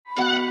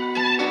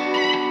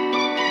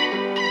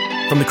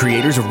From the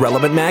creators of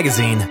Relevant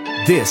Magazine,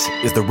 this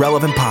is the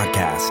Relevant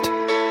Podcast.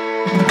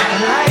 I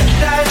like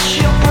that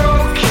you're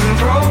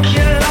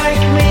broken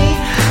like me.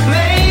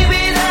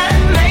 Maybe that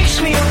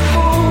makes me a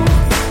fool.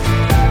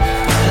 I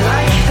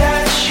like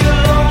that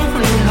you're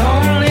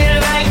lonely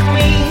like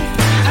me.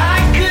 I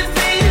could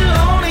be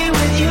lonely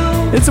with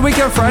you. It's a week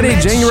of Friday,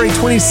 January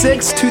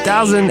 26,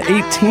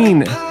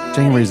 2018.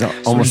 January's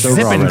almost over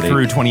zipping already.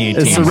 through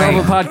 2018. It's the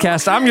Relevant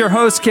Podcast. I'm your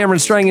host, Cameron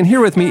Strang, and here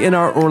with me in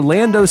our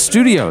Orlando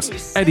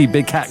studios, Eddie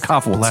Big Cat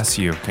Koffel. Bless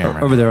you,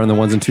 Cameron. Over there on the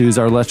ones and twos,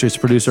 our illustrious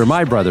producer,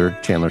 my brother,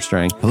 Chandler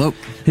Strang. Hello.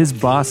 His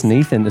boss,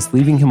 Nathan, is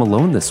leaving him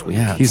alone this week.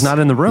 Yeah, He's not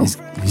in the room.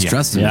 He's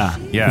trusting.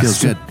 Yeah.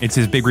 Feels good. It's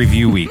his big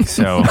review week,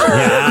 so.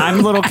 Yeah, I'm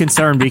a little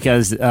concerned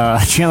because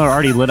Chandler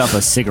already lit up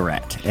a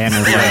cigarette and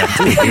was like,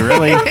 dude, you're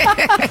really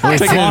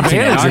flaunting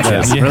it, aren't advantage of you?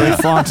 this. Really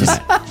flaunting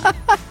it.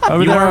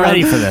 Over You there weren't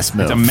ready for this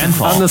move. It's a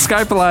menthol. on the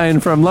Skype line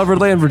from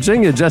Loverland,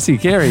 Virginia, Jesse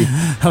Carey.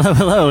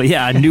 Hello.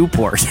 Yeah,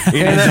 Newport. It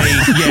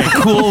is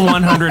a cool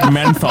 100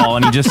 menthol,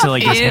 and he just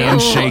like his hand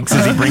shakes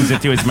as he brings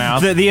it to his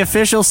mouth. the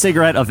official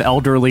cigarette of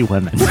elderly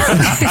women.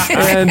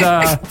 And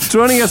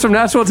joining us from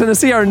Nashville,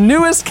 Tennessee, our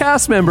newest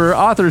cast member,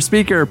 author,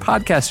 speaker,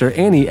 podcaster,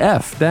 Annie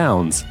F.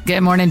 Downs.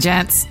 Good morning,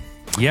 gents.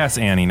 Yes,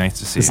 Annie, nice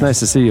to see It's you. nice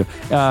to see you.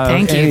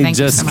 Thank you. Annie Thank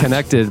you just so much.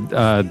 connected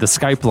the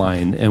Skype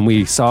line, and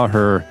we saw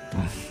her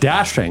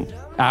dashing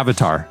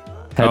avatar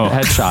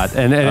headshot,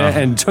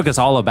 and took us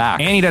all aback.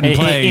 Annie doesn't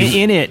play.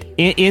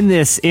 In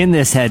this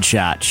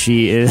headshot,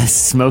 she is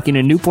smoking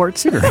a Newport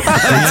cigarette.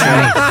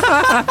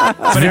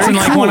 but it's in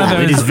like one of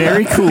those. It is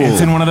very cool.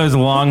 It's in one of those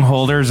long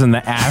holders, and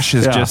the ash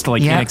is just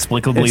like Yeah.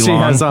 inexplicably And she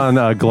long. has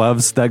on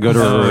gloves that go to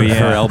Oh, her, yeah.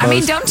 her elbows. I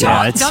mean, don't Yeah,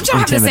 y'all it's have the same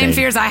intimidating.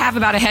 fears I have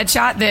about a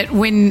headshot? That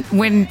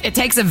when it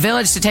takes a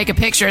village to take a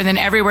picture, and then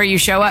everywhere you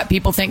show up,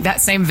 people think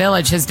that same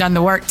village has done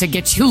the work to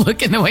get you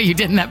looking the way you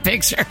did in that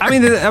picture. I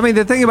mean,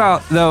 the thing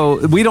about though,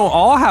 we don't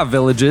all have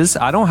villages.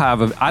 I don't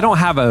have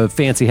a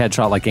fancy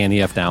headshot like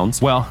Annie F.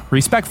 Downs. Well,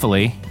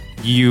 respectfully,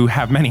 you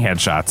have many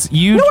headshots.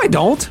 You No, I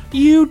don't.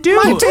 You do.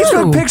 My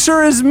Facebook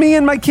picture is me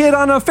and my kid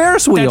on a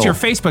Ferris wheel. That's your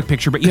Facebook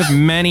picture, but you have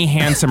many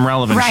handsome,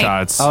 relevant Right.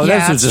 shots. Oh, Yeah,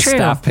 those are that's just true.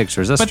 staff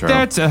pictures. That's but true.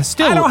 that's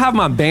still. I don't have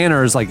my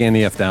banners like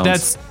Annie F.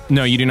 Downs.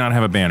 No, you do not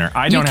have a banner.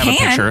 I don't have a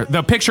can. picture.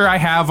 The picture I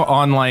have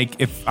on, like,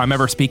 if I'm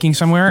ever speaking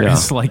somewhere Yeah.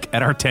 is like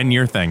at our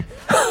 10-year thing.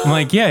 I'm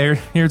like, yeah,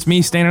 here's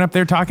me standing up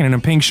there talking in a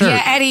pink shirt.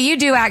 Yeah, Eddie, you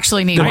do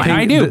actually need one.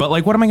 I do, but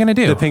like, what am I going to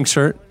do? the pink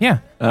shirt. Yeah,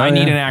 I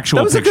need an actual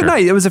That was picture. a good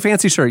night. It was a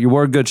fancy shirt. You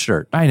wore a good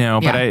shirt. I know,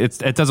 but Yeah.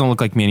 it doesn't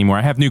look like me anymore.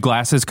 I have new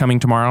glasses coming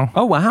tomorrow.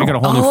 Oh, wow. I got a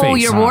whole new face. Oh,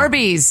 your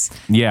Warbies.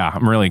 Yeah,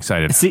 I'm really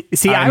excited. See,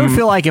 I would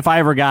feel like if I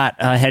ever got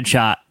a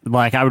headshot,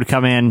 like I would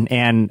come in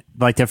and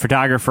like the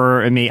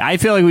photographer and me, I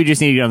feel like we just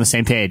need to get on the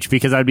same page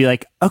because I'd be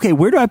like, okay,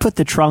 where do I put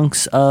the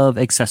trunks of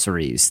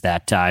accessories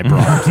that I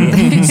brought?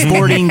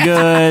 Sporting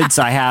goods.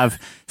 I have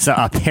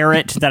a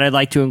parrot that I'd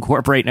like to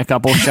incorporate in a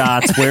couple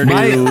shots. Where do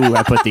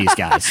I put these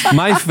guys?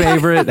 My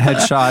favorite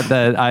headshot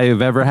that I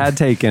have ever had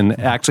taken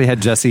actually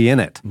had Jesse in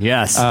it.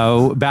 Yes.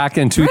 Back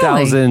in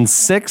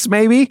 2006,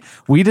 maybe,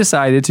 we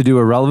decided to do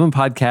a Relevant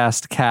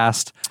Podcast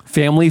cast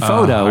family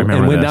photo I remember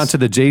and went this. down to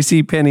the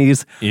J.C.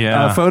 Penney's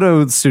Yeah.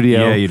 photo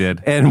studio. Yeah, you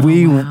did. And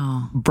we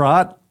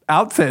brought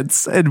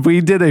outfits and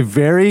we did a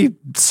very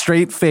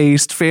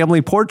straight-faced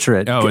family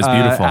portrait. Oh, it was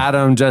beautiful.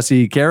 Adam,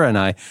 Jesse, Kara, and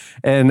I.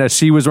 And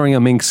she was wearing a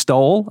mink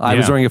stole. I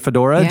was Yeah. wearing a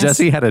fedora. Yes.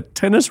 Jesse had a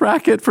tennis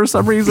racket for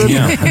some reason.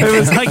 Yeah. It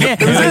was like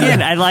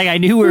Again, I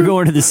knew we were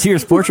going to the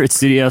Sears Portrait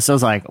Studio, so I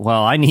was like,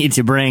 well, I need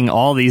to bring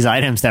all these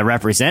items that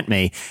represent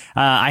me.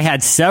 I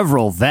had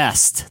several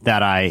vests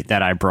that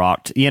I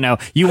brought. You know,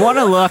 you want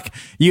to look.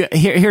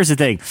 Here's the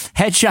thing: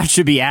 headshots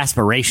should be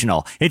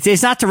aspirational.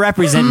 It's not to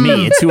represent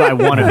me; it's who I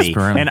want to be,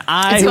 Aspirational. and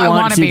I It's who I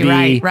want wanna to be,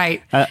 be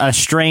right. A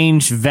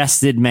strange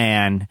vested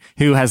man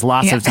who has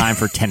lots of time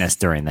for tennis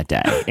during the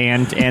day,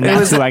 and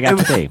that's who I got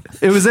to be.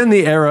 It was in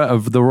the era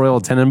of the Royal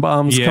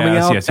Tenenbaums Yes, coming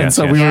out, yes, and yes,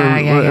 so yes. we were.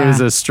 Yeah. It was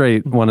a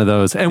straight one of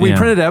those, and we Yeah.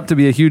 printed it up to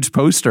be a huge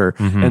poster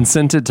and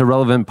sent it to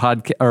Relevant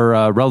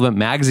Relevant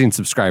Magazine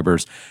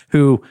subscribers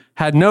who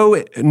had no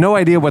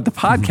idea what the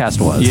podcast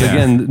was. Yeah.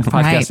 Again,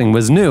 podcasting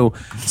was new,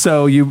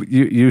 so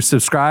you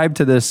subscribe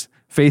to this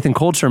Faith and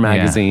Culture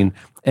magazine.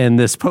 And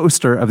this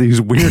poster of these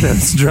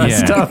weirdos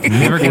dressed Yeah. up.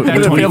 Never get that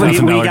With a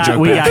 $20,000 joke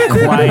We back. got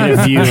quite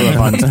a few of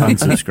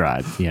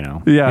unsubscribed. You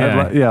know.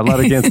 Yeah, a lot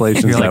of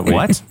cancellations You're that like, week.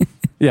 what?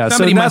 Yeah,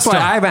 Somebody so that's must why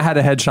have- I haven't had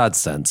a headshot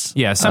since.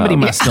 Yeah, somebody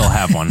must still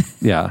have one.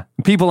 Yeah,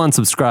 people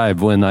unsubscribe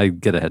when I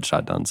get a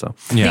headshot done. So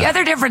Yeah. The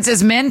other difference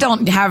is men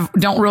don't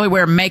really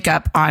wear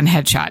makeup on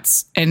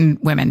headshots, and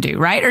women do,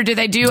 right? Or do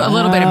they do a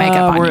little bit of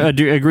makeup on We're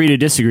you? agree to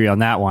disagree on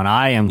that one.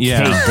 I am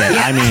Yeah. caked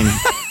at, I mean,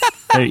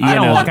 you I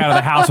don't know, walk out of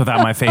the house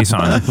without my face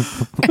on.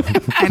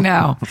 I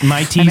know.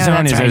 My T-zone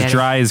that's is right, as Eddie.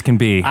 dry as can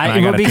be.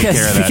 I got to take care of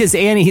that. because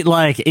Annie,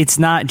 like, it's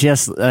not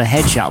just a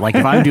headshot. Like,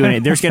 if I'm doing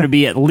it, there's going to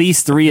be at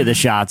least 3 of the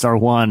shots are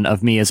one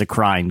of me as a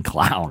crying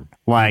clown.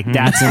 Like,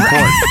 that's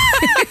important.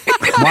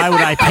 Why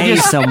would I pay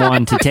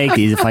someone to take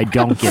these if I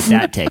don't get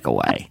that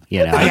takeaway?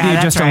 You know, I Yeah, do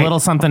that's just right. a little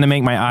something to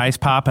make my eyes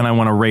pop, and I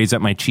want to raise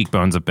up my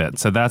cheekbones a bit.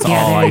 So that's Yeah,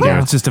 all there I you do. go.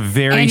 It's just a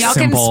very And y'all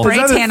simple. can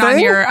spray Is that a tan on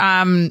thing?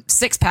 your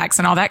six packs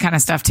and all that kind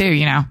of stuff too,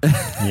 you know.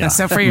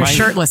 So for your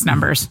shirtless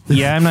numbers.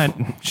 Yeah, I'm not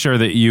sure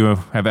that you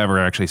have ever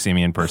actually seen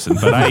me in person,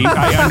 but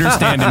I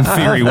understand in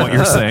theory what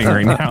you're saying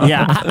right now.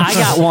 yeah, I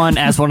got one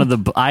as one of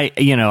the. I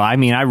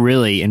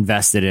really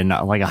invested in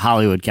like a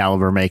Hollywood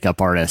caliber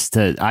makeup artist.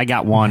 I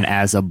got one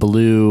as a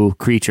blue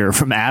creature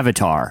from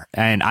Avatar,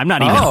 and I'm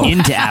not even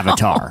into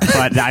Avatar,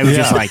 but I was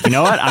just like, you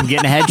know what? I'm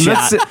getting a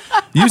headshot.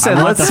 You said I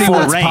want let's the see full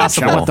what's range.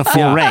 possible. I want the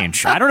full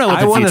range. I don't know what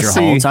I the want to future see.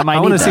 holds. I I might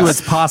want need to see this.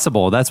 what's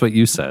possible. That's what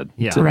you said.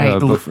 Yeah. to, Right.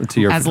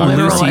 to your As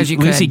literal as you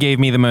could. Lucy gave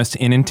me the most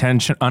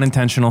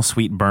unintentional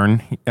sweet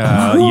burn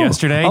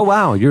yesterday. Oh,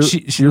 wow. Your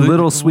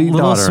little sweet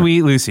little daughter.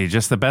 sweet Lucy,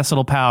 just the best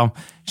little pal.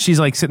 She's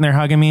like sitting there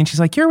hugging me, and she's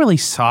like, "You're a really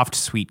soft,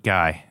 sweet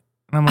guy."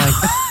 And I'm like,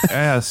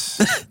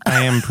 "Yes,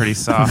 I am pretty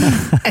soft."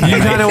 You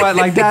kind of went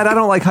like, Dad, I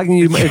don't like hugging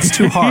you. It's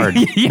too hard.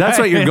 That's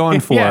what you're going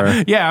for.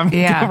 Yeah, I'm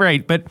Yeah.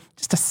 right. But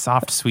just a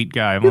soft, sweet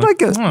guy. I'm You're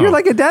like a "Oh." you're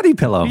like a daddy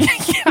pillow. Yeah,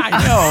 I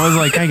know. I was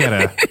like, I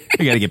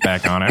gotta get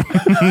back on it.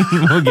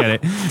 We'll get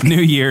it.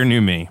 New year,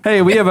 new me.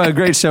 Hey, we have a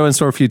great show in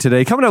store for you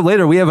today. Coming up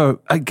later, we have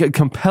a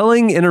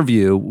compelling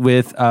interview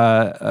with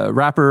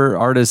rapper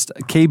artist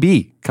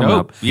KB coming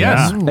up.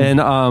 yes. And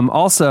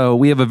also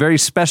we have a very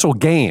special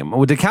game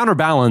to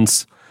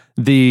counterbalance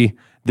the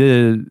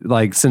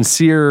like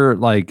sincere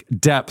like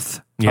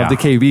depth Yeah. of the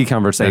KB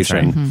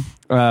conversation.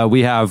 That's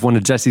We have one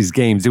of Jesse's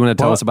games. Do you want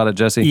to tell us about it,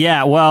 Jesse?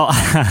 Yeah, well,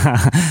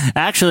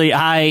 actually,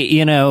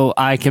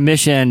 I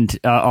commissioned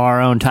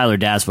our own Tyler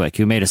Daswick,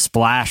 who made a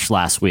splash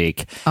last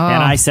week,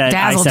 and I said,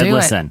 Dazzle, do it.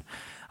 listen.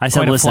 I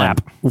said, Quite a listen,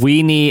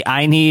 flap.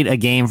 I need a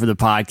game for the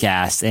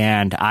podcast,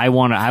 and I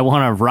want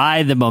to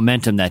ride the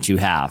momentum that you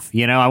have.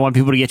 You know, I want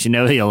people to get to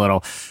know you a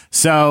little.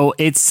 So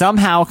it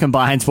somehow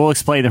combines, we'll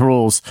explain the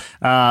rules,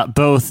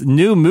 both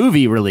new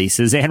movie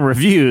releases and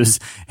reviews,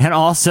 and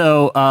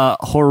also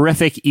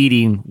horrific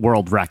eating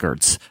world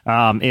records.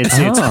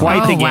 It's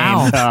quite the game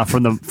wow.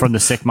 from the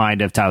sick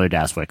mind of Tyler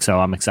Daswick.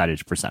 So I'm excited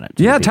to present it.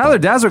 to Yeah, the people. Tyler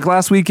Daswick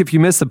last week, if you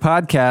missed the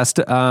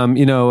podcast,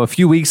 a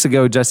few weeks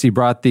ago, Jesse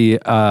brought the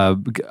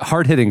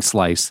hard-hitting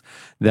slice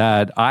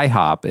that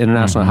IHOP,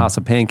 International House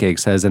of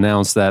Pancakes, has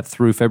announced that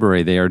through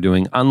February they are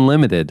doing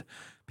unlimited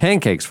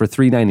pancakes for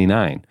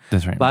 $3.99.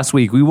 That's right. Last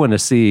week, we wanted to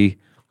see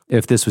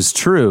if this was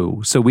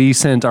true, so we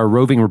sent our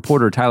roving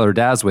reporter, Tyler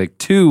Daswick,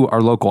 to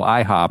our local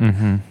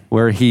IHOP,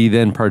 where he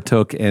then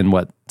partook in,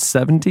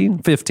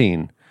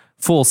 15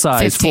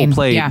 full-size, 15,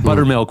 full-plate, yeah.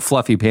 buttermilk,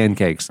 fluffy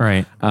pancakes.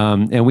 Right.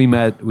 And we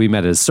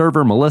met his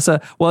server,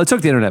 Melissa. Well, it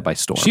took the internet by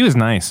storm. She was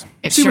nice.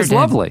 It She sure was did.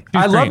 lovely.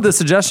 I great. love the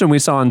suggestion we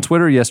saw on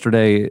Twitter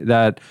yesterday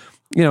that,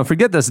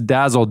 forget this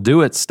dazzle,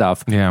 do it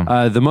stuff.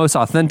 Yeah. The most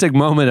authentic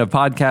moment of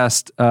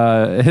podcast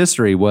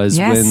history was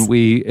Yes. when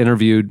we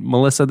interviewed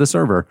Melissa, the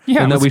server.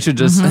 Yeah, and it that we was- should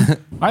just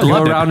I go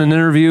loved it. around and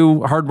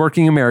interview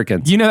hardworking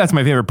Americans. You know, that's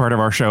my favorite part of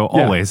our show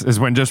always is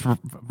when just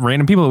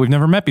random people that we've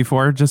never met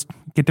before just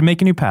get to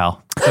make a new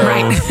pal. So,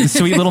 Right.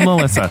 sweet little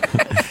Melissa.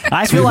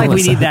 I feel like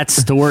we need that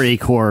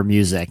storycore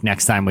music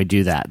next time we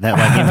do that. That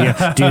like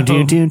if you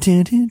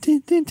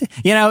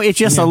do, it's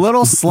just a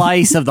little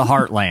slice of the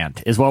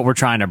heartland is what we're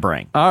trying to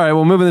bring. All right,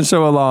 well, moving the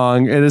show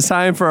along, it is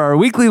time for our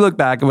weekly look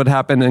back at what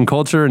happened in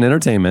culture and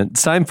entertainment.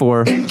 It's time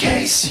for... In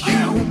case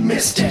you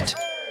missed it.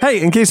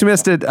 Hey, in case you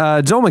missed it,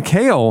 Joel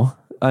McHale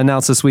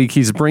announced this week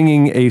he's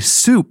bringing a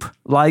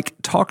soup-like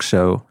talk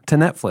show to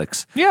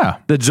Netflix. Yeah.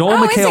 The Joel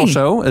Oh, is McHale he?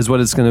 Show is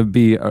what it's going to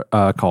be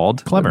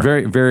called. Clever.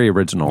 Very, very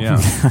original.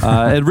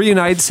 Yeah. It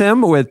reunites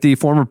him with the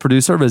former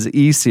producer of his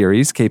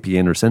E-Series, KP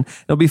Anderson.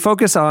 It'll be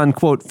focused on,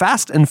 quote,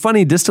 fast and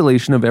funny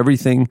distillation of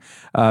everything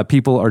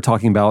people are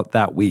talking about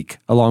that week,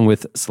 along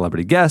with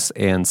celebrity guests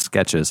and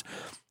sketches.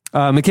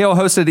 McHale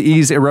hosted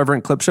E's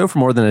Irreverent Clip Show for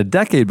more than a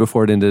decade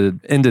before it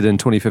ended in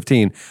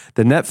 2015.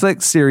 The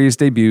Netflix series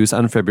debuts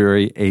on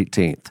February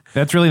 18th.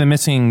 That's really the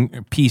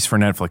missing piece for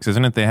Netflix,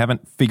 isn't it? They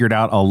haven't figured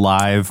out a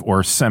live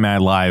or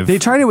semi-live. They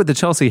tried it with the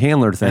Chelsea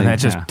Handler thing. and that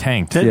just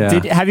tanked.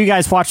 Yeah. Have you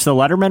guys watched the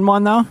Letterman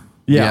one though?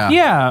 yeah.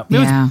 Yeah. It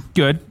Yeah. was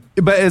good.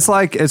 But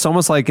it's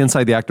almost like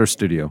inside the actor's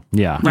studio.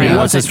 Yeah, Right. It Yeah,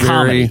 wasn't it's just very-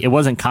 comedy. It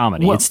wasn't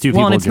comedy. Well- it's two well,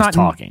 people and it's just not-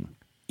 talking.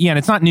 Yeah, and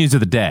it's not news of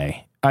the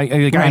day.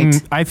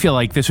 Right. I feel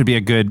like this would be a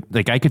good,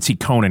 I could see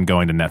Conan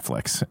going to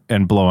Netflix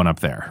and blowing up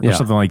there or Yeah.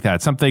 something like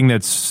that. Something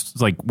that's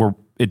like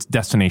it's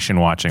destination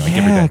watching like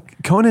every day.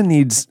 Conan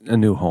needs a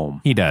new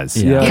home. He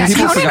does. Yeah. Yeah,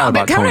 People forgot Conan, about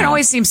but Conan Conan.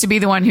 always seems to be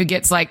the one who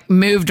gets like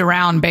moved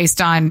around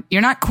based on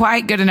you're not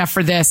quite good enough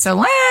for this, so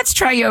let's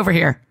try you over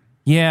here.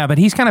 Yeah, but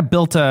he's kind of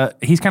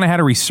had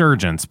a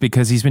resurgence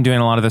because he's been doing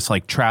a lot of this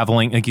like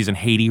traveling. Like he's in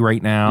Haiti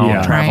right now,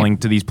 Yeah. traveling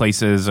to these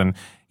places, and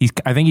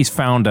I think he's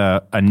found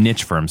a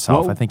niche for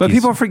himself. I think, But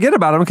he's- people forget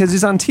about him because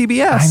he's on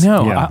TBS. I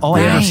know. Yeah. All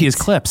I ever Right. see is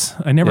clips.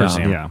 I never Yeah.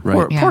 see him. Yeah.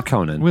 Poor, Yeah. poor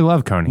Conan. We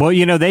love Conan.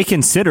 Well, they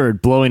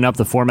considered blowing up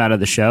the format of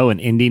the show and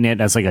ending it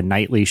as like a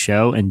nightly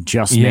show and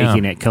just Yeah.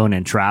 making it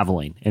Conan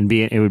traveling and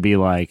it would be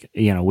like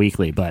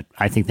weekly. But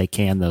I think they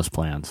canned those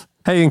plans.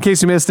 Hey, in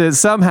case you missed it,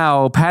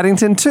 somehow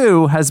Paddington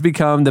 2 has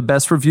become the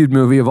best reviewed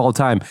movie of all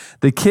time.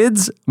 The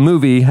kids'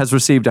 movie has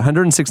received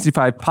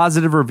 165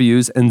 positive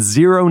reviews and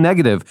 0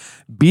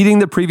 negative, beating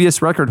the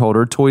previous record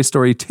holder, Toy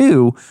Story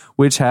 2,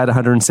 which had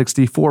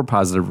 164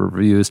 positive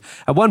reviews.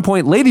 At one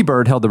point, Lady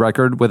Bird held the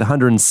record with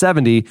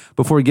 170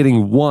 before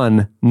getting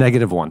 1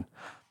 negative one.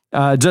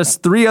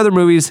 Just 3 other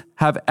movies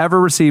have ever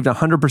received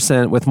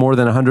 100% with more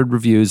than 100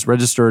 reviews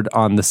registered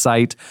on the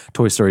site.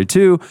 Toy Story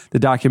 2, the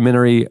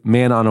documentary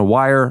Man on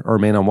Wire,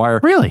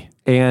 Really?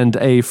 and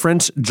a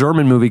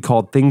French-German movie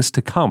called Things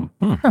to Come.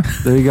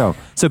 There you go.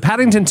 So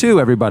Paddington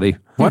 2, everybody.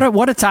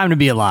 What a time to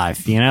be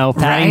alive, you know?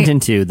 Paddington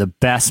 2, the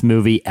best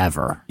movie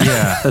ever.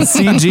 Yeah. A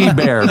CG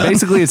bear.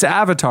 Basically, it's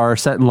Avatar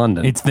set in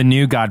London. It's the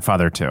new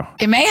Godfather 2.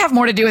 It may have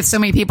more to do with so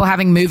many people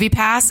having Movie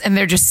Pass and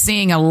they're just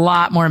seeing a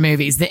lot more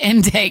movies. The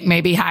intake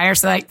may be higher.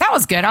 So like, that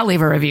was good. I'll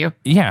leave a review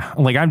Yeah.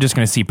 Like, I'm just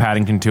going to see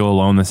Paddington 2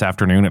 alone this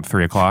afternoon at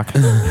 3 o'clock.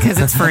 because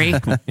it's free.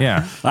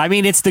 Yeah. I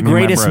mean, it's the Me and my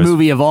greatest bros.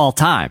 movie of all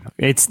time.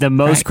 It's the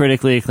most Right.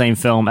 critically acclaimed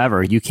film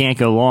ever. You can't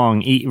go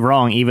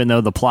wrong, even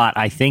though the plot,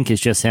 I think,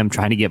 is just him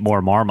trying to get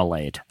more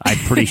marmalade. I'm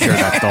pretty sure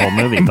that's the whole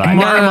movie. But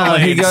No,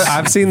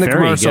 I've seen the Very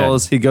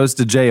commercials. He goes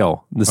to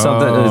jail. It's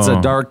a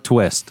dark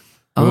twist.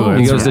 Oh, He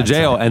that's goes to right.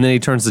 jail, and then he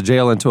turns the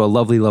jail into a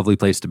lovely, lovely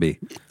place to be.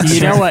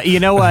 You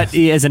know what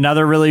is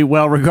another really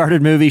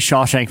well-regarded movie?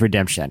 Shawshank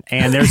Redemption.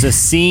 And there's a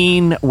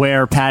scene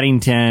where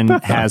Paddington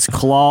has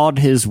clawed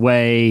his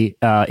way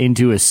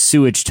into a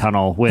sewage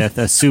tunnel with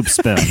a soup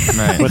spoon,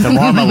 with a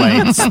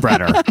marmalade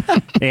spreader.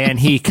 And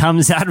he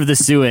comes out of the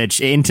sewage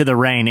into the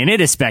rain, and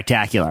it is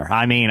spectacular.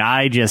 I mean,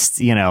 just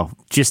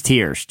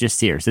tears.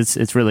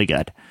 It's really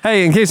good.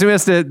 Hey, in case you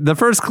missed it, the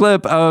first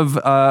clip of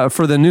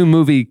for the new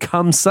movie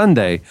Come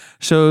Sunday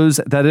shows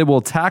that it will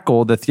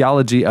tackle the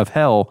theology of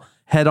hell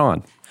head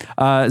on.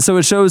 So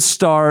it shows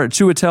star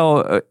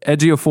Chiwetel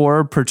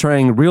Ejiofor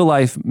portraying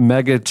real-life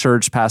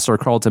mega-church pastor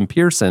Carlton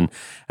Pearson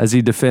as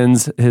he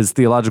defends his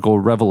theological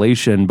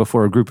revelation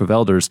before a group of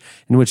elders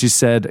in which he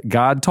said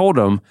God told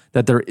him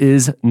that there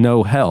is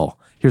no hell.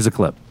 Here's a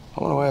clip.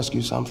 I want to ask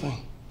you something.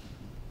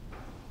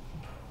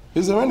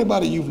 Is there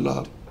anybody you've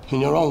loved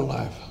in your own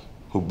life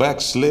who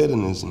backslid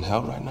and is in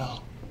hell right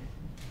now?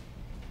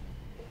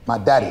 My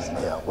daddy's in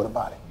hell. What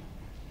about it?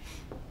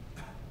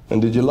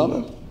 And did you love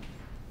him?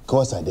 Of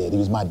course I did. He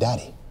was my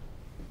daddy.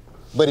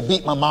 But he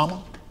beat my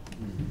mama.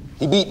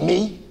 He beat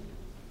me.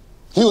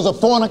 He was a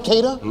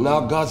fornicator. And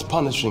now God's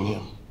punishing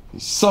him.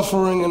 He's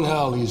suffering in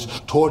hell. He's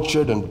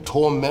tortured and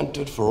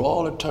tormented for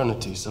all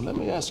eternity. So let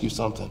me ask you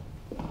something.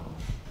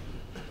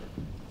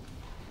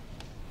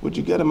 Would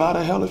you get him out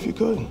of hell if you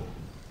could?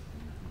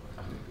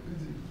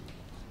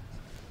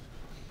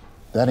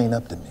 That ain't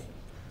up to me.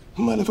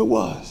 Well, if it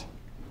was,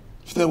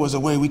 if there was a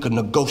way we could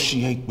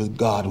negotiate with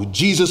God, with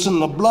Jesus in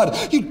the blood,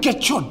 you'd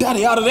get your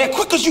daddy out of there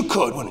quick as you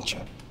could, wouldn't you?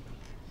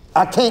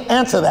 I can't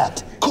answer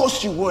that. Of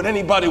course you would.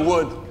 Anybody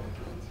would.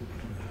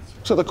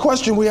 So the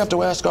question we have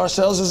to ask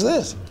ourselves is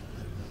this.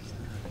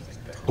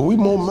 Are we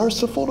more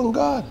merciful than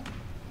God?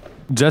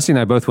 Jesse and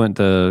I both went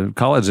to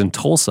college in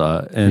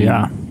Tulsa,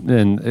 and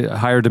in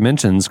Higher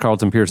Dimensions,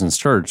 Carlton Pearson's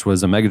church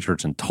was a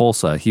megachurch in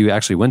Tulsa. He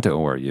actually went to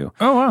ORU.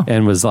 Oh, wow.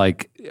 And was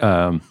like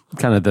kind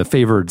of the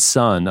favored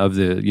son of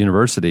the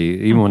university.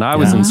 Even when I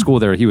was in school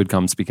there, he would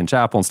come speak in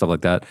chapel and stuff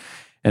like that.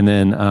 And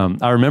then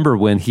I remember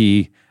when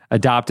he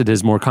adopted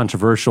his more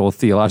controversial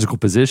theological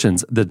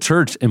positions, the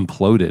church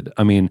imploded.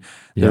 I mean,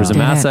 there was a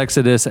mass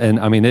exodus, and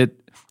I mean, it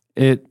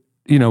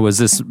was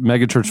this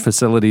megachurch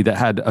facility that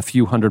had a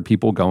few hundred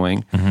people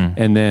going,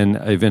 and then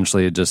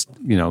eventually it just,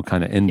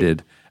 kind of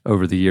ended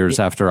over the years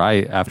after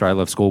I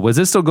left school. Was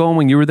it still going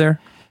when you were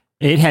there?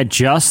 It had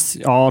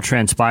just all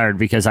transpired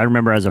because I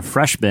remember as a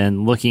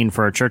freshman looking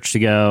for a church to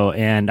go,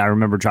 and I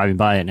remember driving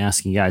by it and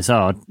asking guys,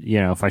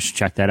 if I should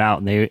check that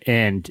out.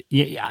 And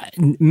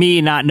me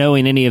not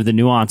knowing any of the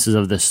nuances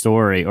of the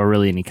story or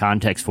really any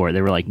context for it,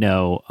 they were like,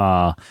 no,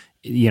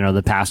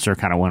 the pastor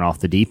kind of went off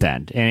the deep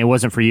end. And it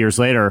wasn't for years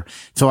later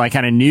till I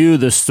kind of knew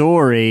the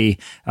story.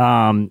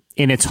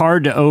 And it's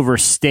hard to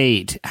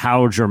overstate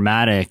how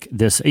dramatic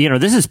this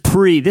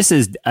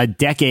is a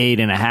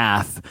decade and a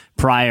half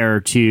prior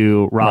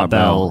to Rob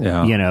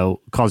Bell,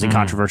 causing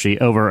controversy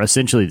over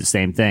essentially the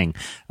same thing.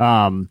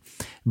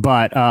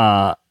 But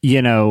at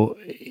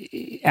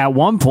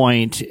one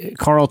point,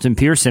 Carlton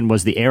Pearson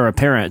was the heir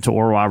apparent to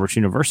Oral Roberts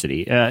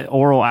University.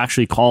 Oral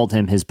actually called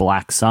him his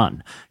black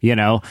son,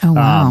 Oh,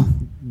 wow.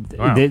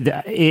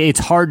 It's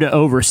hard to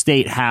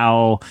overstate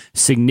how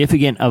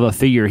significant of a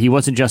figure he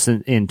wasn't just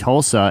in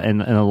Tulsa and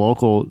the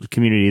local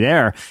community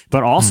there,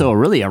 but also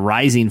really a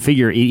rising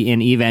figure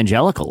in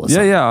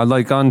evangelicalism. Yeah.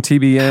 Like on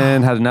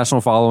TBN, had a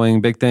national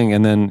following, big thing,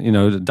 and then,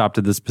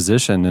 adopted this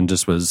position and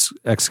just was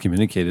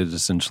excommunicated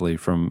essentially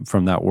from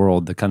that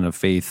world, the kind of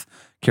faith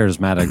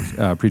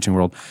charismatic preaching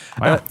world.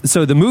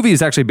 So the movie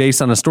is actually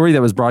based on a story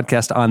that was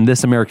broadcast on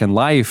This American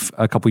Life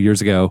a couple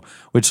years ago,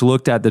 which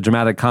looked at the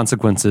dramatic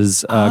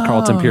consequences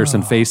Carlton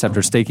Pearson faced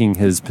after staking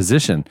his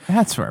position.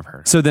 That's what I've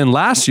heard. So then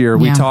last year,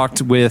 we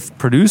talked with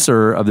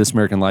producer of This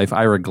American Life,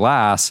 Ira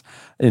Glass,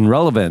 in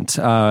Relevant,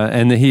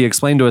 and he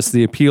explained to us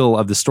the appeal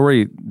of the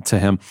story to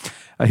him.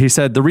 He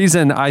said, the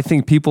reason I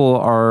think people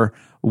are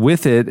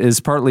with it is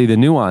partly the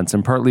nuance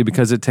and partly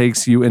because it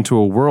takes you into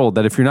a world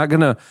that if you're not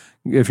going to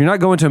a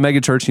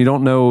megachurch and you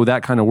don't know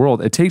that kind of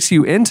world, it takes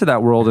you into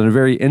that world in a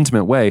very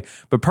intimate way.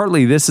 But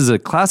partly this is a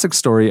classic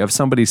story of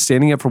somebody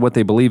standing up for what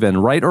they believe in,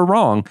 right or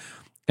wrong,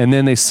 and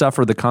then they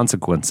suffer the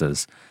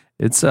consequences.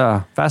 It's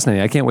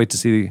fascinating. I can't wait to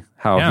see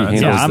how he handles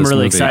this. Yeah, I'm really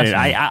movie. excited.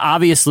 I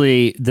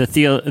obviously the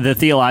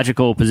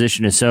theological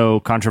position is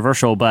so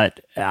controversial, but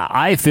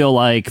I feel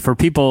like for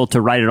people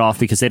to write it off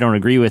because they don't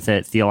agree with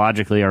it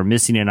theologically are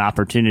missing an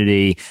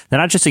opportunity to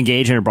not just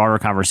engage in a broader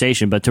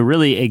conversation, but to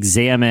really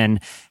examine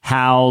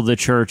how the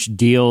church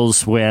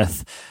deals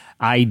with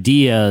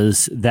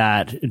ideas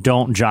that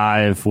don't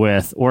jive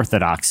with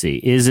orthodoxy.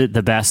 Is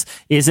the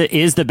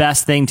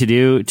best thing to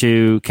do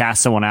to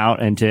cast someone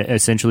out and to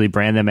essentially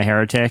brand them a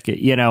heretic?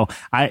 You know,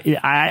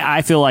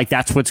 I feel like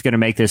that's what's going to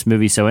make this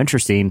movie so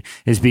interesting,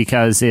 is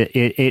because it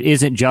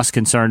isn't just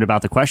concerned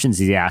about the questions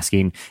he's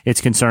asking,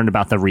 it's concerned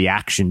about the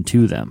reaction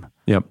to them.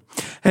 Yep.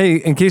 Hey,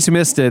 in case you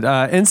missed it,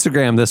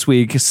 Instagram this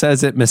week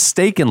says it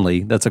mistakenly,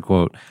 that's a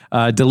quote,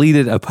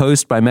 deleted a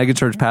post by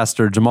megachurch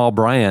pastor Jamal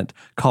Bryant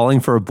calling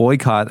for a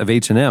boycott of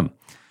H&M.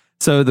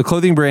 So the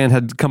clothing brand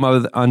had come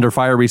out under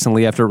fire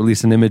recently after it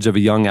released an image of a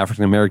young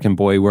African-American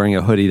boy wearing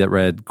a hoodie that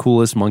read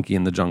 "Coolest Monkey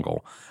in the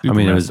Jungle." Super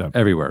it was messed up.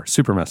 everywhere.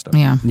 Super messed up.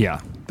 Yeah.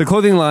 The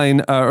clothing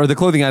line, or the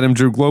clothing item,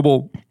 drew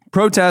global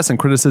protests and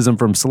criticism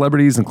from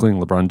celebrities, including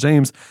LeBron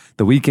James.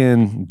 The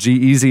Weeknd,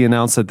 G-Eazy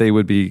announced that they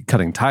would be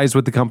cutting ties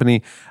with the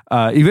company.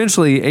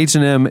 Eventually,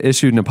 H&M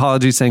issued an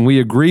apology saying, "We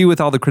agree with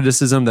all the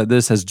criticism that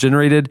this has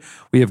generated.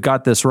 We have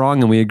got this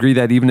wrong, and we agree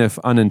that even if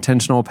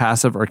unintentional,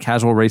 passive, or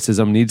casual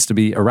racism needs to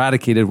be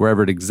eradicated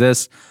wherever it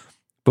exists."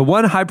 But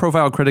one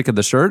high-profile critic of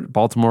the shirt,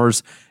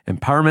 Baltimore's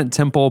Empowerment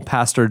Temple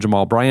pastor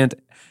Jamal Bryant,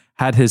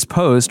 had his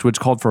post,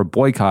 which called for a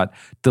boycott,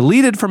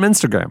 deleted from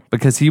Instagram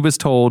because he was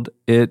told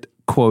it,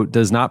 quote,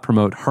 does not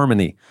promote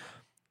harmony.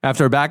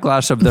 After a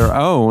backlash of their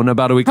own,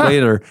 about a week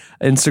later,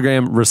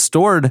 Instagram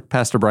restored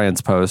Pastor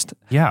Bryant's post.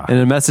 Yeah. In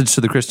a message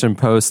to the Christian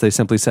Post, they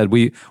simply said,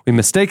 we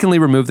mistakenly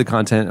removed the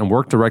content and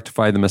worked to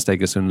rectify the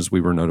mistake as soon as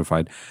we were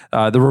notified.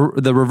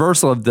 The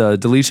reversal of the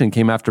deletion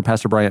came after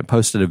Pastor Bryant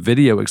posted a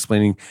video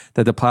explaining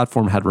that the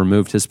platform had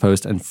removed his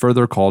post and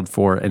further called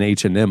for an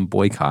H&M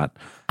boycott.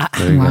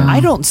 I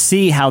don't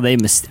see how they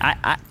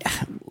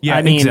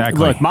I mean, exactly.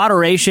 Look,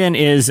 moderation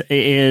is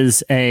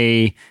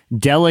a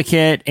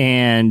delicate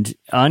and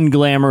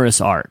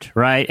unglamorous art,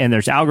 right? And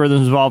there's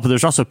algorithms involved, but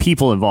there's also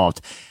people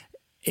involved.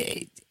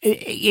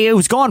 It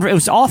was gone. It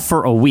was off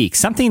for a week.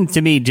 Something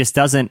to me just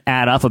doesn't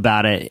add up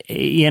about it.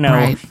 You know,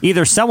 Right.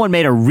 Either someone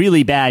made a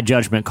really bad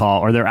judgment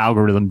call, or their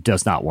algorithm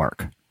does not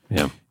work.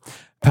 Yeah.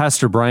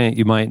 Pastor Bryant,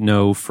 you might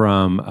know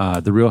from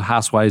The Real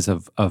Housewives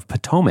of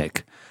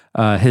Potomac.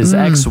 His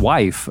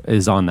ex-wife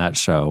is on that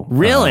show.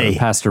 Really?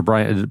 Pastor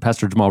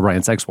Jamal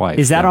Bryant's ex-wife.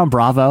 Is that on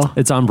Bravo?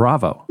 It's on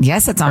Bravo.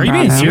 Yes, it's on Are you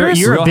being Bravo. serious?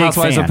 You're a Real big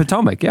Housewives fan. of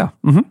Potomac, yeah.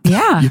 Mhm.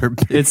 Yeah.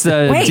 It's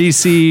Wait.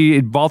 D.C.,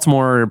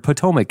 Baltimore,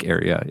 Potomac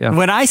area. Yeah.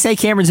 When I say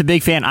Cameron's a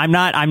big fan, I'm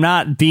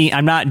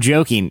not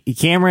joking.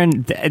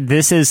 Cameron,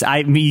 this is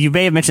you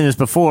may have mentioned this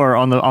before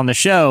on the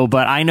show,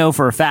 but I know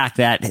for a fact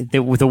that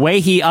the way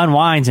he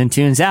unwinds and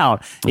tunes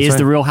out is right.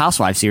 the Real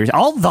Housewives series.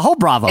 The whole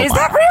Bravo. Is line.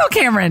 that real,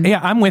 Cameron?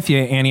 Yeah, I'm with you,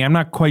 Annie. I'm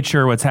not quite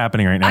sure what's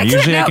happening right now. I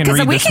Usually can't I know, can because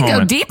read we this can go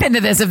moment. deep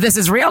into this if this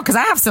is real, because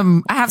I have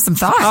some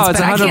thoughts. Oh, it's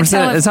but I can't 100%.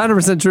 tell It's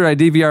 100% true. I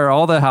DVR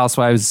all the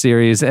Housewives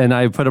series, and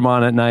I put them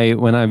on at night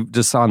when I'm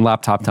just on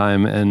laptop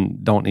time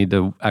and don't need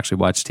to actually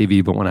watch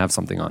TV, but want to have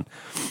something on.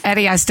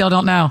 Eddie, I still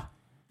don't know.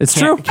 It's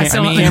true.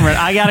 Cameron,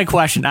 I got a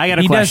question.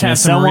 He does have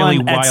As some really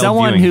someone, wild as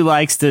someone viewing. who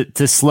likes to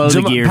slow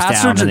the gears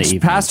down in the evening.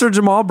 Pastor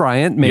Jamal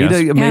Bryant made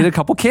Yes. made Yeah. a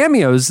couple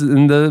cameos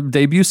in the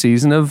debut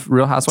season of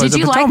Real Housewives Did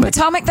you of like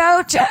Potomac.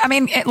 Potomac, though? I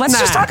mean, let's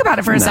just talk about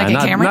it for a second,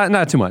 not, Cameron.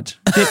 Not too much.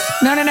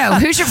 No.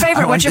 Who's your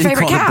favorite? What's your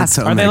favorite cast?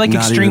 Are they, like,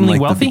 extremely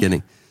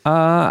wealthy?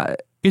 Uh,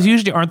 Because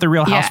usually aren't the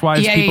Real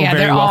Housewives people very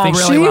they're all wealthy?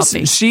 really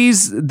wealthy.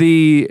 She's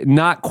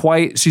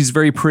she's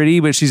very pretty,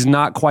 but she's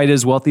not quite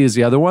as wealthy as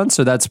the other one.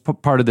 So that's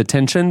part of the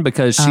tension,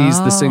 because she's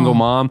the single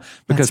mom,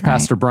 because that's right.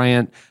 Pastor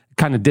Bryant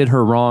kind of did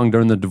her wrong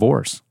during the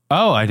divorce.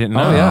 Oh, I didn't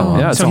know.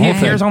 yeah. It's So a he whole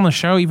thing. appears on the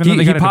show even though He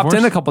they got a popped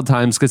divorce? in a couple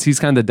times because he's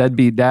kind of the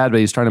deadbeat dad, but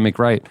he's trying to make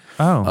right.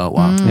 Oh.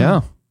 wow.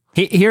 Yeah.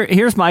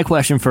 Here's my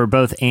question for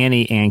both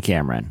Annie and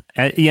Cameron.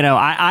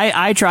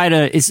 I try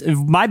to.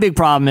 My big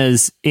problem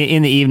is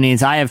in the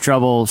evenings I have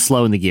trouble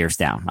slowing the gears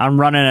down. I'm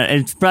running.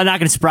 It's not going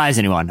to surprise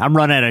anyone. I'm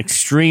running at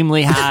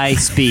extremely high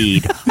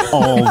speed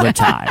all the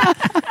time.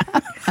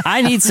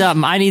 I need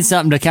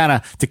something to kind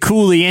of to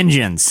cool the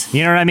engines.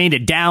 You know what I mean? To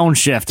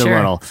downshift a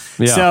little.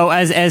 Yeah. So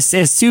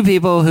as two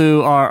people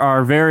who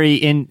are very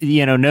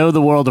know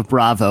the world of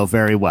Bravo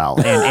very well,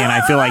 and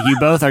I feel like you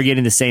both are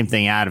getting the same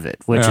thing out of it,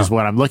 which is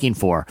what I'm looking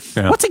for.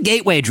 Yeah. What's a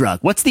gateway drug?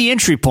 What's the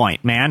entry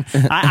point, man?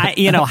 I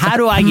how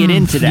do I get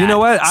into that? You know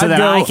what? So I'd that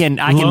go I can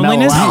mellow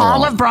loneliness? out.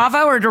 All of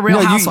Bravo or to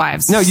Real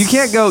Housewives? You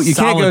can't go. You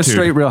can't go Solitude.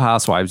 straight Real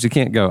Housewives. You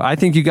can't go. I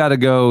think you got to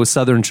go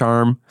Southern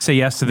Charm. Say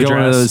yes to the Go one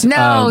of dress. those,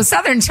 No,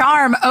 Southern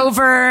Charm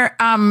over.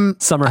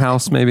 Summer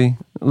House, maybe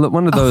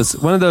one of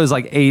those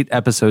like 8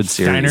 episode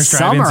series. Diners,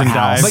 Summer drive-ins, and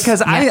House. dives.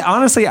 Because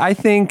I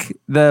think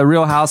the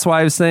Real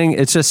Housewives thing,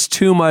 it's just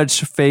too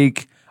much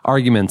fake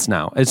arguments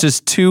now. It's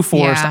just too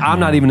forced. Yeah. I'm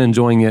not even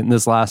enjoying it in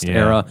this last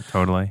era.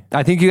 Totally.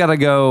 I think you got to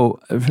go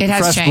has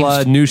fresh changed.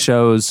 blood, new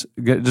shows.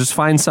 Just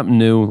find something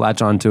new,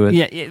 latch onto it.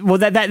 Yeah, well,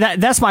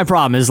 that's my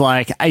problem. Is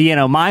like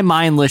my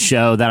mindless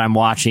show that I'm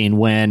watching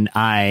when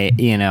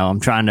I'm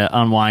trying to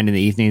unwind in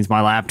the evenings,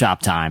 my laptop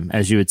time,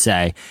 as you would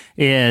say,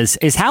 is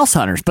House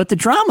Hunters. But the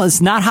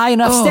drama's not high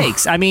enough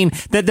stakes. I mean,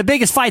 the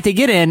biggest fight they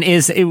get in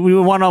is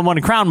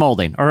one-on-one crown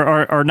molding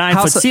or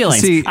 9-foot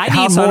ceilings. see, I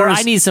House need more. Hunters-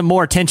 I need some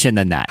more tension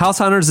than that. House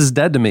Hunters is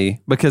dead to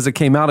me because it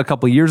came out a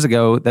couple years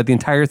ago that the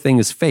entire thing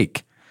is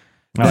fake.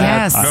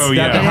 Yes. Oh, That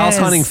yeah. the It house is.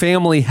 hunting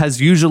family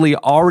has usually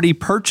already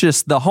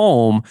purchased the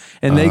home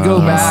and they go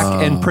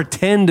back and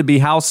pretend to be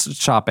house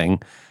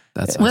shopping.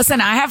 Listen,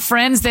 I have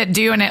friends that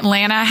do an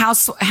Atlanta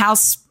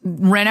house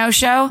reno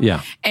show.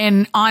 Yeah.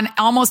 And on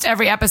almost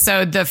every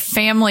episode, the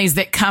families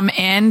that come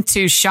in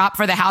to shop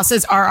for the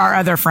houses are our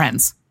other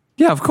friends.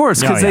 Yeah, of course,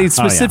 because Oh, yeah. they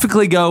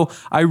specifically go,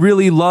 I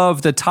really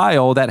love the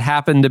tile that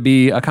happened to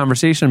be a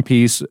conversation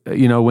piece,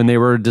 when they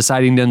were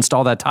deciding to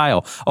install that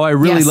tile. Oh, I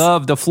really Yes.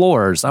 love the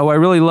floors. Oh, I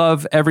really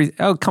love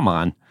oh, come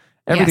on.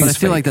 But Everything's I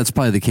feel fake. like that's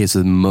probably the case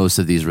with most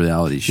of these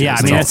reality shows. Yeah,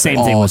 I mean, It's that's the same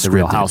all thing with the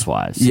Real scripted.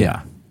 Housewives.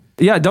 Yeah.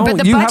 Yeah, don't But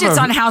the you budgets have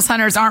a, on House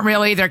Hunters aren't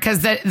real either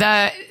because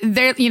the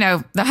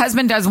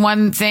husband does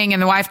one thing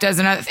and the wife does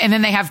another, and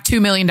then they have $2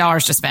 million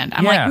to spend.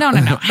 I'm Yeah.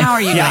 like, no. How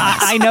are you doing Yeah,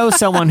 this? I know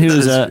someone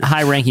who's a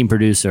high-ranking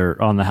producer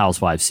on the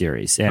Housewives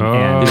series, and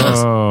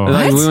Oh.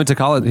 Like, we went to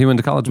college. He went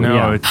to college with me.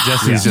 No, Yeah.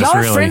 Jesse's just Y'all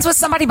are really. friends with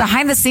somebody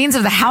behind the scenes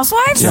of the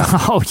Housewives?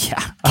 oh yeah,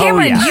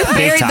 Cameron, oh, yeah. you Big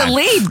buried time. the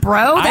lead,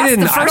 bro. I That's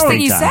didn't- the I first don't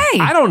thing you think say.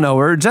 I don't know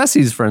her.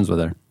 Jesse's friends with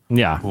her.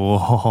 Yeah.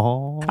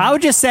 Whoa. I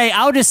would just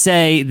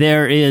say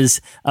there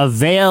is a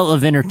veil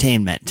of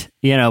entertainment,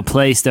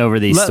 placed over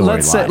these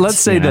storylines. Let's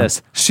say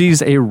this.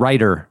 She's a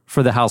writer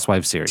for the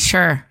Housewives series.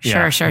 Sure.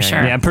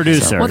 Yeah,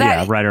 producer, Well,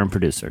 that- writer and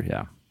producer,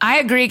 yeah. I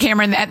agree,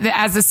 Cameron, that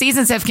as the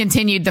seasons have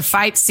continued, the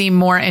fights seem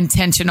more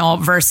intentional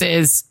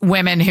versus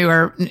women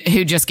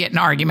who just get in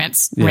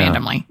arguments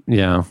randomly.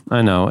 Yeah,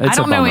 I know. It's I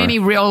don't a know bummer. any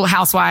real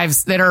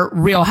housewives that are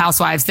real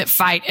housewives that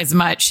fight as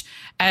much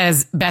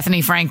as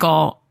Bethany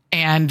Frankel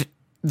and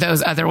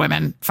those other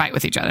women fight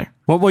with each other.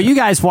 Well, you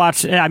guys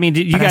watch. I mean,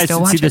 did you But I guys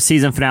still see watch the it.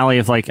 season finale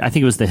of I think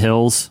it was The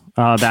Hills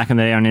back in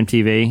the day on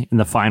MTV, and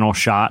the final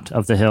shot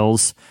of The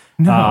Hills?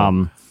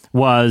 No.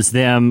 Was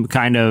them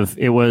kind of,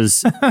 it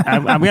was,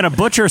 I'm going to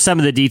butcher some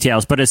of the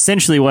details, but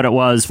essentially what it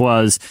was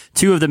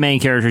two of the main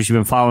characters you've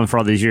been following for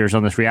all these years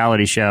on this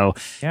reality show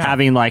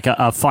having like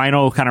a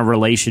final kind of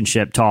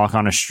relationship talk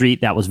on a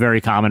street that was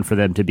very common for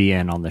them to be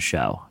in on the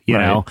show,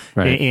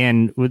 Right.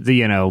 in with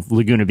the,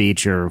 Laguna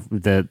Beach or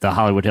the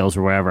Hollywood Hills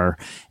or wherever.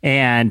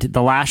 And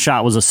the last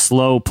shot was a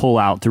slow pull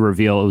out to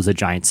reveal it was a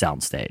giant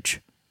soundstage.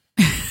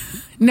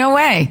 No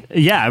way.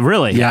 Yeah,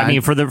 really. Yeah, I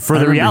mean, for the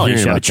remember reality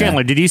hearing show. about that.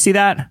 Chandler, did you see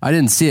that? I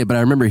didn't see it, but I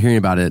remember hearing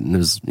about it, and it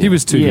was He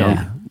was too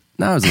young.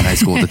 No, I was in high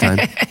school at the time.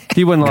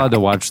 He wasn't allowed to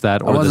watch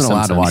that. I Or wasn't The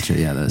allowed to Simpsons. watch it.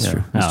 Yeah, that's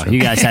true. That's Oh, true. you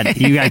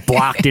guys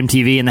blocked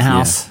MTV in the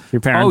house.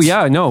 Your parents. Oh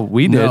yeah, no,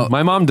 we did. No.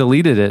 My mom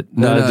deleted it.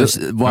 No,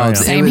 well,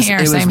 Same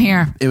here, same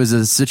here. It was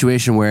a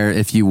situation where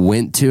if you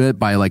went to it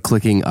by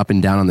clicking up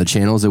and down on the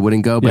channels, it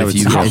wouldn't go. But Yeah, if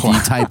it's- you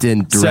typed in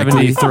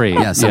directly, 73.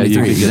 yeah,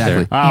 73, you could get there.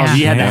 exactly. Oh, Yeah.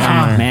 you had to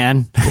Yeah. hack,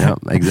 man. Yeah,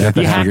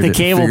 exactly. You hacked the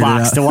cable Figured it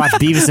box out. to watch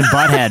Beavis and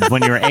Butthead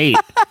when you were 8.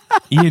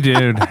 You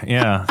dude,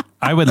 yeah.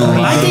 I would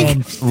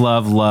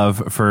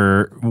love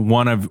for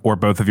one of or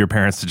both of your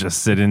parents to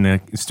just sit in the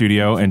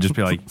studio and just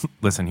be like,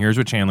 listen, here's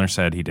what Chandler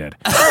said he did.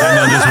 And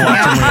then just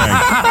watch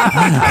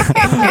him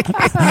react.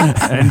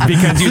 And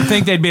because you'd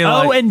think they'd be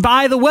like, Oh, and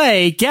by the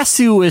way, guess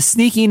who was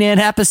sneaking in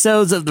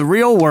episodes of The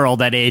Real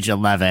World at age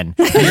 11?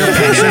 Your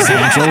precious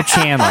Angel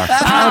Chandler.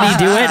 How'd he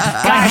do it?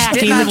 By Gosh,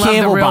 hacking didn't I the love The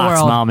cable Real box,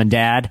 World? Mom and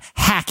Dad.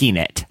 Hacking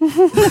it.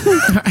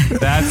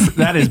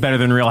 that is better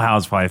than Real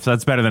Housewives.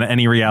 That's better than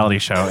any reality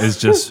show, is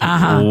just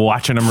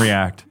watching them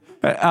react.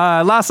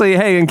 Lastly,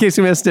 hey, in case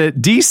you missed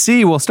it,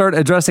 DC will start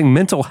addressing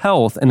mental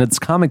health in its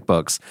comic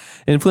books.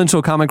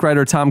 Influential comic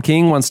writer Tom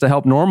King wants to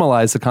help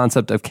normalize the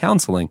concept of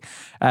counseling.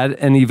 At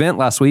an event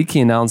last week, he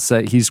announced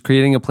that he's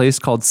creating a place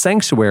called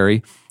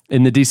Sanctuary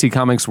in the DC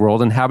Comics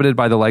world, inhabited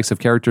by the likes of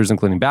characters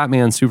including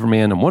Batman,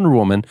 Superman, and Wonder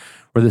Woman,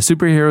 where the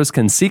superheroes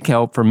can seek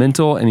help for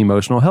mental and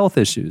emotional health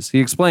issues. He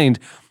explained,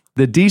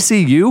 The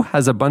DCU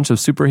has a bunch of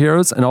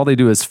superheroes and all they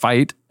do is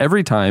fight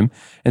every time.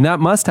 And that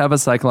must have a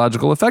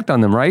psychological effect on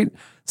them, right?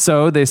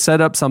 So they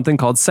set up something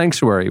called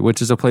Sanctuary,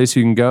 which is a place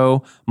you can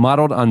go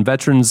modeled on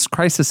veterans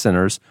crisis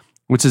centers,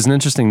 which is an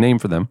interesting name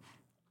for them,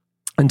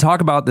 and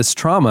talk about this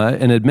trauma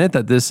and admit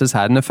that this has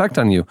had an effect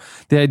on you.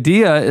 The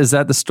idea is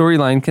that the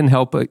storyline can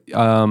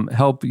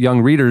help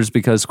young readers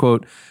because,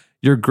 quote,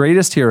 your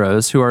greatest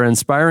heroes who are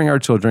inspiring our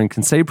children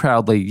can say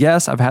proudly,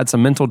 yes, I've had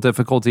some mental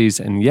difficulties,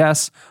 and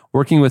yes,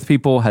 working with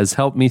people has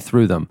helped me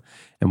through them.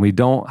 And we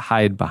don't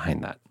hide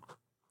behind that.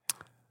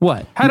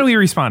 What? How do we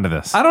respond to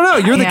this? I don't know.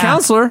 You're the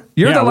counselor.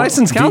 You're the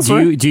licensed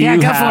counselor. Do you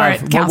go have,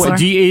 for it, counselor.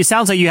 it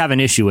sounds like you have an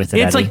issue with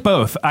it. It's Eddie. like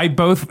both. I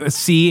both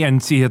see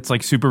it's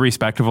like super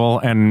respectable,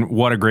 and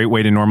what a great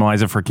way to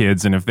normalize it for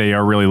kids. And if they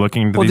are really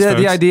looking to these folks.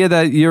 The idea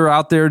that you're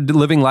out there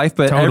living life,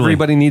 but Totally.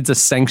 everybody needs a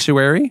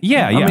sanctuary.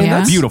 Yeah, I mean, that's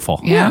that's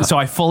beautiful. Yeah. So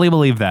I fully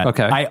believe that.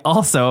 Okay. I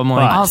also am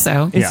like,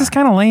 Also. is this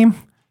kind of lame?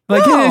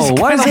 Like, No, it is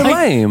why is kinda it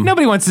lame?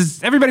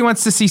 Everybody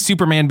wants to see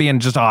Superman being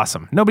just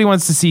awesome. Nobody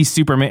wants to see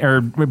Superman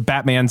or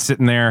Batman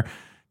sitting there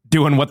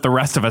doing what the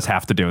rest of us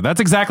have to do.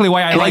 That's exactly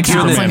why I like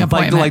counseling Superman.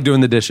 appointment. like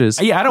doing the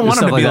dishes. Yeah, I don't want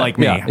him to be like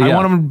me. Yeah, I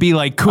want him to be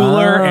like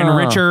cooler and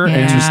richer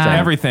and just Interesting.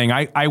 everything.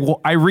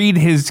 I read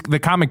the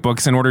comic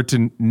books in order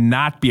to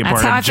not be a That's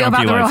part how I of feel junkie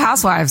about the Real life.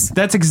 Housewives.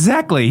 That's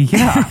exactly,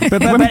 yeah.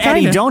 But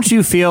Eddie, don't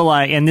you feel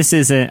like, and this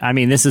isn't, I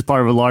mean, this is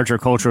part of a larger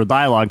cultural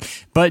dialogue,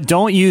 but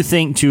don't you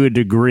think to a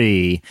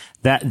degree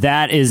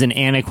that is an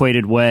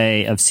antiquated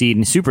way of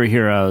seeing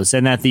superheroes,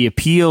 and that the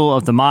appeal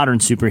of the modern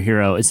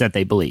superhero is that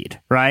they bleed,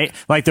 right?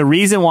 Like the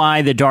reason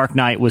why The Dark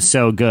Knight was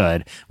so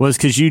good was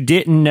because you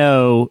didn't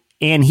know,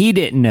 and he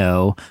didn't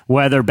know,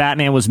 whether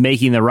Batman was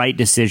making the right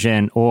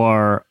decision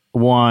or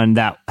one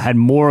that had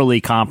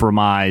morally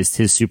compromised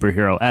his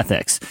superhero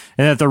ethics.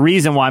 And that the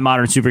reason why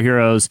modern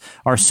superheroes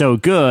are so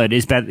good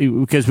is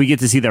because we get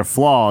to see their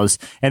flaws,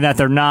 and that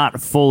they're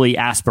not fully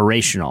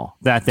aspirational,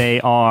 that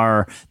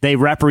they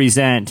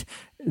represent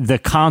the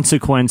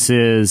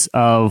consequences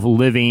of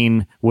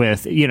living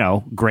with,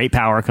 great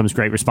power comes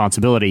great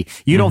responsibility.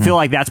 You don't feel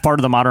like that's part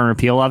of the modern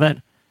appeal of it?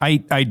 I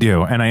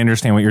do, and I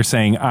understand what you're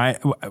saying. And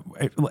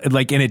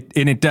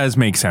it does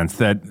make sense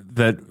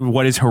that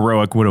what is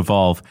heroic would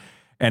evolve,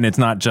 and it's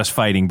not just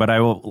fighting. But I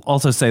will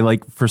also say,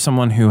 like, for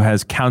someone who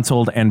has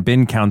counseled and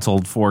been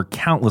counseled for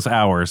countless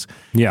hours,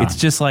 it's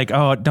just like,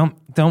 oh,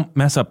 don't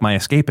mess up my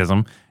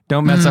escapism.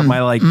 Don't mess up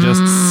my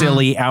just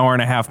silly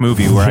hour-and-a-half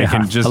movie where I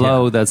can just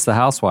that's the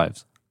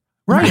Housewives.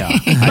 Right.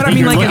 Yeah. But I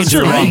mean, like, it's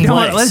true. wrong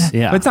place.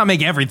 Let's not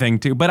make everything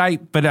too. But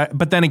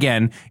then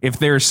again, if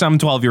there's some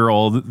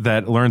 12-year-old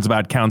that learns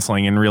about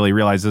counseling and really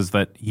realizes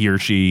that he or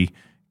she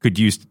could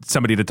use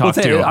somebody to talk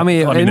to, I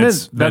mean,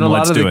 let's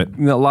do it.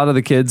 A lot of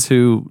the kids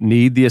who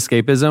need the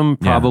escapism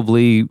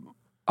probably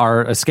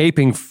are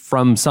escaping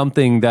from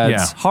something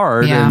that's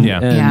hard.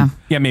 Yeah.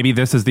 Yeah, maybe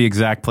this is the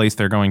exact place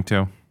they're going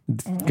to.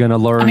 Gonna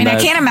learn. I mean, I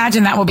that- can't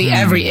imagine that will be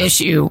every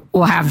issue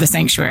will have the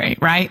sanctuary,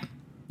 right?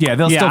 Yeah,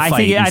 they'll still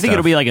fight. I think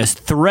it'll be like a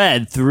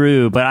thread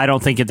through, but I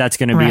don't think that's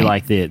going to be Right.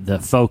 like the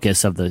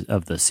focus of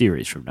the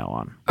series from now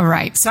on.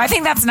 Right. So I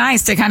think that's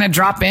nice to kind of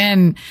drop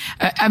in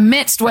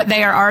amidst what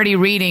they are already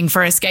reading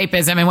for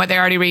escapism and what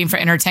they're already reading for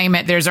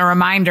entertainment. There's a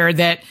reminder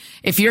that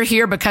if you're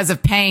here because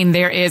of pain,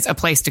 there is a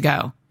place to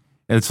go.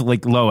 It's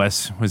like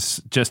Lois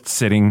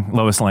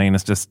Lane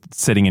is just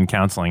sitting in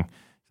counseling.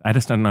 I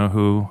just don't know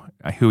who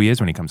he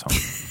is when he comes home.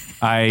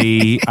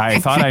 I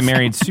thought I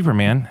married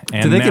Superman.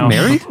 And Did they get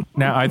married?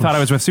 Now I thought I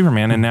was with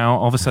Superman, and now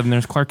all of a sudden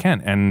there's Clark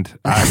Kent, and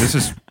this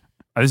is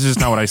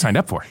not what I signed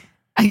up for.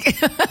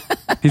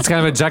 He's kind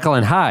of a Jekyll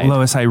and Hyde.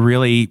 Lois, I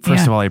really,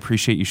 first of all, I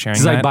appreciate you sharing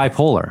He's that. like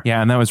bipolar.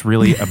 Yeah, and that was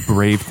really a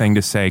brave thing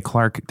to say.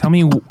 Clark, tell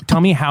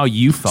me how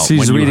you felt. She's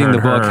when you reading heard the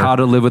book her. How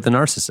to Live with a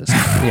Narcissist.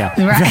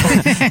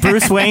 Yeah.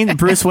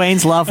 Bruce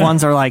Wayne's loved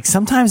ones are like,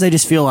 sometimes I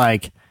just feel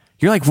like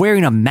you're like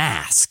wearing a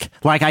mask.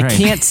 Like I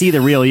can't see the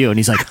real you. And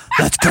he's like,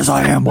 that's because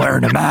I am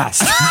wearing a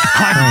mask.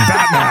 I'm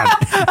Batman.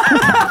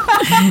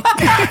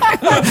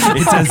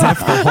 It's as if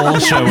the whole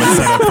show was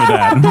set up for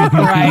that.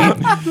 Right.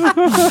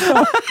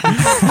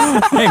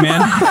 Hey,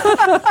 man.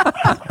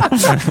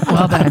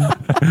 Well done.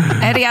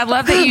 Eddie, I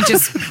love that you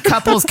just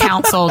couples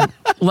counseled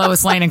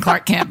Lois Lane and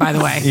Clark Kent, by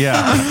the way.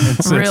 Yeah.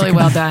 It's Really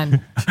well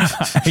done.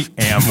 I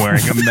am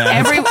wearing a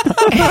mask.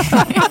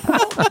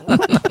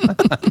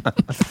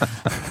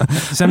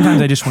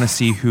 Sometimes I just want to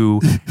see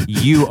who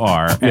you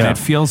are, and it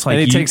feels like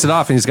and he takes it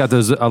off, and he's got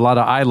a lot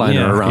of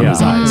eyeliner around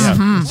his eyes.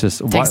 Mm-hmm. It's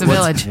just Takes a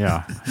village.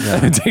 Yeah.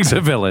 It takes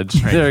a village.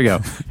 There you go.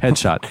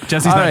 Headshot.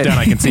 Jesse's All not right. done.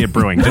 I can see it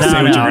brewing. Just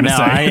say what you're going to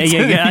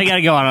say. I got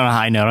to go on a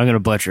high note. I'm going to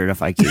butcher it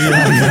if I keep it.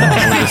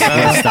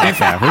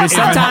 We'll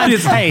stop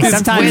there.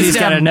 Sometimes he's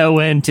got to know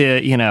when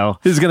to,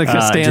 He's going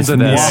to stand just to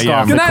this. walk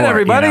off Good the night, court,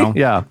 everybody. you know?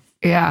 Yeah.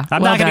 Yeah.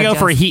 I'm well not going to done, go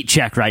for a Jess. heat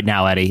check right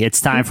now, Eddie. It's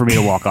time for me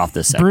to walk off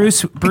this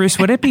segment. Bruce,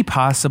 would it be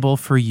possible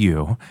for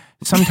you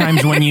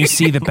sometimes when you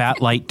see the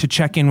Batlight to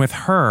check in with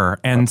her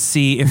and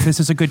see if this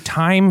is a good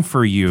time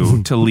for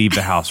you to leave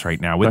the house right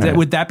now?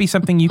 Would that be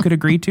something you could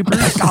agree to,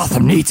 Bruce?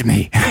 Gotham needs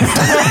me.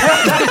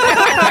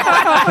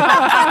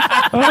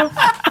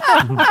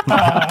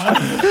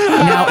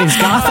 Now, is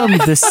Gotham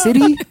the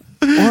city,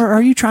 or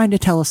are you trying to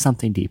tell us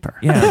something deeper?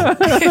 Yeah.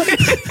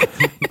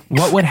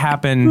 What would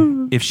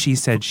happen if she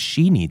said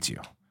she needs you?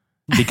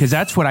 Because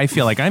that's what I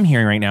feel like I'm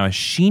hearing right now is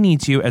she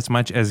needs you as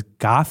much as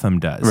Gotham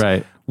does.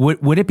 Right.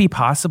 Would it be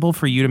possible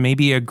for you to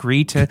maybe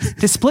agree to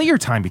split your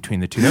time between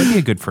the two? That would be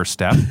a good first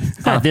step.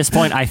 At this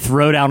point, I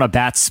throw down a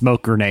bat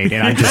smoke grenade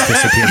and I just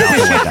disappear out the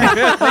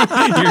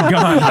window. You're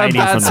gone.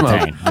 Hiding bat from smoke. the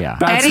pain. Yeah.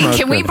 Bat Eddie, smoke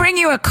can we grenade. bring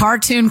you a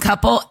cartoon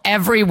couple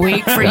every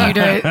week for you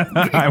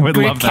to I would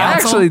love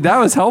that. Actually, that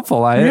was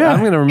helpful. I'm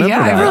going to remember Yeah,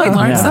 that. I really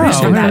learned Yeah.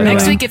 something from that. really?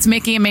 Next week it's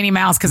Mickey and Minnie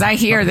Mouse because I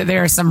hear that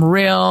there is some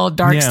real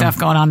dark Yeah. stuff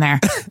going on there.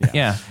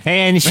 Yeah.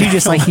 And she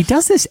just he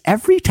does this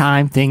every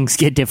time things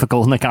get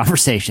difficult in the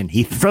conversation.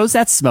 He throws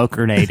that smoke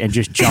grenade and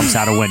just jumps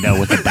out a window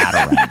with a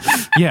batarang.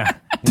 Yeah.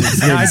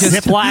 I just,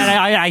 Zip line.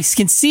 I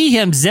can see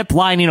him zip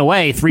lining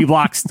away 3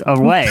 blocks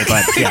away,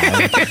 but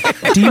yeah,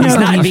 do you know he's that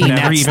not he's being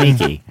never that even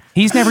sneaky.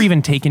 He's never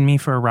even taken me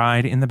for a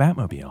ride in the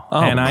Batmobile.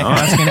 And I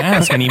ask and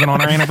ask, and even on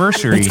our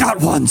anniversary. It's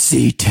got 1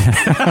 seat.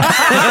 yes.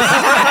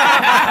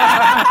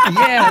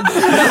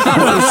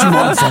 What does she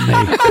want from me?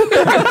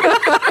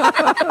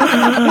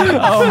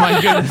 Oh my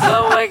goodness.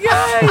 Oh my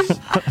gosh.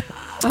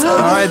 All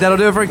right, that'll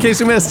do it for In Case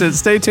You Missed It.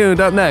 Stay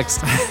tuned. Up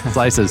next,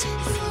 Slices.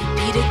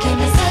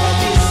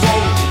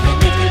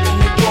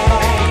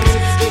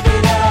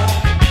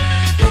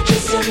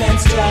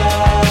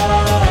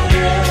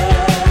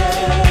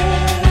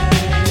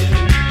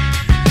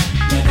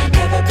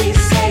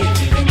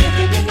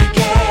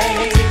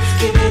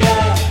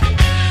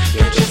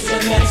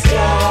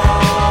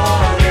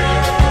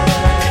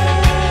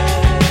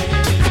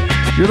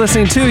 You're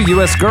listening to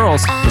U.S.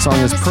 Girls. The song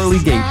is Pearly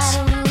Gates.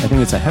 I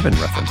think it's a Heaven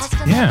reference.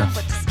 Yeah.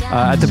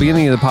 At the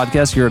beginning of the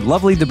podcast, you're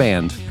Lovely the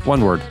Band,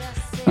 one word,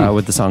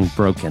 with the song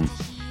Broken.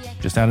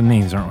 Just out of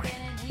names, aren't we?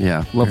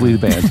 Yeah. Lovely the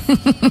Band.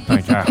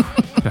 Like,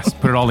 just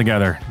put it all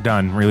together.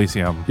 Done. Release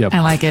the album. Yep.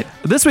 I like it.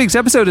 This week's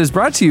episode is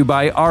brought to you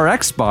by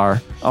RX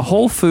Bar, a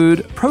whole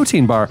food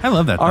protein bar. I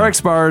love that thing.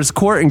 RX Bar's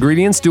core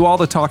ingredients do all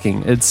the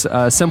talking. It's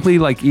simply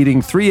like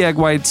eating 3 egg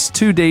whites,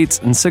 2 dates,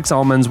 and 6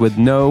 almonds with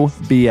no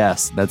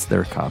BS. That's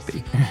their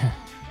copy.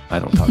 I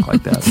don't talk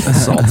like that.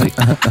 That's salty.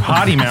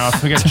 Potty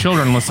mouth. We got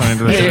children listening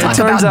to this. It Talk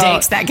turns about out-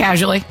 dates that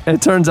casually.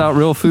 It turns out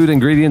real food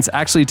ingredients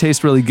actually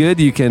taste really good.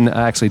 You can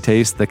actually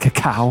taste the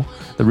cacao,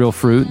 the real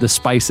fruit, the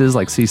spices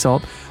like sea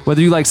salt.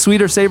 Whether you like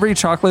sweet or savory,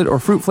 chocolate or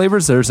fruit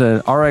flavors, there's an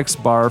RX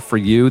bar for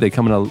you. They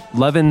come in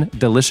 11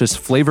 delicious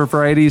flavor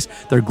varieties.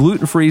 They're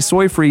gluten-free,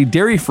 soy-free,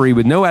 dairy-free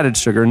with no added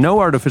sugar, no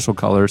artificial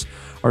colors,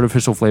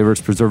 artificial flavors,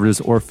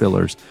 preservatives, or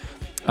fillers.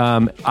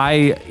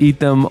 I eat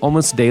them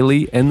almost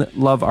daily and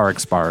love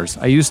RX bars.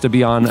 I used to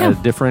be on a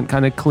different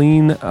kind of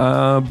clean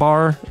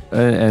bar,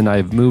 and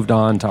I've moved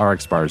on to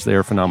RX bars. They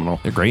are phenomenal.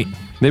 They're great.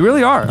 They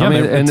really are. Yeah, I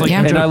mean, it's and, like-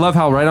 and I love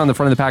how right on the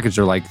front of the package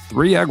they're like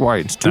 3 egg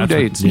whites, 2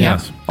 dates.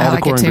 Yes. I All the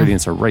like core it too.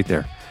 ingredients are right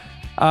there.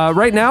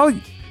 Right now,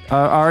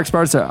 RX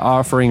bars are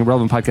offering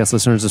Relevant Podcast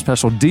listeners a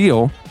special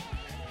deal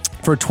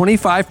for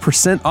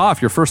 25% off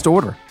your first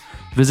order.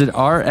 Visit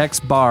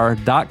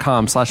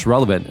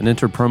rxbar.com/relevant and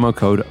enter promo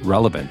code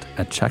relevant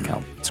at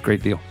checkout. It's a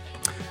great deal.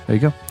 There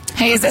you go.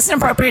 Hey, is this an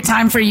appropriate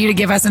time for you to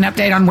give us an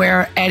update on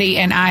where Eddie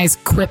and I's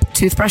Quip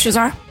toothbrushes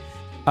are?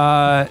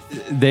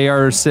 They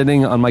are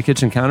sitting on my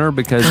kitchen counter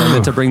because I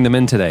meant to bring them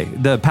in today.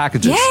 The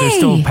packages. Yay! They're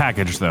still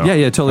packaged, though.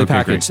 Yeah, totally Okay,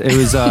 packaged. great. It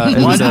was.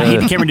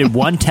 Cameron did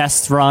 1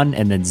 test run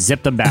and then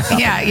zipped them back up.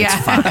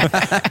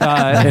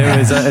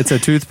 It's a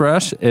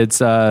toothbrush. It's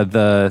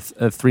the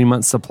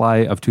 3-month supply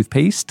of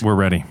toothpaste. We're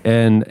ready.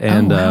 And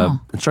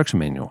wow. instruction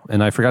manual.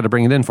 And I forgot to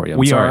bring it in for you. I'm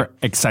We sorry. are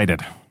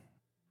excited.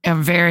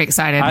 I'm very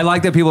excited. I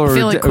like that people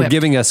Feel are equipped.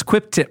 giving us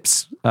quip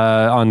tips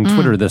on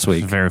Twitter this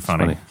week. Very It's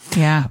funny.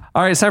 Yeah.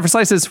 All right, it's time for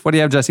Slices. What do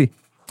you have, Jesse?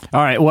 All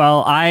right.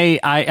 Well,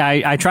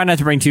 I try not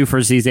to bring 2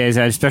 firsts these days,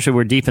 especially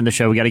we're deep in the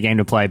show. We got a game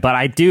to play, but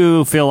I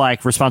do feel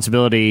like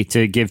responsibility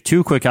to give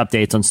 2 quick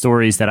updates on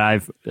stories that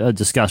I've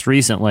discussed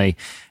recently.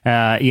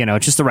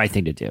 It's just the right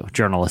thing to do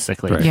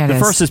journalistically. Right. Yeah, it the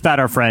is. first is about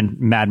our friend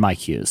Mad Mike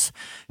Hughes,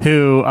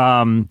 who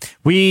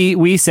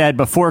we said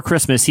before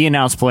Christmas he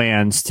announced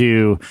plans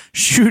to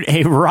shoot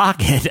a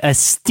rocket, a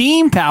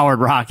steam powered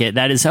rocket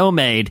that is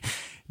homemade,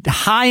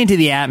 high into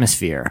the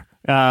atmosphere.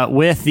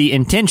 With the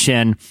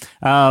intention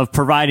of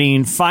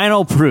providing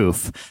final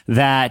proof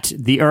that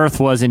the Earth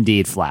was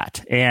indeed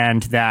flat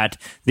and that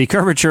the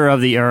curvature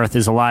of the Earth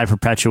is a lie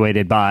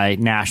perpetuated by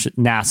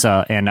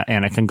NASA and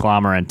a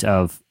conglomerate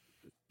of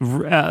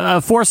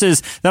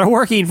forces that are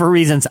working for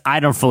reasons I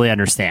don't fully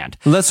understand.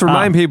 Let's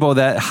remind people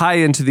that high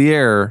into the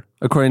air,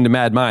 according to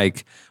Mad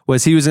Mike,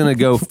 was he was going to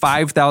go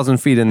 5,000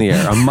 feet in the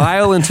air, a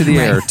mile into the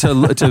air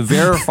to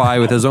verify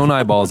with his own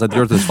eyeballs that the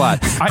Earth is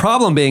flat.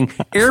 Problem being,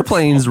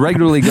 airplanes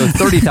regularly go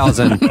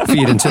 30,000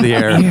 feet into the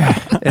air,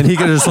 and he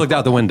could have just looked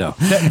out the window.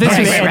 And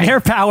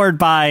they're powered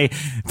by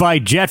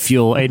jet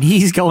fuel, and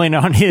he's going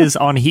on his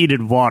on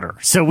heated water.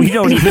 So we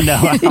don't even know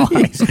how.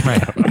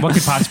 Right. What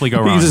could possibly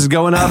go wrong? He's just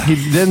going up. He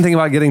didn't think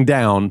about getting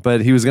down,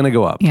 but he was going to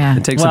go up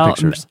and take some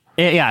pictures.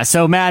 Yeah,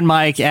 so Mad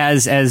Mike,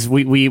 as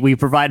we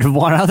provided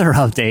one other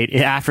update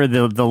after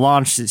the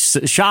launch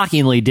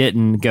shockingly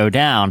didn't go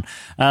down,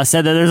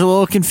 said that there's a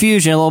little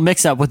confusion, a little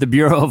mix-up with the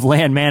Bureau of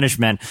Land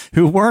Management,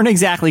 who weren't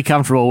exactly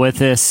comfortable with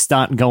this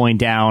stunt going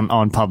down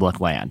on public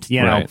land,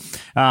 you know?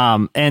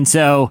 Right. And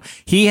so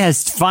he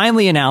has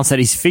finally announced that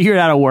he's figured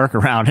out a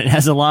workaround and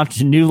has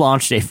a new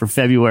launch date for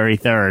February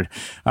 3rd.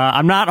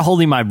 I'm not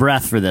holding my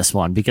breath for this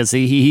one because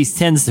he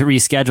tends to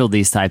reschedule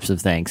these types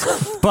of things,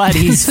 but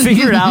he's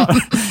figured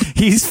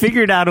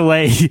out a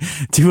way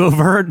to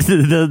avert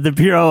the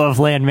Bureau of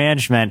Land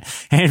Management,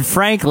 and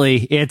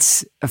frankly,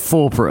 it's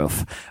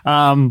foolproof.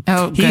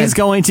 He is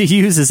going to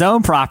use his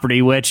own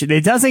property, which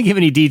it doesn't give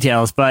any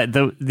details, but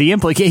the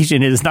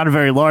implication is not a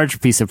very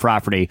large piece of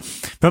property.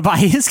 But by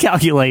his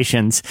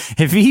calculations,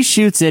 if he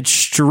shoots it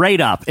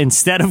straight up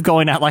instead of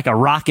going at like a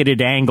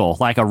rocketed angle,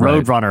 like a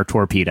Roadrunner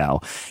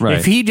torpedo,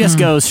 if he just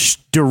goes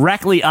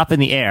directly up in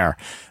the air,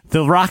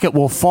 the rocket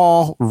will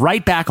fall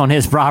right back on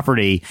his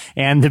property,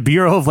 and the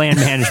Bureau of Land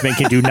Management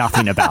can do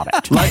nothing about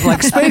it. Like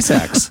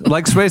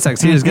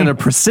SpaceX. He is going to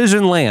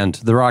precision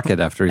land the rocket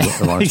after he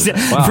launches it.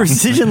 Wow.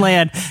 Precision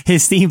land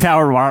his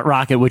steam-powered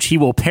rocket, which he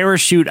will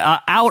parachute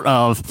out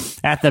of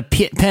at the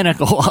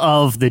pinnacle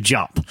of the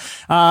jump.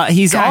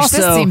 This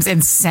seems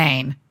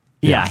insane.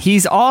 Yeah,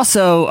 he's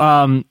also,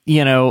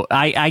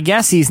 I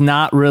guess he's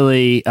not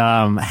really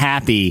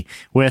happy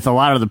with a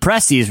lot of the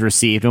press he's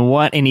received,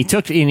 and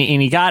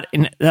he got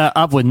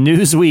up with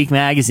Newsweek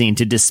magazine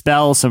to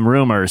dispel some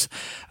rumors.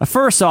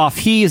 First off,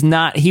 he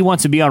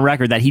wants to be on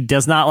record that he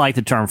does not like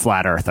the term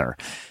flat earther.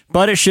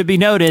 But it should be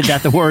noted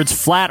that the words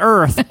flat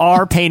earth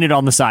are painted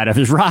on the side of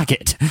his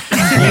rocket.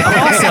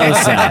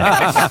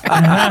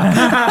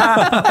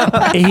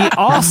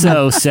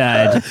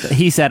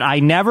 He said, I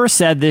never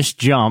said this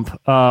jump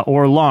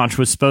or launch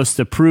was supposed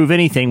to prove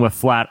anything with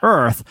flat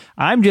earth.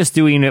 I'm just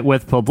doing it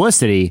with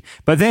publicity.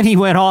 But then he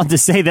went on to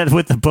say that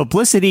with the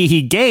publicity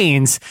he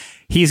gains,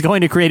 he's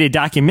going to create a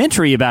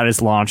documentary about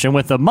his launch, and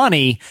with the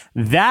money,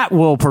 that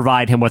will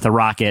provide him with a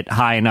rocket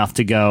high enough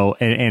to go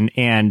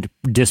and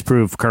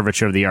disprove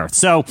curvature of the Earth.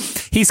 So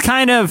he's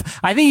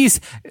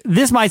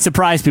this might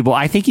surprise people.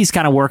 I think he's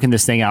kind of working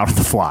this thing out on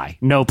the fly.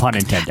 No pun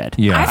intended.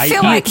 Yeah. I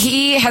feel like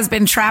he has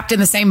been trapped in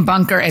the same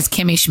bunker as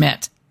Kimmy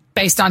Schmidt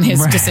based on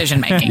his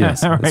decision making.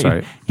 Yes, that's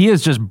right. He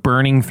is just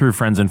burning through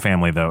friends and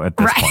family, though, at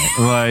this point.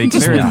 Like,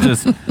 there's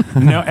just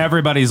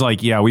everybody's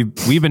like, yeah,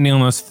 we've been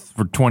dealing with this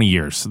for 20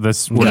 years.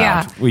 We're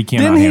out. We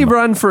can't. Didn't he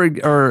run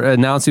or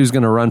announce he was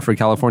going to run for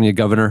California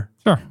governor?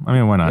 Sure. I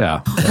mean, why not?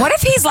 Yeah. What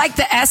if he's like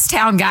the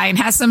S-Town guy and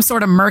has some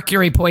sort of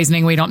mercury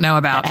poisoning we don't know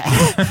about?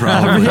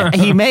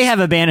 He may have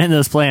abandoned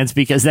those plans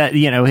because that,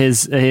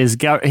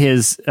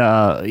 his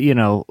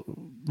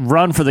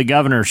run for the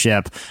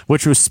governorship,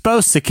 which was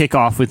supposed to kick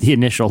off with the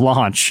initial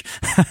launch,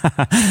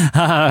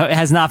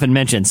 has not been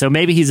mentioned. So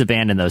maybe he's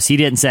abandoned those. He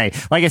didn't say.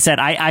 Like I said,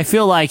 I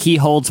feel like he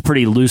holds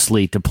pretty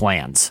loosely to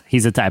plans.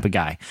 He's the type of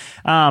guy.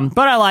 But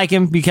I like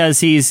him because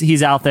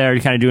he's out there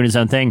kind of doing his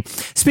own thing.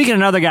 Speaking of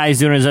another guy who's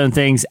doing his own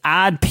things,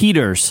 Odd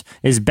Peters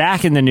is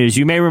back in the news.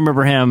 You may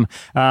remember him.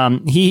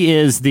 He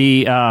is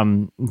the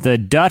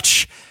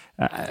Dutch.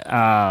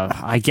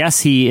 I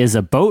guess he is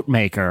a boat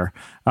maker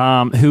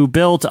who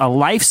built a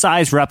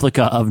life-size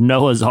replica of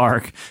Noah's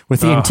Ark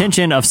with the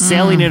intention of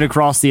sailing it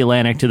across the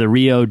Atlantic to the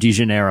Rio de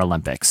Janeiro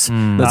Olympics.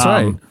 That's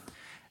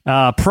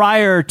right.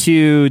 Prior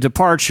to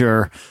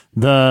departure,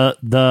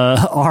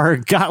 the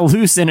Ark got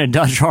loose in a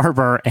Dutch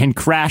harbor and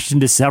crashed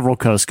into several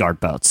Coast Guard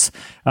boats.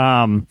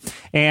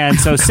 And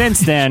so since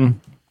then,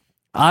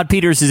 Odd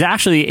Peters is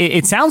actually,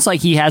 it sounds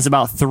like he has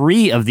about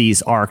 3 of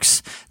these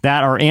Arks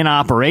that are in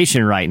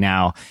operation right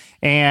now.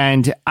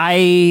 And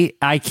I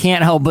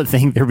can't help but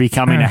think they're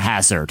becoming a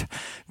hazard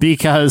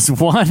because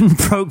one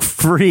broke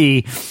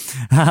free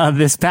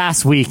this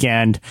past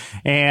weekend,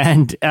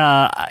 and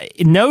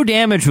no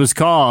damage was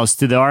caused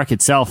to the Ark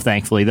itself,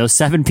 thankfully. Those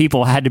 7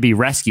 people had to be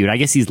rescued. I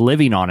guess he's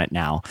living on it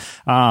now.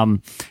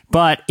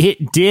 But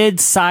it did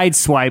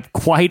sideswipe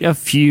quite a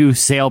few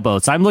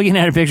sailboats. I'm looking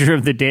at a picture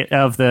of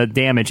the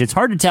damage. It's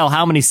hard to tell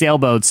how many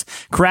sailboats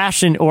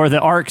crashed or the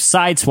Ark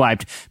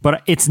sideswiped,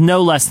 but it's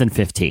no less than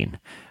 15.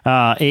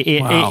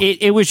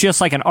 It was just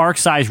like an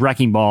Ark-sized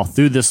wrecking ball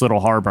through this little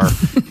harbor.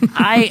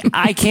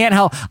 I can't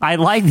help. I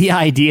like the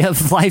idea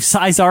of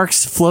life-size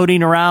Arks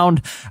floating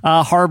around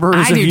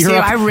harbors of Europe. I do too.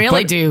 I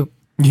really do.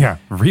 Yeah,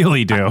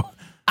 really do.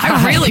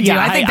 I really do.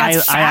 I think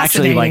that's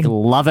fascinating. I actually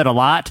love it a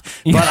lot,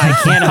 but I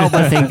can't help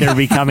but think they're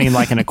becoming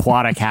like an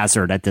aquatic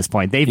hazard at this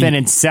point. They've been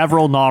in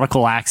several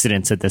nautical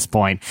accidents at this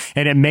point,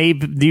 and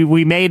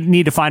we may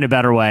need to find a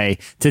better way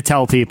to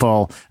tell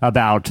people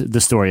about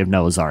the story of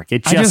Noah's Ark.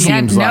 It just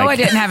seems like Noah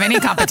didn't have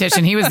any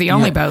competition. He was the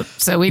only boat,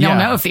 so we don't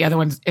know if the other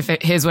one,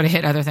 his would have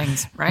hit other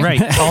things, right?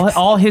 Right.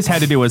 All his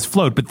had to do was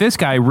float, but this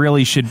guy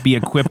really should be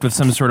equipped with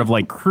some sort of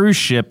like cruise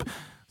ship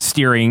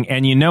steering,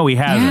 and he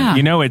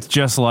hasn't. Yeah. It's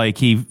just like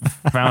he's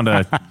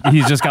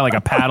just got like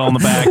a paddle in the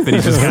back that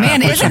he's just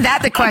Man, isn't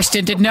that the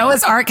question? Did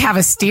Noah's Ark have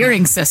a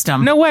steering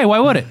system? No way. Why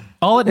would it?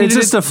 All it It's needed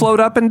just to float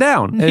up and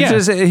down.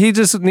 He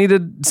just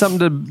needed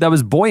something that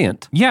was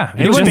buoyant. Yeah,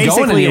 It was wasn't going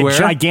basically a anywhere.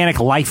 gigantic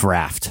life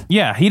raft.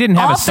 Yeah, he didn't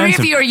have All a three sense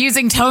of you are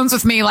using tones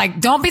with me like,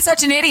 don't be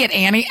such an idiot,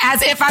 Annie,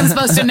 as if I'm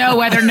supposed to know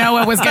whether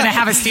Noah was going to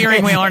have a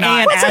steering wheel or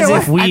not. And as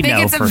if we I think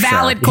know it's a for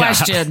valid sure.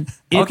 question.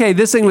 Okay,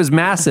 this thing was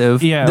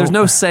massive. Yeah. There's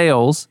no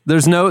sails.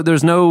 There's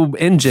no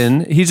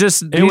engine. He's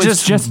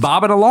just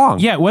bobbing along.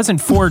 Yeah, it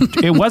wasn't for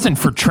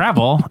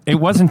travel. It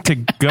wasn't to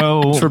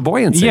go It's for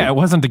buoyancy. Yeah, it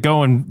wasn't to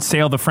go and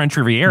sail the French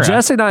Riviera.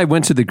 Jesse and I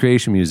went to the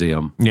Creation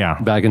Museum. Yeah.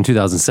 Back in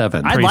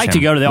 2007. I'd like to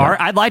go to the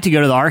I'd like to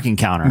go to the Ark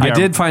Encounter. I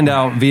did find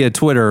out via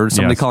Twitter,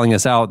 somebody Yes. calling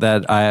us out,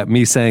 that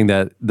me saying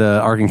that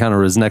the Ark Encounter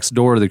was next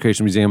door to the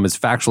Creation Museum is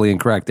factually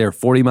incorrect. They're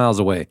 40 miles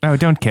away. Oh,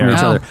 don't care. From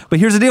each Oh. other. But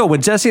here's the deal: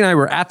 when Jesse and I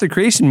were at the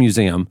Creation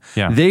Museum,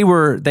 Yeah.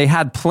 they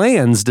had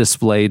plans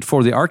displayed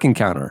for the Ark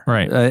Encounter,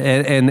 Right.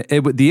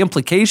 The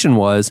implication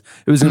was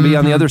it was going to be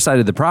on the other side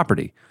of the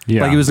property.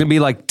 Yeah. Like it was going to be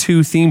like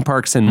two theme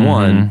parks in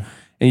one,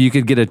 and you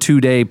could get a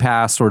 2-day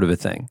pass, sort of a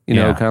thing. You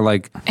know, Yeah. kind of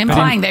like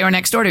Implying they were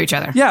next door to each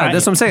other. Yeah,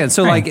 that's what I'm saying.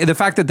 So, like, the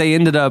fact that they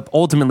ended up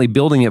ultimately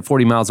building it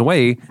 40 miles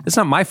away, it's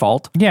not my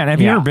fault. Yeah, and have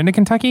you Yeah. ever been to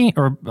Kentucky?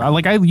 Or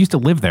like I used to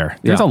live there.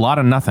 There's Yeah. a lot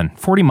of nothing.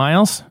 40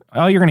 miles.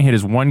 All you're going to hit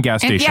is one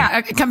gas And station.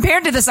 yeah,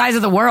 compared to the size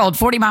of the world,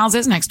 40 miles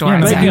is next door. Yeah,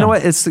 I'd but say. But you know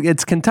what?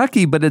 It's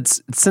Kentucky, but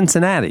it's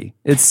Cincinnati.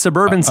 It's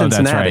suburban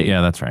Cincinnati. That's right.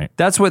 Yeah, that's right.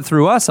 That's what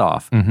threw us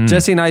off.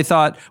 Jesse and I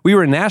thought we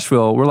were in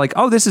Nashville. We're like,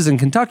 oh, this is in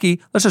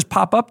Kentucky. Let's just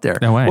pop up there.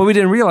 No way. Well, we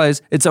didn't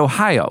realize it's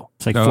Ohio.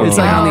 It's like Oh. It's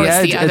like on the it's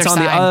edge. the other It's on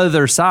the side.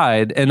 other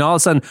side. And all of a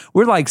sudden,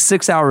 we're like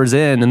 6 hours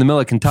in the middle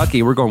of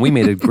Kentucky. We're going, we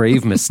made a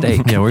grave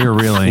mistake. Yeah, we were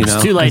really. You know,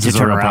 It's too late This to is a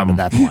turn real around problem.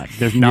 at that point.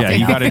 There's nothing. Yeah,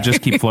 you got to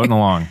just keep floating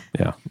along.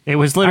 Yeah. It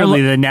was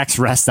literally the next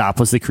rest stop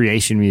was the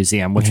Creation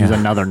Museum, which was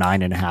another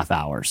 9.5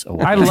 hours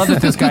away. I love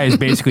that this guy is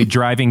basically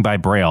driving by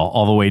Braille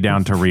all the way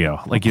down to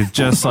Rio. Like it's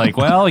just like,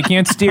 well, he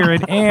can't steer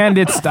it, and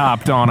it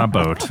stopped on a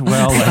boat.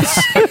 Well,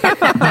 let's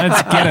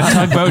get a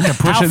tugboat to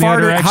push how it the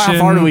other direction. How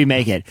far do we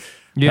make it?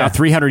 Yeah. About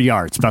 300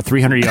 yards. About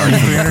 300 yards.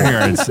 300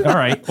 yards. All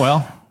right.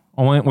 Well,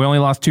 we only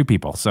lost 2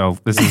 people, so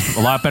this is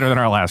a lot better than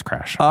our last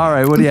crash. All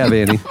right. What do you have,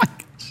 Andy?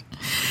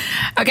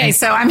 Okay,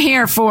 so I'm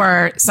here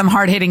for some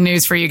hard-hitting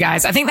news for you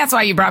guys. I think that's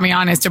why you brought me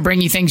on, is to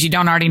bring you things you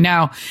don't already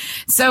know.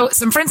 So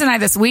some friends and I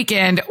this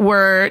weekend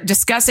were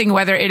discussing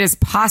whether it is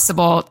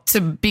possible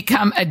to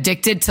become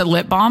addicted to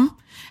lip balm.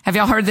 Have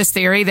y'all heard this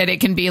theory that it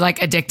can be like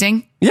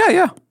addicting?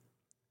 Yeah.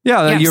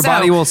 Yeah, Your so-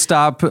 body will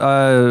stop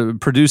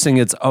producing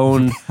its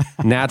own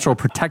natural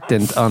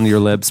protectant on your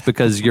lips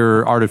because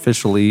you're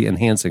artificially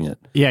enhancing it.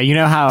 Yeah, you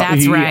know how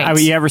That's right. Have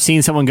you ever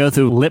seen someone go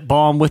through lip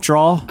balm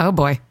withdrawal? Oh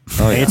boy.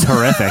 It's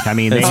horrific. I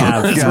mean, they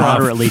have God.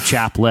 moderately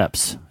chapped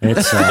lips.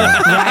 It's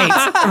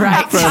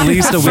Right. For at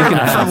least a week and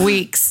a half. For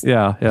weeks.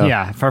 Yeah.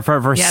 yeah, for Yeah,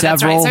 several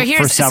that's right. So for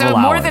here's several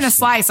more hours. than a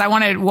slice. I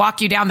want to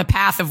walk you down the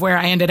path of where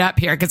I ended up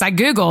here, because I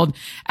Googled,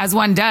 as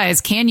one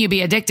does, can you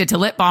be addicted to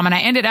lip balm? And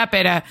I ended up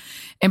at a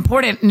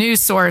important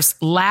news source,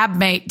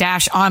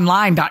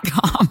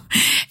 labmate-online.com.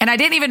 And I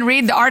didn't even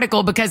read the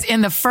article because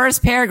in the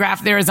first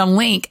paragraph, there is a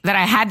link that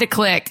I had to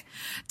click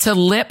to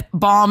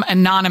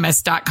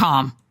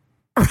lipbalmanonymous.com.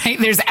 Right?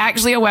 There's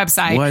actually a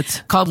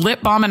website called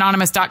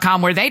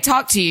lipbalmanonymous.com where they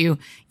talk to you.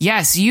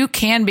 Yes, you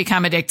can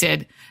become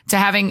addicted to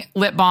having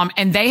lip balm,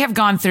 and they have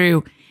gone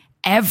through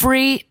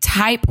every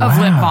type of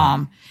lip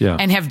balm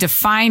and have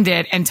defined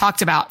it and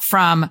talked about,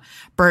 from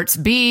Burt's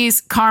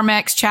Bees,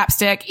 Carmex,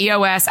 Chapstick,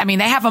 EOS. I mean,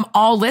 they have them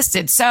all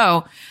listed.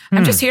 So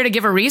I'm just here to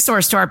give a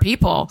resource to our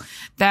people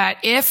that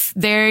if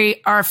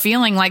they are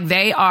feeling like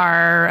they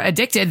are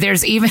addicted,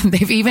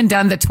 they've even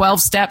done the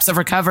 12 steps of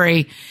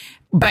recovery,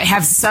 but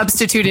have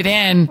substituted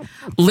in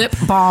lip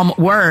balm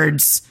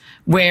words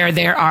where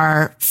there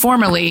are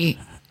formerly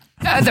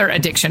other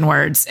addiction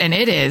words. And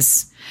there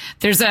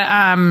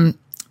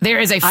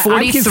is a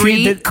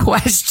 43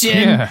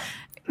 question,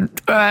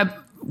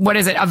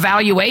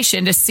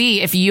 evaluation to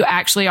see if you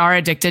actually are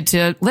addicted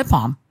to lip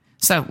balm.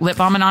 So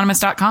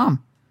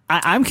lipbalmanonymous.com.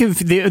 I'm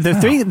confused.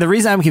 The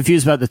reason I'm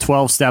confused about the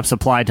 12 steps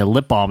applied to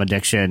lip balm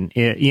addiction,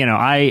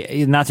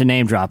 I not to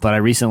name drop, but I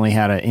recently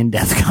had an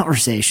in-depth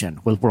conversation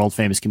with world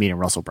famous comedian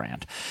Russell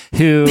Brand,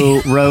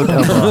 who wrote a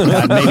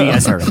book. Maybe you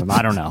guys heard of him.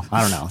 I don't know.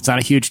 It's not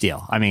a huge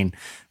deal. I mean,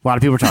 a lot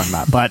of people are talking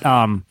about it, but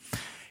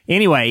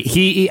anyway,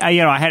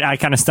 I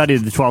kind of studied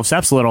the 12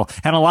 steps a little,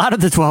 and a lot of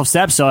the 12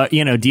 steps,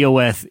 deal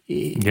with,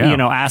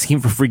 asking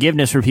for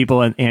forgiveness for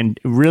people and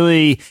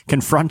really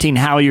confronting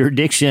how your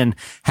addiction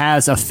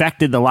has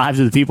affected the lives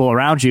of the people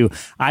around you.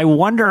 I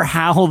wonder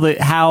how the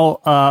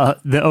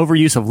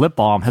overuse of lip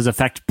balm has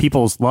affected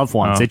people's loved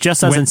ones. It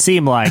just doesn't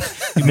seem like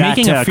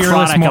Making a that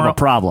fearless chronic of moral- a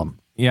problem.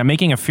 Yeah,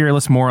 making a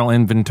fearless moral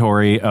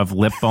inventory of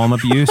lip balm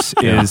abuse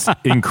is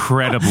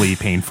incredibly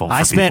painful.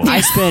 For people.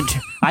 I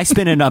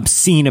spent an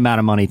obscene amount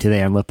of money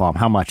today on lip balm.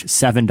 How much?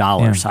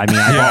 $7. I mean,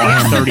 I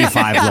bought like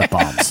 35 lip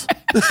balms.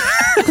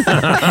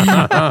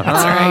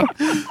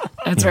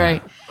 That's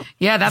right.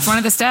 Yeah, that's one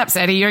of the steps,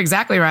 Eddie. You're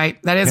exactly right.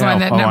 That is one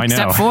that. I know.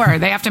 Step 4,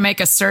 they have to make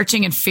a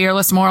searching and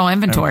fearless moral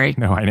inventory.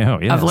 No, I know.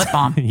 Yes. Of lip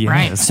balm. Yes.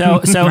 Right.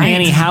 So Right.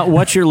 Annie,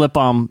 what's your lip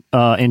balm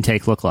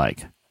intake look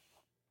like?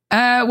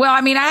 Well,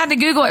 I mean, I had to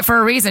Google it for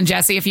a reason,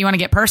 Jesse. If you want to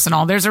get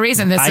personal, there's a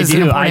reason this is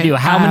important. I do.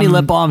 How many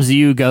lip balms do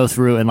you go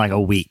through in like a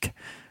week?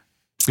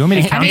 You want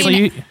me to counsel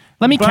you?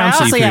 Let me But I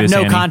counsel you honestly through have this, no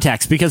Annie.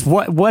 context because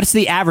what's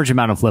the average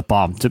amount of lip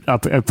balm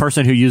a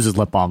person who uses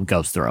lip balm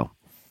goes through?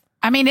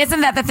 I mean,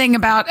 isn't that the thing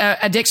about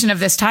addiction of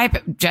this type,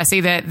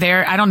 Jesse? That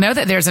I don't know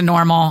that there's a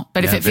normal,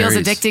 but if it feels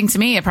addicting to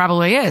me, it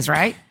probably is,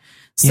 right?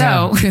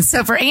 So,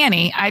 so for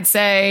Annie, I'd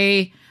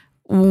say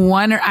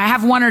I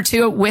have one or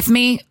two with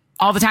me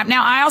all the time.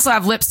 Now, I also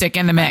have lipstick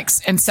in the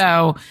mix. And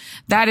so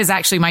that is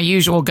actually my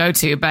usual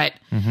go-to. But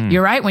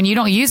you're right. When you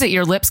don't use it,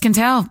 your lips can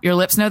tell. Your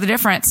lips know the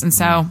difference. And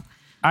so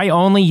I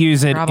only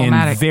use it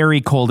in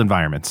very cold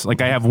environments.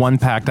 Like I have one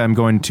packed. I'm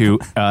going to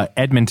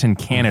Edmonton,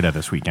 Canada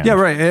this weekend. Yeah,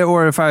 right.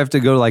 Or if I have to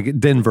go to like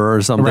Denver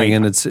or something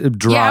and it's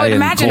dry. Yeah, I would and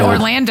imagine cold.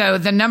 Orlando,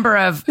 the number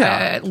of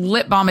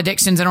lip balm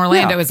addictions in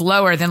Orlando is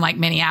lower than like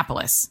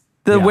Minneapolis.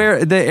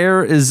 Where the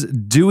air is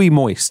dewy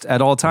moist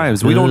at all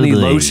times. We don't need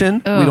lotion.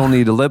 We don't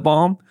need a lip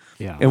balm.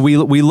 Yeah. And we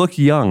look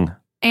young.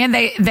 And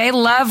they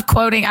love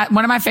quoting.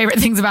 One of my favorite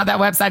things about that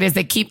website is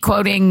they keep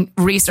quoting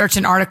research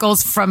and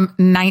articles from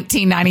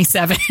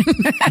 1997.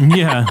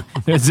 Yeah,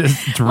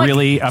 it's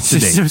really up to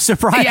date.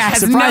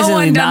 Has no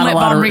one done lip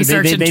balm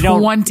research in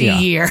 20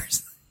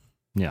 years.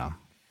 Yeah.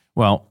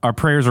 Well, our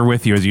prayers are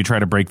with you as you try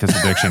to break this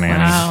addiction,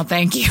 Annie. Oh,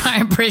 thank you. I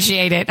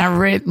appreciate it. I'm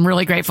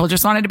really grateful.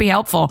 Just wanted to be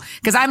helpful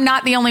because I'm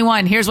not the only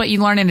one. Here's what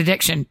you learn in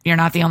addiction. You're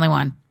not the only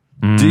one.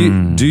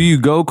 Do you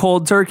go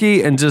cold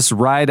turkey and just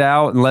ride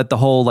out and let the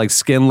whole like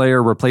skin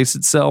layer replace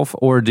itself,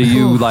 or do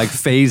you like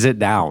phase it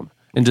down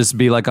and just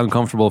be like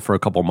uncomfortable for a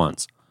couple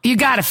months? You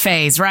got to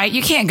phase, right?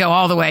 You can't go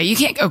all the way. You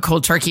can't go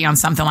cold turkey on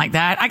something like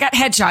that. I got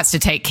headshots to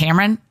take,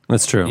 Cameron.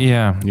 That's true.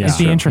 Yeah. It'd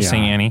be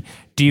interesting, Annie.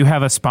 Do you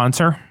have a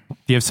sponsor? Do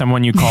you have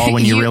someone you call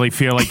when you really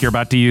feel like you're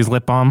about to use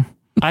lip balm?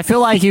 I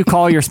feel like you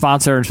call your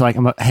sponsor and it's like,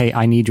 hey,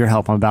 I need your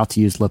help. I'm about to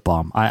use lip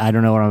balm. I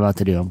don't know what I'm about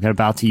to do. I'm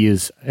about to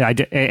use,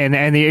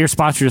 and your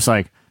sponsor just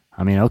like,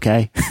 I mean,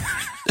 okay.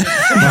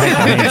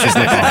 It's just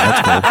lip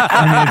balm.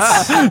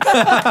 That's cool.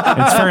 I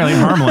mean, it's fairly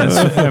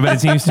harmless, but it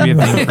seems to be a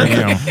thing for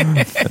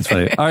you. That's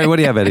funny. All right, what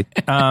do you have, Eddie?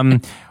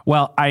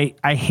 Well,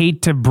 I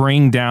hate to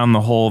bring down the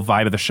whole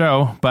vibe of the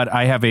show, but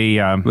I have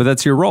a... but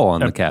that's your role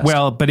on the cast.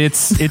 Well, but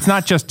it's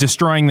not just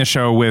destroying the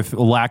show with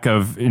lack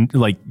of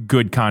like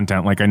good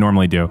content like I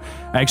normally do.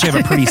 I actually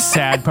have a pretty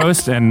sad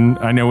post, and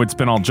I know it's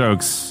been all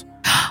jokes.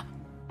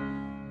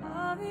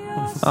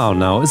 Oh,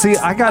 no. See,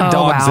 I got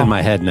dogs in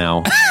my head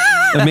now.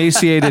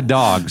 Emaciated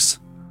dogs.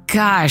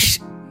 Gosh,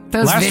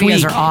 those Last videos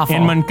week are awful.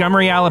 in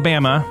Montgomery,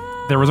 Alabama,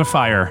 there was a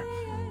fire.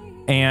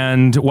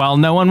 And while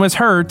no one was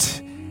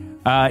hurt,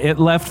 it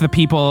left the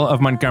people of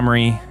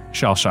Montgomery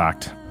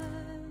shell-shocked.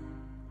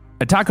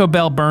 A Taco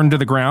Bell burned to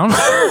the ground,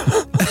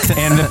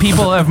 and the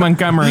people of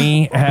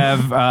Montgomery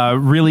have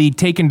really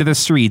taken to the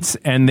streets,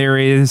 and there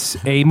is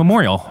a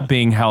memorial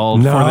being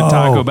held for the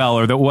Taco Bell,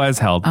 or that was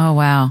held. Oh,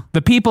 wow.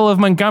 The people of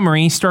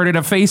Montgomery started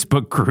a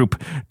Facebook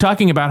group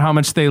talking about how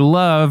much they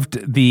loved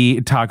the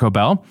Taco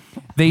Bell.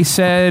 They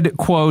said,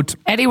 quote,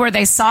 Eddie, were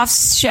they soft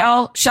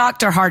shell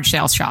shocked or hard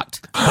shell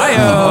shocked? Kevin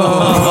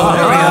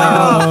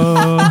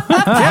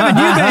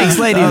Eubanks,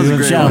 ladies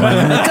and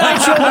gentlemen.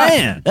 Got your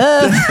man.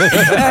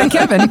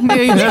 Kevin,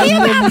 hey,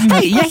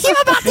 you hear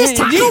about this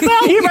Taco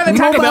Bell? You hear about the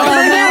Taco Bell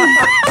right now?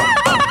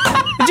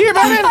 Did you hear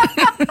about it?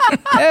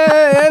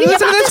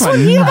 Listen to this one.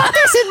 You hear about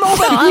this in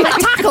Mobile on the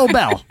Taco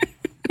Bell?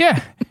 yeah.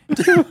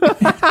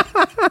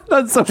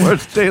 That's the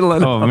worst,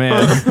 Jalen. Oh,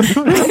 man.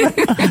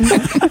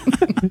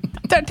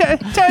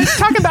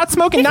 Talk about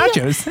smoking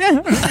nachos.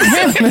 Yeah,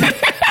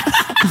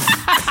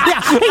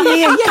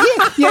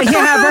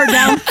 have her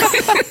down.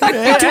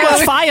 Too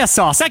much fire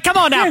sauce. Come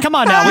on now. We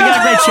got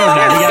a great show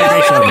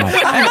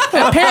tonight.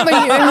 Apparently,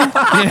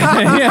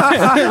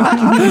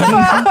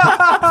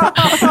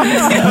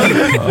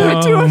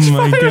 Oh,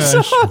 my gosh.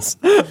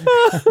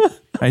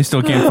 I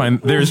still can't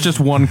find... There's just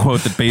one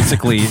quote that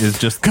basically is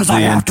just... Because I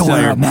have to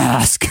wear a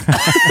mask.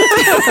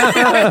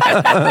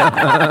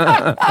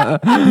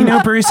 You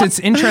know, Bruce, it's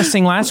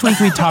interesting. Last week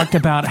we talked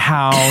about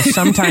how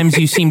sometimes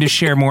you seem to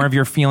share more of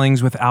your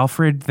feelings with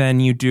Alfred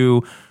than you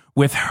do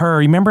with her.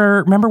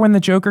 Remember when the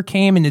Joker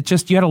came and you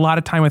had a lot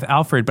of time with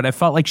Alfred, but I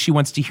felt like she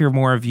wants to hear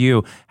more of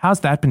you. How's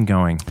that been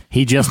going?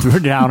 He just threw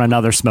down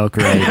another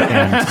smoker aid.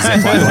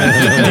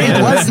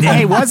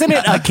 Wasn't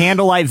it a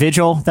candlelight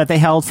vigil that they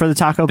held for the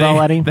Taco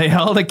Bell, Eddie? They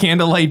held a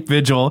candlelight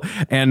vigil,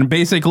 and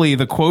basically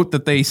the quote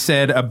that they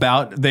said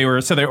about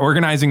they're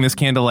organizing this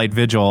candlelight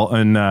vigil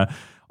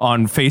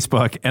on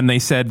Facebook, and they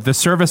said the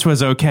service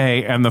was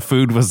okay and the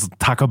food was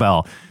Taco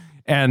Bell.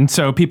 And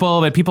so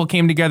people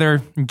came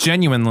together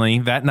genuinely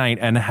that night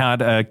and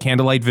had a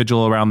candlelight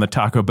vigil around the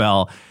Taco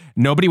Bell.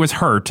 Nobody was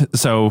hurt,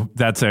 so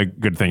that's a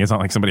good thing. It's not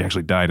like somebody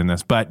actually died in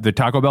this, but the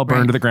Taco Bell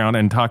burned to the ground,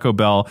 and Taco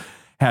Bell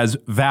has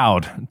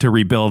vowed to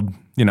rebuild,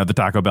 the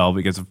Taco Bell,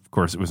 because of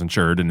course it was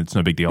insured and it's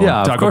no big deal.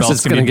 Yeah, Taco of course Bell's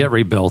it's going to get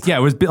rebuilt. Yeah,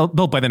 it was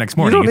built by the next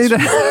morning. You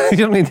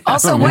don't need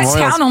Also, what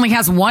town only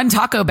has one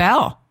Taco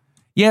Bell?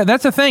 Yeah,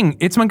 that's the thing.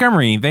 It's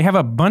Montgomery. They have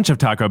a bunch of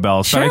Taco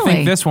Bells, but I Surely.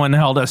 think this one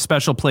held a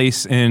special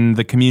place in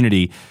the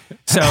community.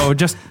 So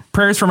just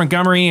prayers for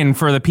Montgomery and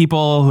for the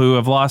people who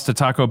have lost a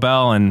Taco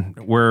Bell, and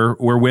we're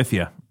with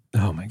you.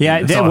 Oh my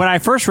god. Yeah, when I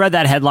first read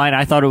that headline,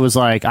 I thought it was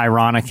like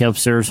ironic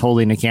hipsters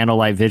holding a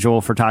candlelight vigil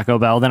for Taco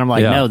Bell. Then I'm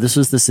like, no, this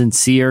was the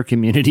sincere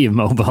community of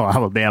Mobile,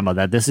 Alabama.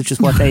 That this is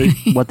just what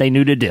they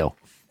knew to do.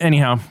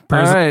 Anyhow,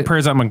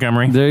 prayers up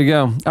Montgomery. There you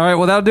go. All right,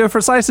 well, that'll do it for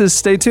Slices.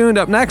 Stay tuned.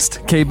 Up next,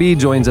 KB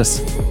joins us.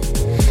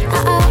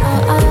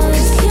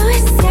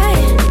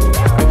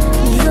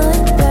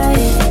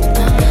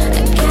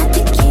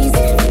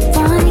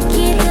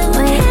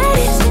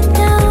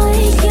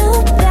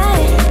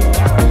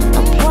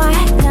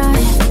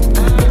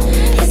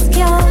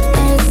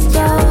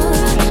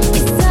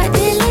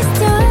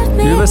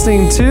 You're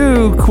listening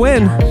to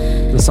Quinn.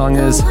 The song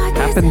is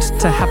Happened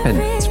to Happen.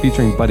 It's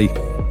featuring Buddy.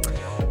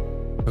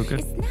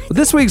 Okay.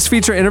 This week's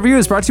feature interview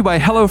is brought to you by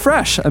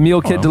HelloFresh, a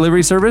meal kit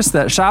delivery service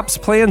that shops,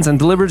 plans, and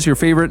delivers your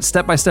favorite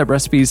step-by-step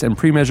recipes and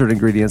pre-measured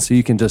ingredients so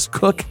you can just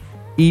cook,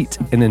 eat,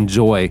 and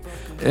enjoy.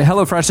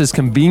 HelloFresh is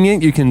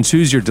convenient. You can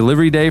choose your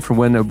delivery day for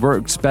when it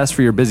works best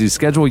for your busy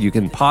schedule. You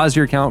can pause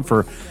your account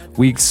for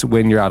weeks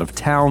when you're out of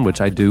town,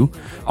 which I do.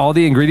 All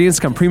the ingredients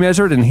come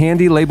pre-measured in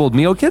handy labeled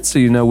meal kits so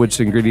you know which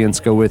ingredients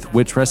go with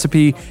which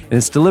recipe, and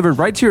it's delivered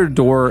right to your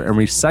door in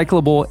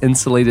recyclable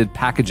insulated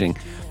packaging.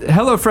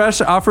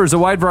 HelloFresh offers a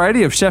wide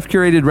variety of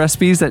chef-curated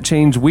recipes that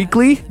change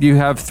weekly. You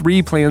have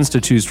 3 plans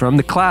to choose from: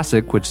 the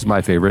classic, which is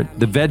my favorite,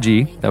 the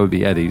veggie, that would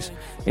be Eddie's,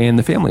 and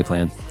the family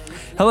plan.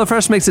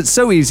 HelloFresh makes it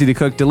so easy to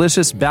cook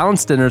delicious,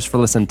 balanced dinners for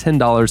less than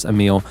 $10 a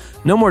meal.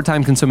 No more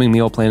time-consuming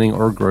meal planning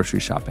or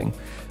grocery shopping.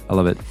 I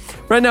love it.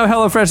 Right now,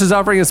 HelloFresh is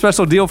offering a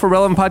special deal for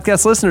Relevant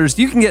Podcast listeners.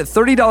 You can get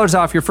 $30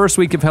 off your first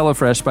week of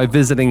HelloFresh by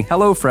visiting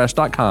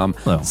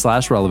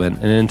HelloFresh.com/relevant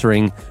and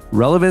entering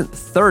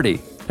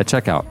Relevant30 at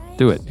checkout.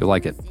 Do it. You'll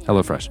like it.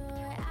 HelloFresh.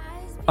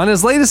 On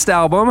his latest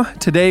album,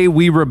 Today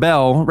We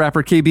Rebel,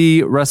 rapper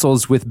KB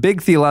wrestles with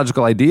big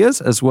theological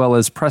ideas as well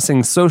as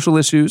pressing social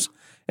issues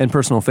and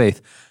personal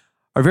faith.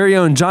 Our very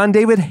own John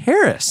David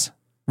Harris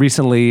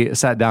recently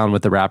sat down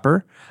with the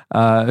rapper,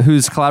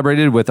 who's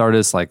collaborated with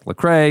artists like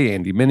Lecrae,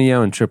 Andy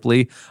Mineo, and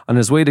Tripoli on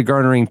his way to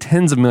garnering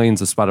tens of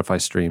millions of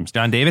Spotify streams.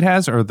 John David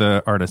has, or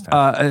the artist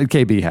has?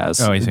 KB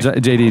has. Oh, I see.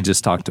 JD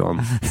just talked to him.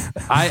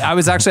 I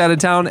was actually out of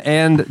town,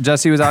 and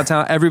Jesse was out of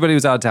town. Everybody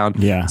was out of town.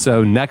 Yeah.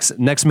 So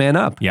next man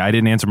up. Yeah, I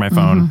didn't answer my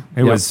phone.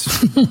 It was,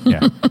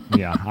 yeah.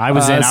 Yeah, I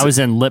was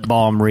in lip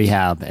balm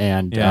rehab,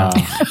 and Yeah.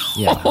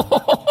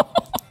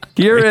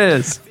 Here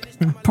is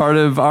part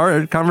of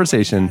our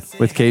conversation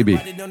with KB.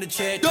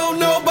 Don't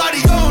nobody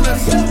own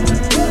us.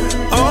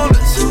 Own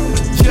us.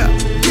 Yeah.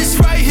 This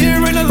right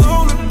here and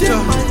alone.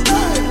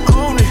 Yeah.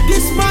 Own it.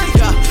 This my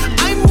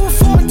I move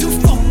forward to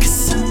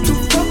focus.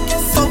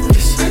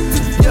 Focus.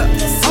 Yeah.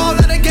 All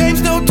of the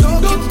games, no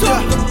talking.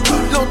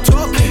 No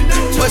talking.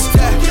 What's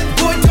that?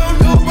 Boy, don't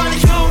nobody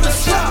own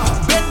us.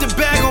 Bet the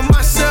bag on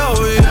myself,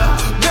 yeah.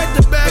 Bet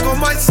the bag on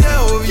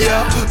myself,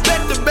 yeah.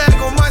 Bet the bag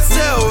on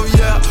myself,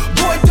 yeah.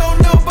 Boy, don't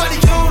nobody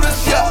own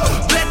us,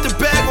 yeah. Bet the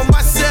bag on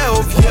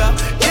myself, yeah.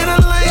 In a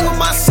lane with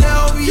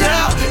myself,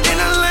 yeah. In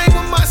a lane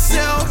with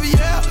myself,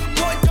 yeah.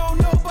 Boy, don't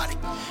nobody.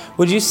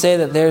 Would you say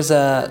that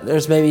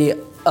there's maybe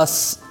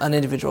an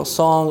individual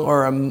song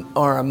or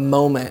a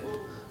moment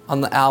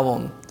on the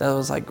album that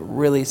was like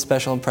really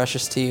special and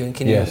precious to you? And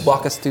can you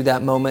walk us through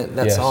that moment,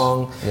 that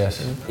song?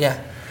 Yes. And, yeah.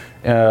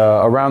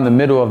 Around the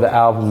middle of the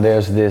album,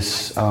 there's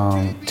this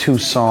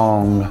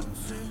 2-song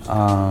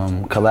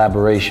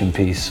collaboration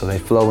piece, so they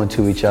flow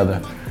into each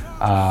other.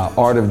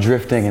 Art of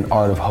Drifting and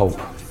Art of Hope.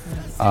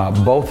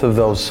 Both of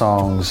those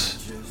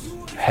songs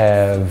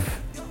have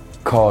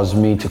caused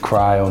me to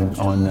cry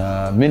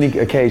on many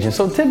occasions.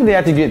 So typically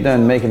after you get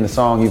done making the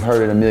song, you've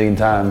heard it a million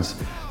times,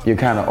 you're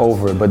kind of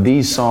over it. But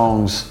these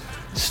songs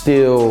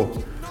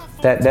still,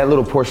 that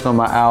little portion of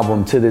my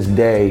album to this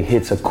day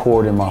hits a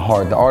chord in my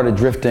heart. The Art of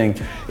Drifting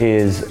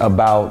is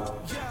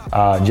about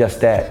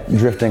just that,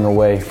 drifting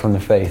away from the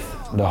faith.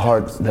 The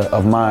heart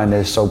of mine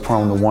that is so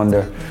prone to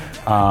wander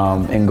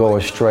and go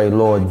astray.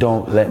 Lord,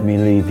 don't let me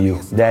leave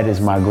you. That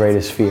is my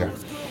greatest fear.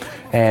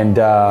 And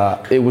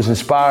it was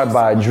inspired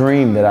by a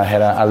dream that I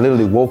had. I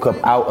literally woke up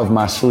out of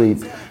my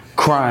sleep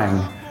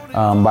crying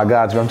by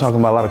God's grace. I'm talking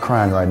about a lot of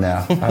crying right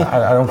now.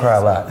 I don't cry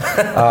a lot.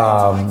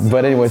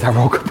 But anyways, I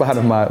woke up out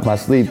of my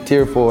sleep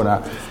tearful, and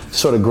I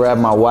sort of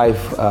grabbed my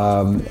wife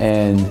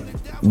and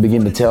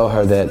began to tell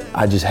her that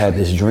I just had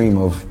this dream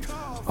of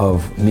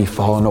me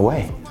falling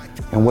away,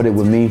 and what it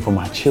would mean for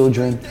my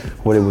children,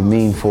 what it would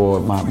mean for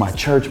my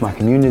church, my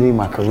community,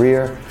 my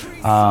career,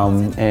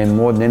 and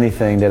more than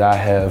anything that I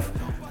have,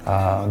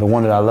 the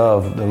one that I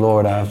love, the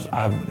Lord,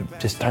 I've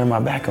just turned my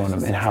back on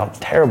him, and how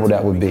terrible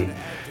that would be.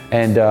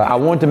 And I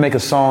wanted to make a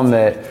song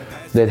that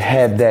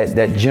had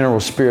that general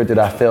spirit that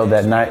I felt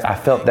that night.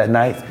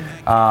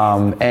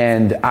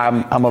 And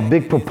I'm a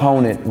big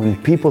proponent when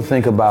people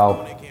think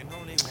about,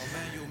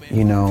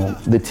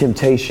 the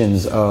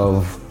temptations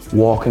of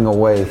walking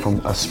away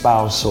from a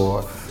spouse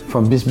or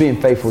just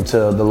being faithful to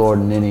the Lord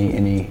in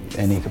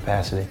any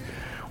capacity.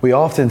 We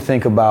often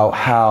think about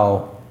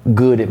how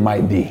good it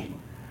might be.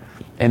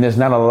 And there's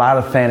not a lot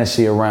of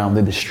fantasy around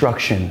the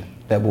destruction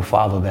that will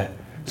follow that.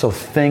 So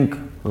think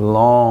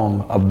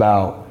long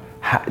about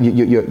how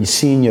you're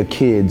seeing your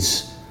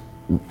kids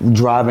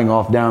driving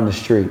off down the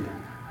street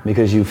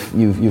because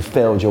you've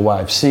failed your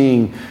wife.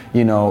 Seeing,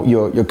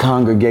 your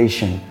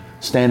congregation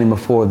standing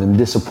before them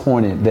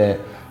disappointed that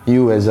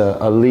you as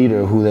a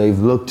leader who they've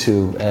looked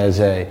to as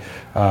a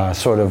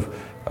sort of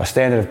a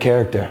standard of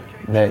character,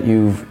 that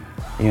you've,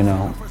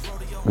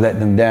 let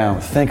them down.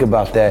 Think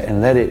about that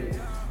and let it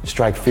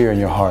strike fear in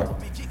your heart.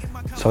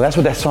 So that's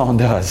what that song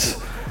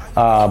does.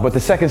 But the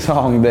second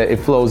song that it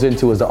flows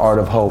into is The Art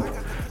of Hope,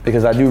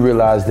 because I do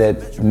realize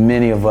that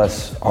many of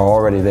us are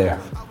already there.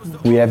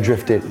 We have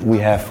drifted, we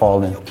have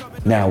fallen,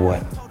 now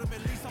what?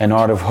 And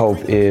Art of Hope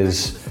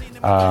is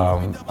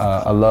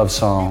a love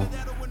song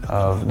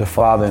of the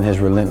Father in his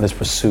relentless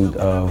pursuit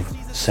of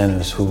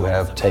sinners who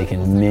have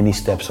taken many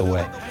steps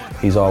away.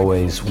 He's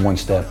always one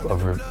step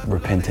of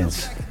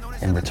repentance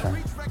in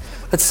return.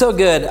 That's so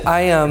good.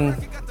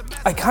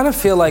 I kind of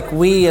feel like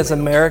we as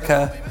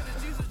America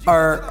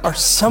are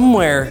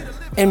somewhere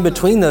in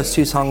between those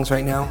two songs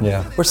right now.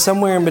 Yeah. We're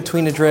somewhere in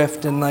between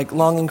Adrift and like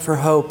longing for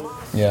hope.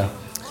 Yeah.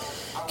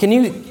 Can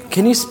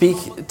you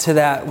speak to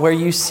that, where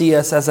you see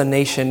us as a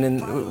nation?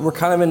 And we're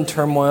kind of in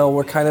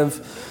turmoil.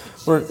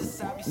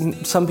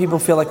 Some people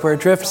feel like we're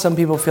adrift. Some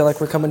people feel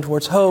like we're coming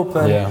towards hope.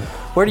 And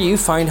where do you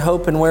find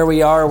hope in where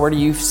we are? Where do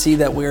you see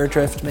that we're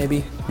adrift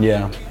maybe?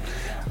 Yeah.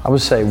 I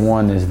would say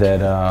one is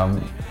that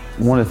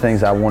one of the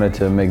things I wanted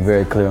to make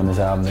very clear on this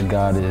album, that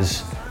God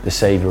is the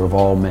Savior of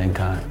all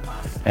mankind.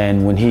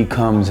 And when he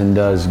comes and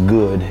does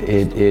good,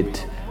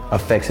 it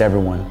affects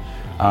everyone.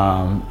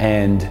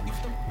 And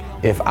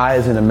if I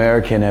as an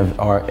American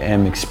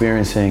am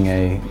experiencing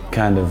a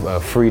kind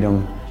of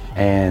freedom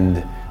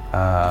and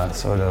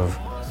sort of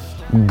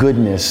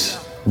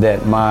goodness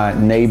that my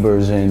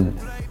neighbors in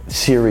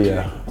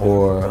Syria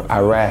or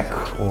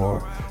Iraq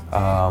or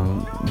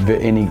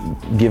any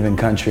given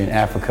country in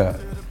Africa,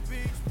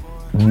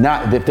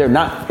 if they're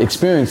not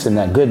experiencing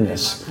that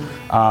goodness,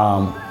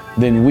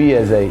 then we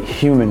as a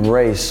human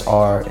race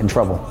are in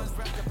trouble.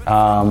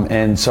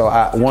 And so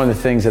one of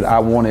the things that I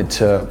wanted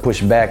to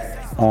push back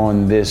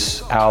on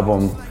this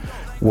album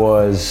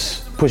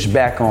was push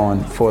back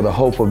on for the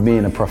hope of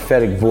being a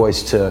prophetic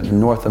voice to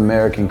North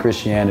American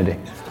Christianity,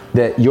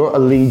 that your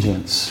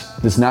allegiance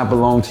does not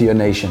belong to your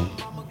nation.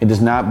 It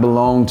does not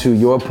belong to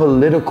your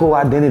political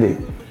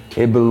identity.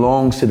 It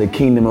belongs to the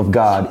kingdom of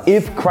God.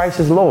 If Christ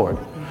is Lord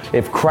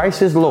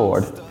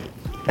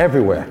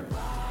everywhere,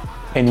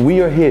 and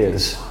we are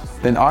his,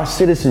 then our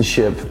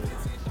citizenship,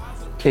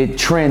 it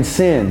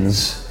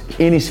transcends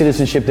any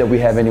citizenship that we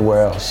have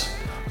anywhere else.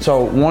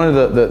 So one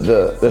of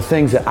the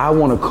things that I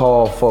want to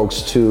call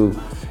folks to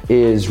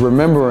is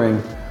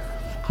remembering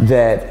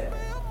that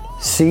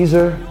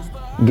Caesar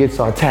gets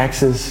our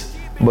taxes,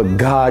 but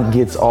God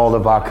gets all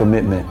of our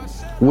commitment,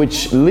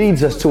 which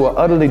leads us to an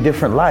utterly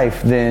different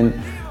life than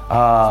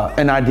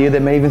an idea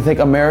that may even think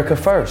America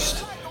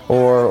first,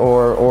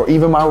 or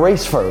even my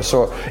race first,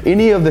 or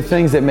any of the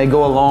things that may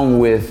go along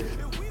with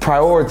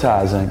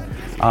prioritizing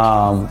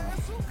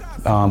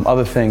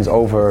other things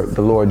over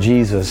the Lord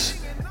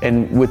Jesus.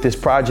 And with this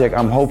project,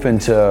 I'm hoping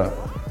to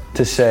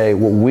say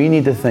what we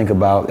need to think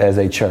about as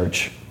a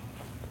church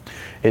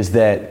is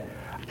that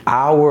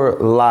our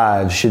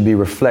lives should be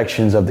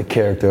reflections of the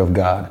character of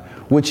God,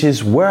 which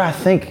is where I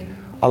think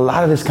a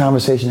lot of this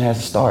conversation has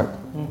to start.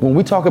 When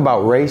we talk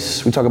about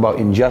race, we talk about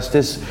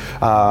injustice,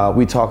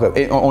 we talk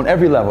on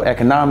every level,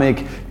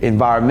 economic,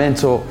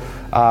 environmental,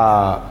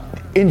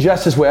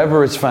 injustice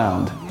wherever it's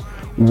found.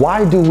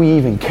 Why do we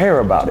even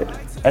care about it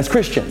as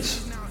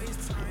Christians?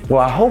 Well,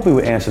 I hope we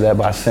would answer that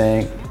by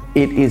saying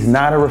it is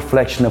not a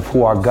reflection of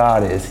who our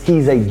God is.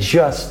 He's a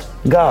just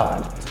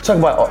God.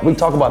 We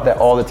talk about that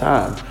all the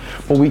time.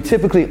 But we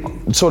typically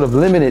sort of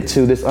limit it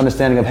to this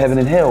understanding of heaven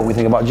and hell when we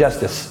think about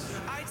justice.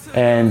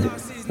 And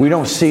we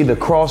don't see the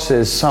cross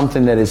as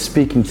something that is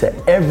speaking to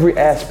every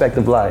aspect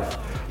of life.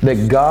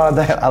 That God,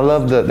 I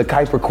love the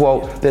Kuyper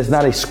quote, there's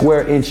not a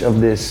square inch of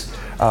this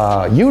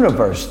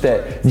universe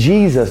that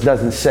Jesus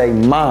doesn't say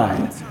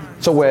mine.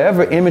 So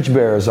wherever image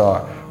bearers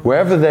are,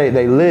 wherever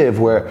they live,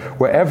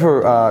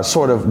 wherever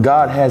sort of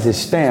God has his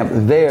stamp,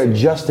 there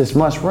justice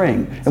must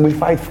ring, and we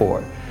fight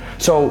for it.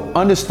 So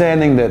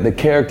understanding that the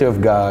character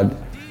of God,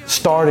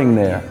 starting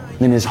there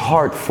in his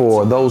heart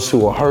for those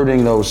who are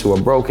hurting, those who are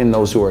broken,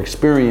 those who are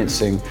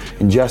experiencing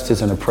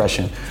injustice and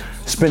oppression,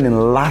 spending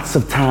lots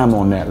of time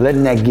on that,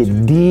 letting that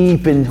get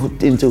deep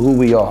into who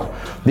we are.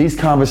 These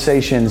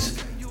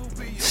conversations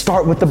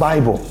start with the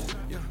Bible.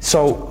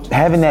 So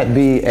having that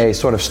be a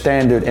sort of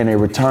standard and a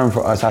return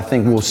for us, I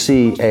think we'll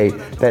see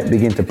that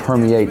begin to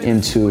permeate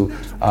into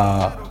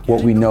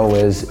what we know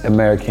as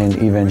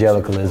American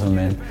evangelicalism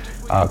and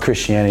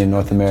Christianity in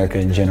North America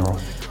in general.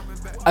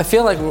 I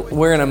feel like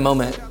we're in a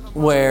moment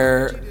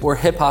where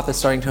hip hop is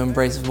starting to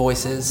embrace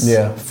voices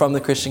from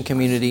the Christian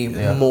community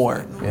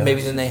more,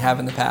 maybe than they have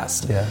in the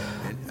past.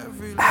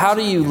 how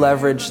do you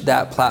leverage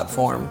that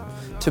platform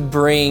to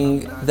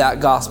bring that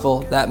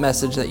gospel, that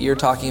message that you're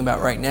talking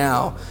about right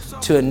now,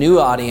 to a new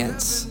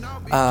audience,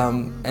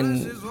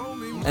 and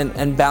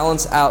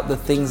balance out the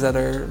things that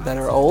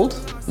are old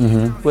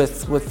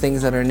with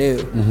things that are new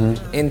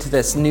into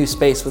this new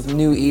space with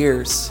new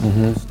ears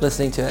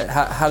listening to it?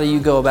 How do you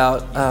go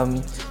about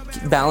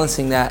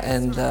balancing that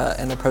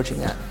and approaching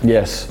that?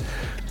 Yes.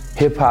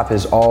 Hip hop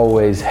has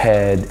always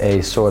had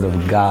a sort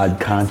of God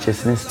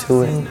consciousness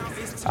to it.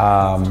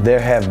 There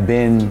have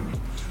been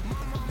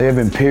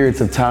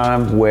periods of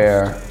time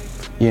where,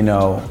 you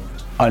know,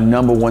 a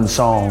number one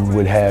song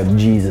would have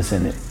Jesus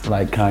in it,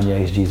 like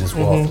Kanye's Jesus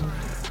Walk.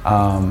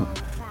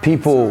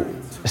 People,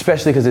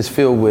 especially because it's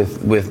filled with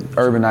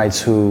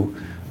urbanites who,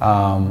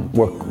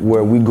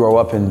 where we grow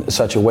up in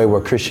such a way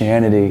where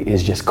Christianity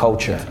is just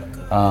culture.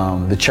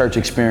 The church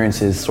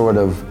experience is sort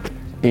of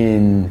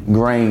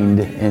ingrained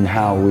in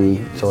how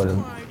we sort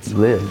of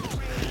live.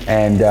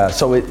 And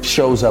so it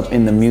shows up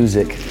in the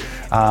music.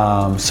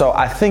 So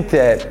I think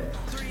that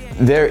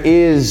there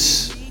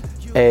is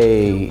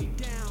a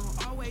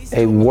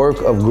work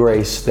of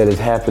grace that is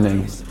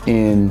happening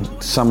in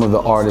some of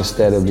the artists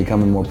that are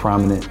becoming more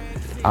prominent,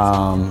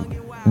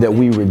 that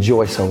we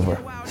rejoice over.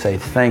 Say,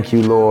 thank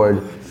you,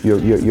 Lord,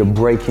 you're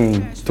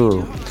breaking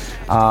through.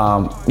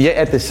 Yet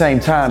at the same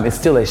time, it's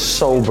still a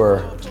sort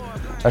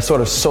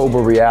of sober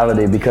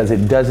reality, because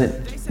it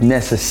doesn't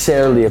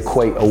necessarily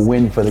equate a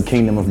win for the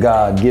kingdom of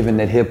God, given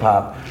that hip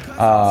hop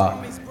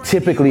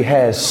typically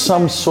has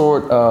some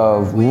sort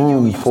of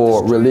room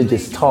for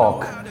religious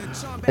talk,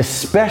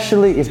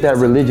 especially if that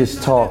religious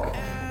talk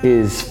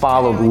is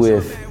followed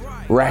with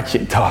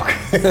ratchet talk.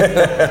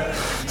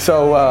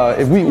 So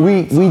if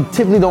we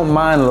typically don't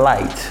mind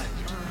light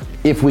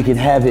if we can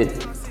have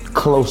it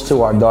close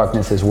to our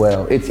darkness as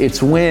well.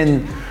 It's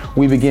when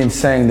we begin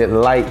saying that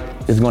light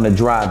is going to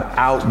drive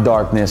out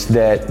darkness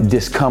that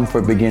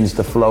discomfort begins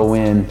to flow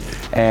in,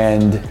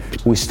 and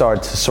we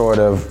start to sort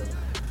of,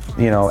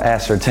 you know,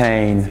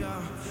 ascertain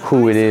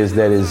who it is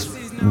that is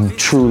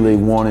truly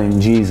wanting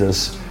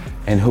Jesus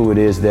and who it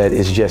is that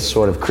is just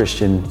sort of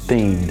Christian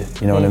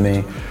themed, you know what I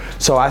mean?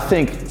 So I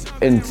think,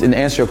 in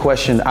answer to your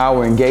question,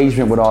 our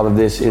engagement with all of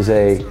this is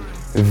a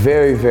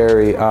very,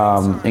 very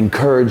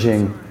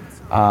encouraging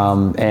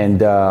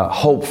and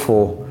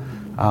hopeful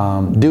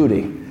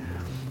duty.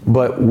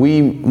 But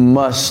we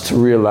must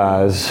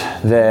realize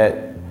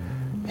that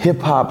hip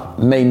hop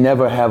may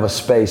never have a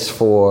space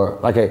for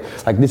like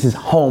this is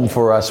home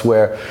for us,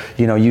 where,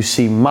 you know, you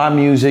see my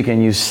music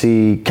and you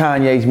see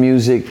Kanye's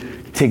music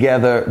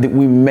together. That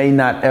we may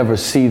not ever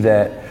see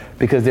that,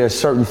 because there are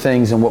certain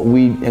things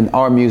in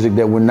our music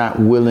that we're not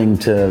willing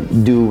to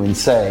do and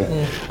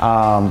say.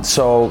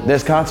 So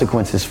there's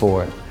consequences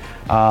for it.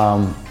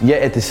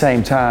 Yet at the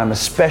same time,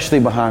 especially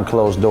behind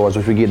closed doors,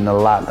 which we're getting a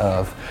lot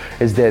of,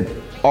 is that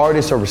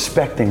artists are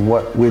respecting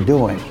what we're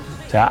doing.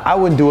 So I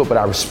wouldn't do it, but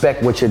I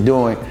respect what you're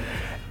doing.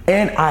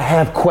 And I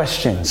have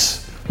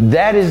questions.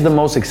 That is the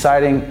most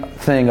exciting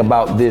thing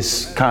about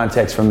this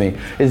context for me,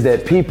 is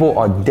that people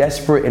are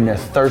desperate and they're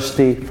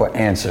thirsty for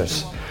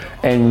answers.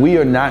 And we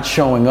are not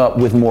showing up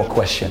with more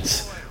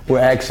questions. We're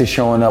actually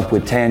showing up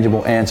with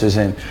tangible answers.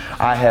 And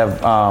I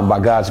have, by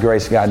God's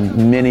grace,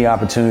 gotten many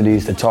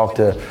opportunities to talk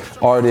to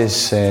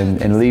artists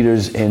and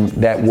leaders in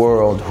that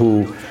world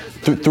who,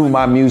 through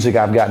my music,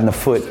 I've gotten a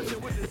foot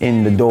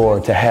in the door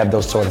to have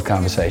those sort of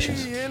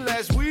conversations.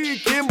 Last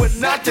weekend, but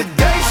not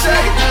today,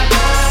 say.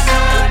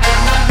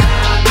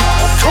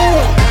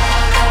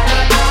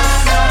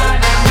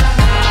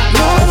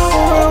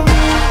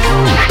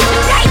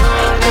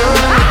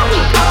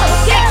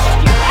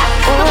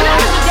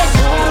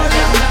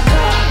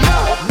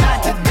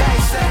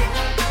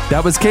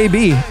 That was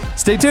KB.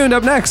 Stay tuned.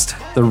 Up next,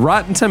 the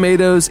Rotten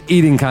Tomatoes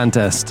eating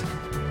contest.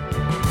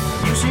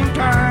 You seem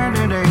tired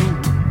today.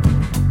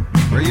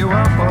 Were you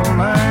up all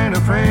night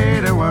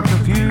afraid of what the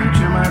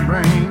future might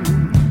bring?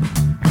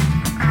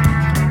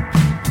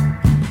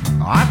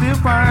 I feel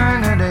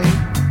fine today.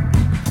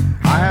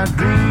 I had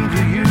dreams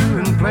of you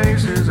in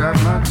places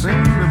I've not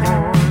seen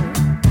before.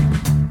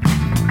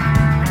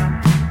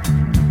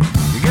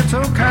 You get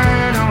so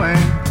carried away,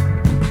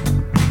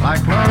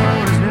 like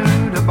love is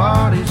new, the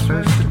body's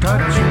first to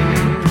touch you.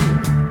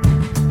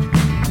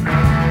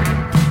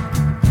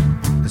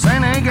 This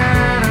ain't a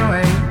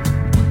getaway.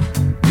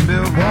 You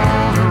build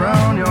walls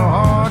around your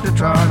heart to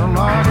try to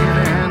lock it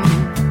in.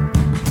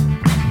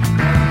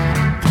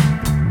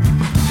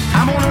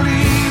 I'm gonna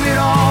leave it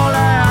all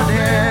out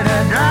there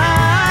to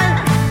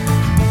dry.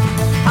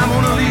 I'm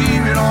gonna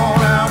leave it all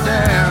out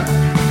there.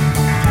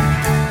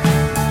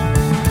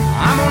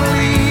 I'm gonna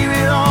leave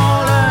it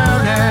all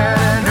out there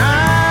to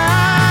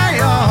dry.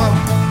 Oh,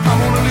 I'm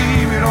gonna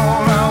leave it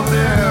all out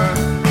there.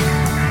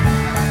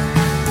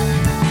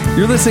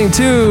 You're listening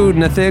to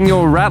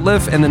Nathaniel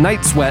Rateliff and the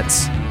Night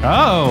Sweats.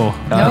 Oh.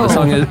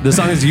 The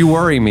song is You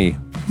Worry Me.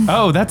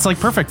 Oh, that's like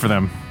perfect for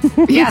them.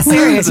 Yeah,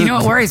 serious. You know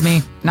what worries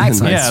me? Night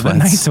sweats. Yeah, the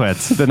night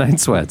sweats. The night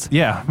sweats.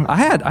 Yeah. I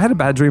had a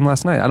bad dream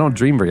last night. I don't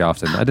dream very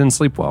often. I didn't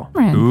sleep well.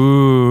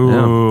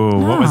 Ooh,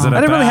 what was it I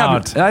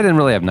about? didn't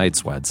really have night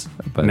sweats.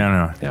 But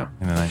No. Yeah.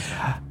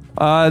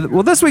 No.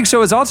 Well, this week's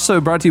show is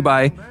also brought to you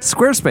by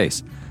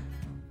Squarespace.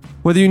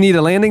 Whether you need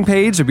a landing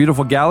page, a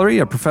beautiful gallery,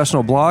 a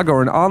professional blog,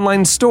 or an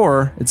online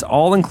store, it's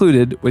all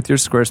included with your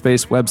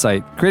Squarespace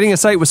website. Creating a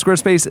site with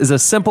Squarespace is a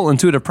simple,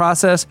 intuitive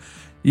process.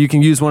 You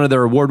can use one of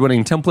their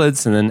award-winning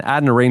templates and then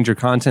add and arrange your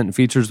content and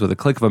features with a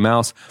click of a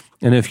mouse.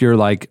 And if you're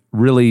like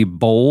really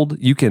bold,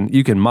 you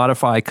can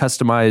modify,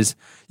 customize.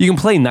 You can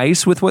play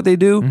nice with what they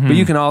do, but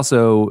you can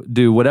also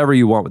do whatever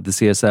you want with the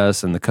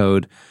CSS and the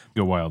code.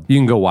 Go wild. You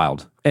can go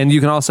wild. And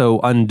you can also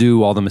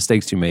undo all the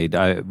mistakes you made,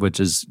 which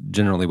is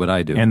generally what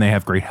I do. And they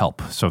have great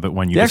help so that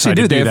when you They decide actually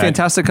do. to They have that,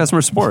 fantastic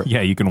customer support.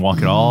 Yeah, you can walk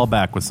it all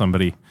back with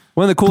somebody.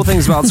 One of the cool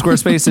things about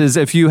Squarespace is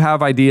if you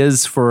have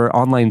ideas for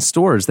online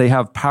stores, they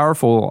have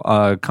powerful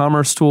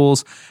commerce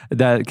tools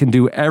that can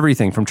do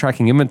everything from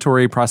tracking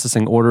inventory,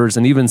 processing orders,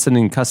 and even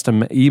sending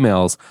custom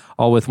emails,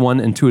 all with one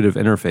intuitive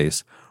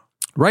interface.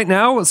 Right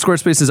now,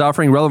 Squarespace is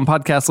offering Relevant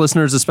Podcast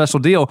listeners a special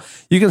deal.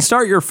 You can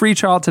start your free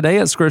trial today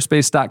at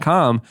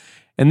squarespace.com.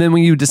 And then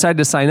when you decide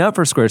to sign up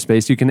for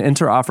Squarespace, you can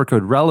enter offer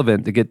code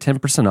RELEVANT to get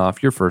 10%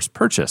 off your first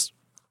purchase.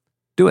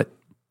 Do it.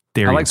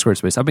 I like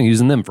Squarespace. I've been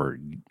using them for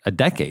a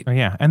decade. Oh,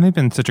 yeah. And they've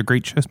been such a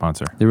great show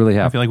sponsor. They really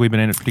have. I feel like we've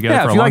been in it together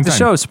for a long time. Yeah, if you like the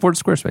show, support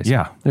Squarespace.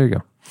 Yeah. There you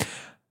go.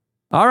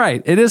 All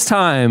right. It is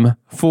time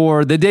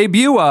for the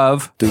debut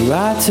of The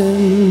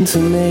Rotten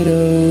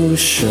Tomato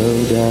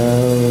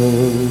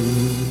Showdown.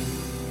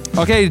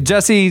 Okay,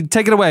 Jesse,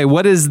 take it away.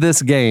 What is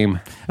this game?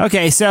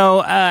 Okay,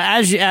 so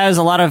as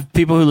a lot of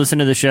people who listen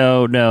to the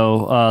show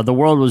know, the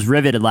world was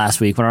riveted last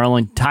week when our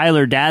own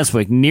Tyler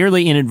Daswick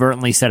nearly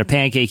inadvertently set a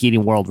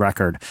pancake-eating world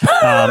record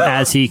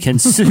as he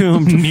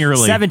consumed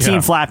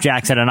 17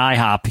 flapjacks at an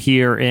IHOP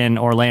here in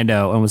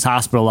Orlando and was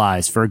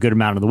hospitalized for a good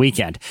amount of the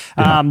weekend.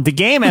 The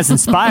game has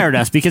inspired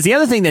us because the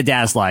other thing that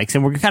Daz likes,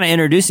 and we're kind of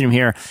introducing him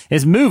here,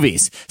 is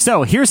movies.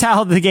 So here's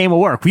how the game will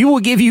work. We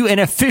will give you an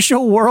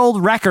official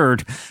world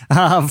record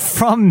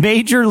from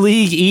Major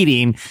League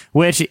Eating,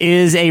 which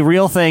is a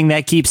real thing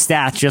that keeps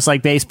stats just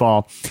like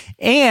baseball.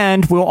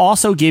 And we'll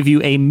also give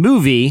you a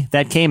movie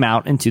that came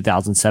out in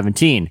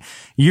 2017.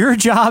 Your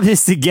job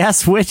is to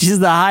guess which is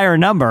the higher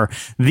number,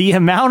 the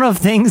amount of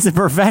things the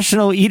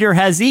professional eater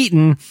has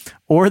eaten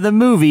or the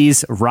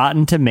movie's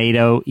Rotten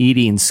Tomato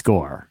eating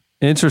score.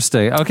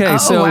 Interesting. Okay,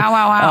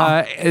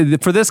 wow.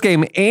 For this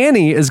game,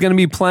 Annie is going to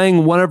be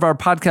playing one of our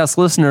podcast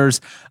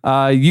listeners.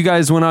 You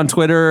guys went on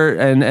Twitter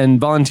and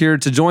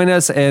volunteered to join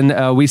us,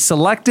 and we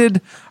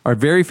selected our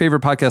very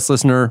favorite podcast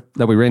listener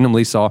that we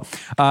randomly saw.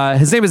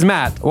 His name is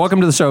Matt.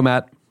 Welcome to the show,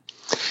 Matt.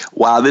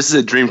 Wow, this is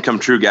a dream come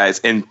true, guys.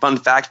 And fun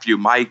fact for you,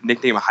 my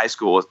nickname in high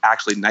school was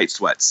actually Night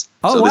Sweats.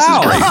 Oh, so wow. This is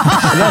great.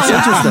 That's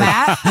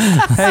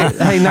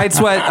interesting. Hey, Night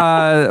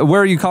Sweat,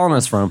 where are you calling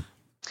us from?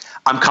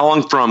 I'm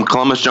calling from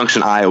Columbus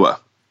Junction, Iowa.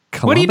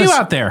 What do you do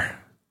out there?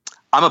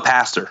 I'm a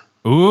pastor.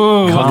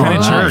 Ooh, what kind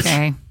of church?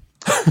 Okay.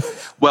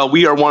 Well,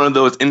 we are one of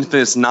those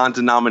infamous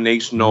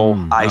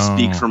non-denominational. I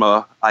speak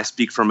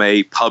from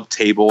a pub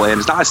table, and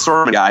it's not a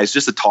sermon, guys. It's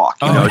just a talk.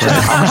 It's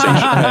just a conversation.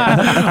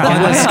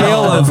 On a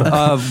scale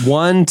of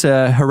 1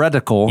 to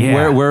heretical,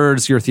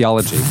 where's your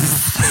theology?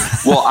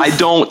 Well, I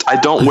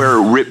don't wear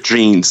ripped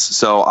jeans,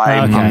 so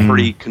I'm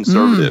pretty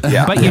conservative.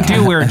 Yeah, but you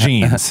do wear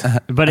jeans.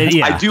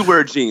 I do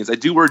wear jeans. I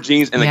do wear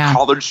jeans and a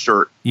collared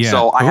shirt. Yeah.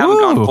 So I haven't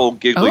gone full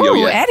Giglio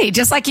yet. Eddie,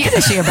 just like you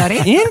this year, buddy.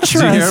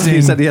 Interesting.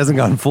 He said he hasn't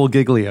gone full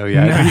Giglio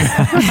yet.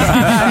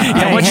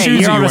 What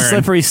shoes are you wearing? A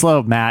slippery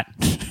slope, Matt.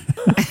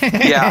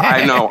 Yeah,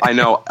 I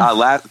know.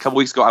 A couple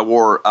weeks ago, I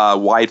wore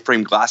wide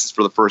frame glasses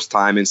for the first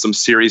time, and some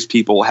serious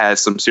people had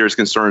some serious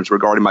concerns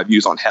regarding my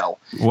views on hell.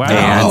 Wow!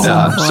 And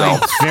so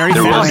very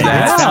there was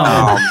that.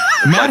 Wow.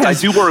 But I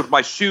do wear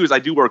my shoes. I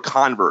do wear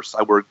Converse.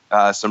 I wear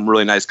some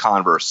really nice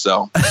Converse.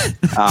 So,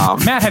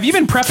 Matt, have you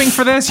been prepping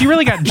for this? You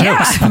really got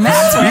jokes. Yeah,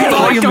 Matt's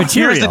ready.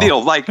 Here's the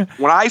deal. Like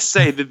when I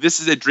say that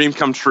this is a dream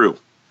come true,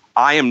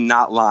 I am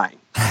not lying.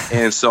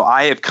 And so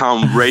I have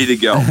come ready to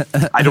go.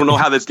 I don't know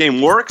how this game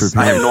works.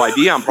 I have no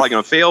idea. I'm probably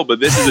going to fail, but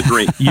this is a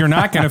dream. You're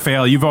not going to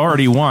fail. You've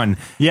already won.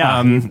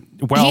 Yeah.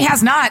 Well, He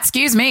has not.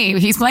 Excuse me.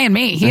 He's playing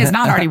me. He has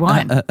not already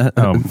won.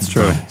 Oh, it's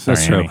true.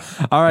 That's true.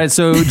 All right,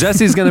 so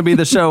Jesse's going to be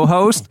the show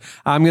host.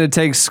 I'm going to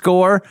take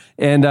score,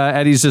 and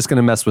Eddie's just going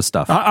to mess with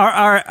stuff. All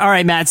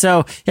right, Matt.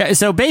 So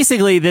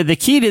basically, the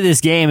key to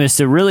this game is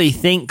to really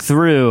think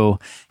through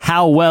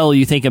how well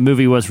you think a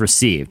movie was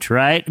received,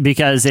 right?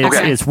 Because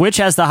it's which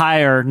has the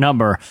higher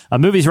number, a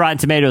movie's Rotten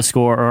Tomatoes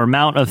score or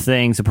amount of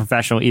things a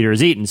professional eater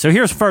has eaten. So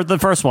here's the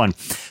first one.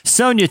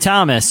 Sonia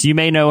Thomas, you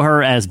may know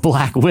her as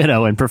Black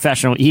Widow in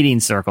professional eating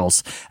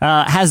circles,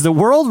 has the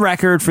world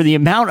record for the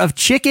amount of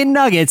chicken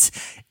nuggets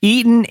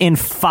eaten in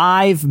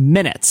 5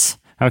 minutes.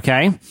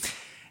 Okay.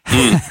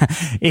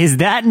 Is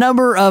that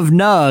number of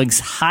nugs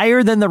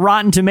higher than the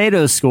Rotten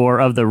Tomatoes score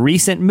of the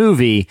recent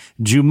movie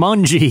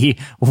Jumanji: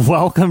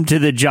 Welcome to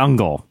the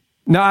Jungle?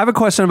 Now, I have a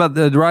question about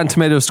the Rotten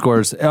Tomatoes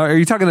scores. Are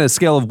you talking a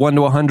scale of 1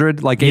 to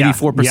 100, like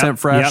 84%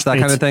 fresh, that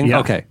kind of thing? Yep.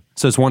 Okay.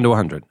 So it's 1 to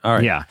 100. All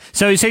right. Yeah.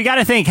 So you got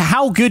to think,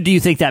 how good do you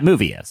think that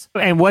movie is?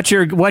 And what's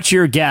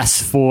your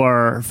guess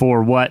for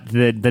what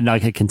the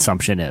nugget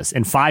consumption is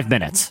in 5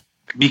 minutes?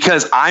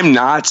 Because I'm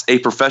not a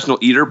professional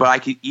eater, but I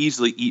could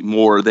easily eat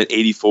more than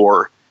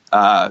 84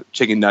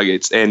 chicken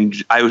nuggets. And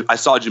I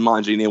saw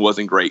Jumanji and it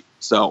wasn't great.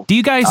 So do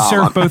you guys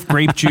serve both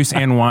grape juice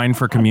and wine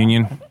for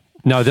communion?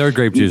 No, they're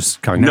grape juice.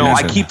 No,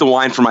 I keep the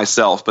wine for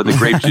myself, but the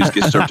grape juice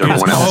gets served to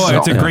everyone else. Oh,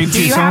 it's a grape juice.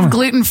 Do you have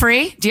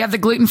gluten-free? Do you have the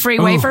gluten-free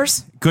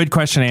wafers? Good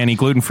question, Annie.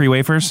 Gluten-free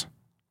wafers?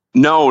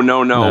 No.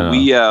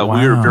 We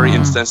are very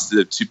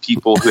insensitive to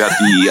people who have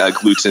the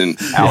gluten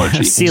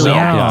allergy.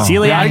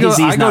 I go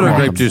to a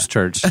grape juice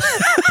church.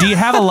 Do you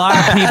have a lot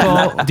of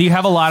people? Do you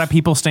have a lot of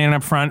people standing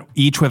up front,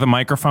 each with a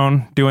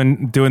microphone,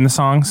 doing the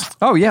songs?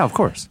 Oh yeah, of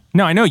course.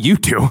 No, I know you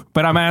do,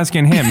 but I'm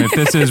asking him if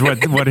this is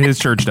what his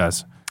church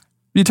does.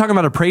 You talking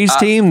about a praise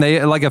team?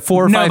 They like a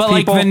 4 or 5 people? No, but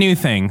like the new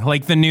thing, we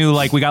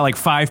got like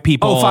 5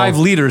 people. Oh, 5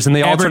 leaders, and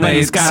they alternate.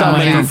 Everybody's got a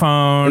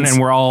microphone, and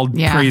we're all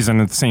praising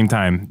at the same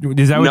time.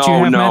 Is that what you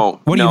have, Matt?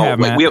 What do you have,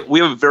 Matt?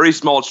 We have a very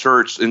small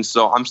church, and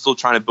so I'm still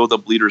trying to build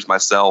up leaders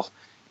myself.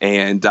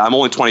 And I'm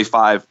only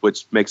 25,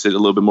 which makes it a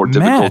little bit more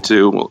difficult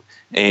too.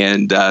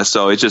 And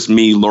so it's just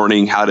me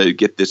learning how to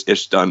get this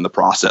ish done in the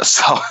process.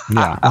 So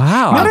yeah,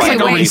 wow.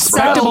 Matt,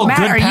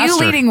 are you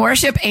leading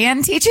worship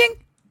and teaching?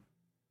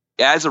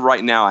 As of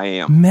right now, I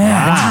am.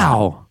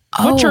 Wow.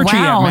 What church are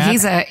you at,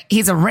 Matt?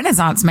 He's a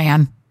Renaissance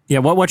man. Yeah,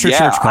 what's your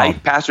church called? I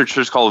pastor a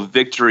church called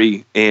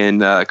Victory in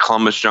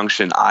Columbus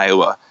Junction,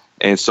 Iowa.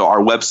 And so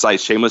our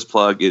website, shameless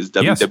plug, is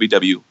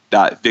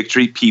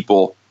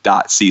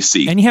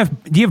www.victorypeople.cc. And do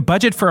you have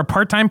budget for a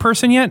part-time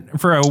person yet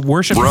for a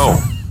worship? Bro.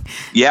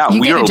 Yeah,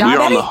 we are on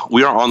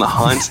the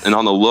hunt and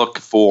on the look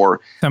for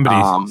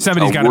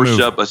somebody's a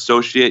worship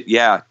associate.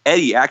 Yeah,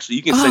 Eddie, actually,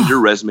 you can send your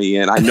resume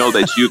in. I know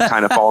that you've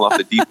kind of fallen off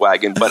the deep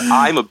wagon, but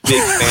I'm a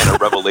big fan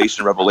of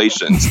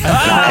Revelations. And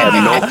I have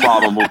no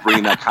problem with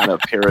bringing that kind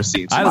of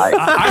heresy into my.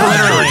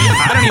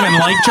 I don't even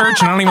like church,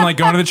 and I don't even like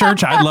going to the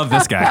church. I love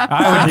this guy.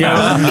 I would go.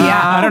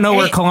 I don't know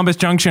where Columbus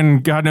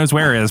Junction, God knows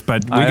where is,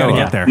 but we got to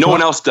get there. No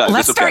one else does.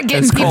 Let's start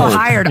getting people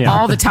hired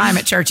all the time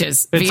at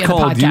churches via the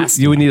podcast.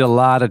 You would need a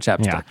lot of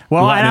chapstick. Yeah.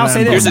 Well, and I'll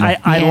say this: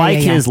 I like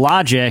his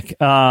logic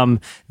that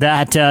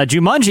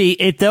Jumanji,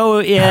 it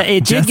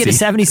did get a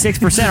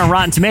 76% on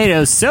Rotten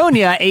Tomatoes.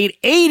 Sonia ate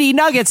 80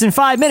 nuggets in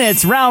 5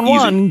 minutes. Round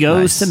one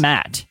goes to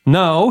Matt.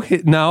 No,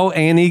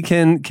 Annie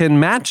can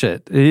match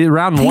it.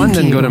 Round one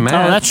didn't go to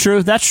Matt. Oh, that's true.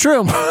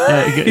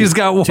 He's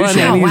got 1,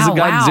 Annie's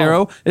got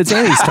 0. It's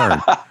Annie's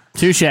turn.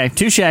 Touche.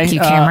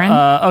 Cameron.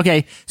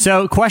 Okay,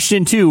 so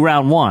question 2,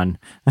 round 1.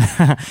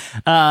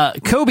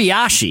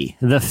 Kobayashi,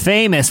 the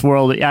famous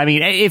world. I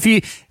mean, if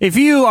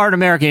you are an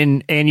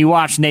American and you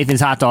watch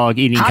Nathan's hot dog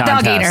eating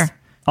contest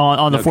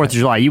on the 4th of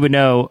July, you would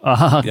know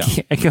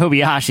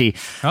Kobayashi.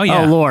 Oh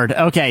yeah. Oh Lord.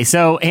 Okay,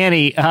 so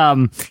Annie,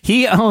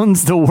 he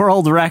owns the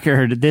world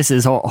record. This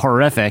is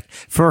horrific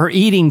for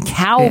eating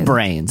cow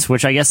brains,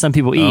 which I guess some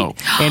people eat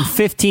in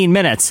 15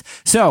 minutes.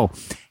 So,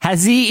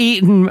 has he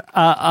eaten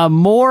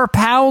more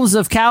pounds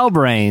of cow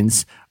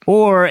brains,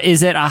 or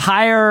is it a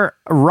higher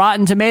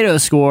Rotten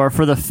Tomatoes score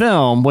for the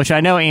film, which I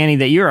know, Annie,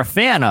 that you're a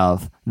fan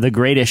of, The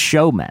Greatest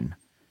Showman?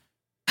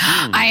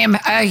 I am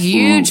a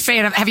huge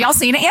fan of. Have y'all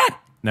seen it yet?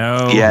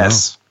 No.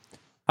 Yes.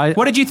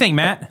 What did you think,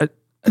 Matt?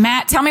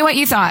 Matt, tell me what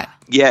you thought.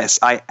 Yes,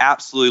 I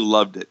absolutely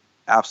loved it.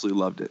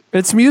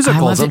 It's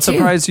musicals. I'm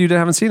surprised you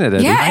haven't seen it,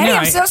 Eddie. Yeah, Eddie,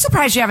 I'm so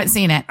surprised you haven't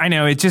seen it. I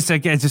know. It's just I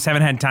just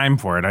haven't had time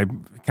for it. I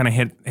kind of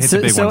hit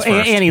the big ones first.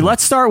 Annie,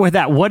 let's start with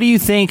that. What do you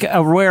think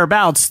of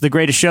whereabouts The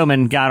Greatest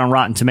Showman got on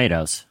Rotten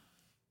Tomatoes?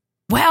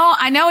 Well,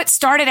 I know it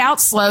started out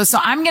slow, so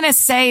I'm going to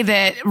say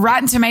that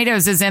Rotten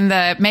Tomatoes is in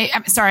that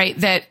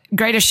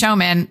Greatest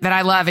Showman that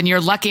I love, and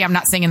you're lucky I'm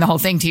not singing the whole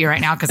thing to you right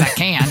now because I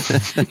can.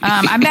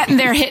 I'm betting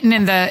they're hitting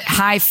in the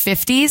high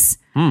 50s.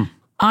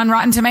 On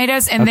Rotten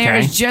Tomatoes, and there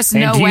is just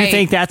no way. Do you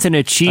think that's an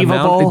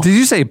achievable? Did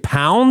you say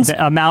pounds?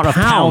 The amount of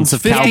pounds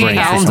of cow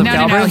brains.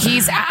 No.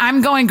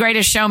 I'm going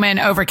Greatest Showman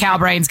over cow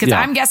brains because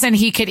I'm guessing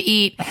he could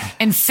eat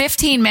in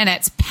 15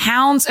 minutes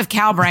pounds of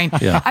cow brain.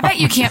 I bet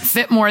you can't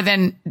fit more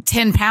than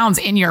 10 pounds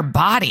in your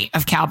body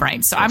of cow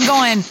brains. So I'm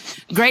going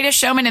Greatest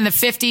Showman in the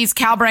 50s,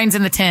 cow brains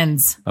in the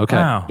 10s. Okay.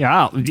 Wow.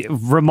 Yeah,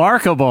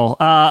 remarkable.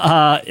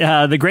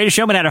 The Greatest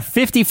Showman had a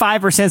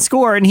 55%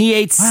 score, and he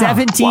ate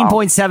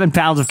 17.7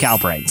 pounds of cow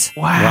brains.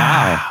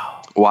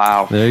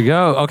 Wow. There you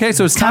go. Okay,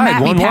 so it's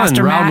tied. 1-1,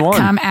 Pastor round Matt, 1.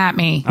 Come at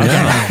me.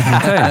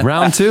 Okay,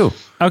 round 2.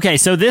 Okay,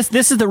 so this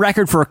is the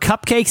record for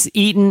cupcakes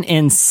eaten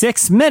in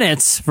 6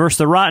 minutes versus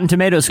the Rotten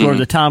Tomatoes score of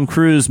the Tom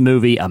Cruise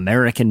movie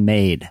American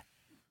Made.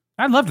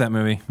 I loved that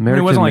movie.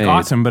 It wasn't like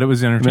awesome, but it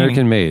was entertaining.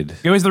 American Made.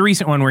 It was the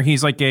recent one where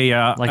he's like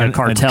a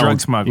cartel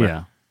drug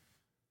smuggler.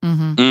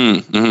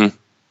 Yeah.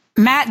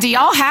 Matt, do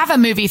y'all have a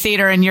movie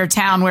theater in your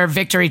town where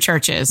Victory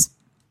Church is?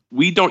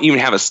 We don't even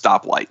have a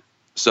stoplight.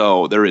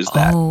 So there is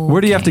that.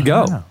 Where do you have to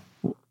go?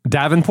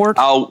 Davenport?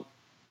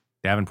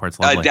 Davenport's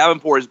lovely.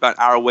 Davenport is about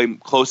an hour away.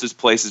 Closest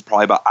place is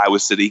probably about Iowa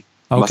City.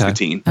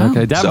 Muscatine.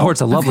 Okay,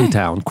 Davenport's a lovely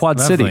town. Quad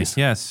Lovely. Cities.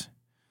 Yes.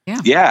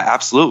 Yeah,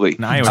 absolutely.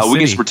 Iowa We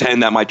can just City.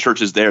 pretend that my church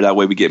is there. That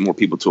way we get more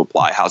people to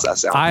apply. How's that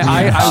sound?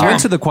 I went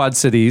to the Quad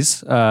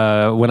Cities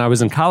when I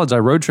was in college. I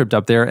road tripped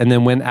up there and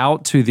then went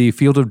out to the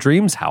Field of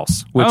Dreams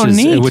house, which is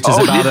neat.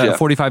 about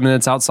 45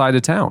 minutes outside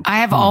of town. I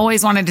have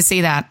always wanted to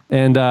see that.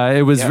 And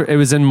it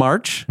was in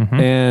March,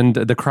 and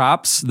the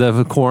crops,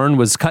 the corn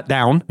was cut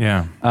down.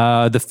 Yeah.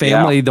 The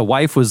family, the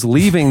wife was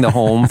leaving the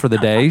home for the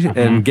day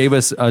and gave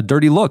us a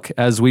dirty look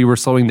as we were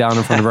slowing down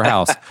in front of her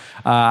house.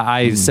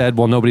 I said,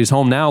 well, nobody's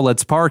home now.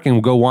 Let's park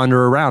and go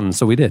wander around. And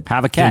so we did.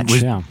 Have a catch.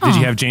 Did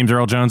you have James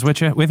Earl Jones with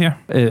you?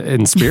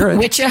 In spirit.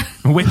 With you?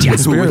 With you. In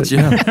spirit.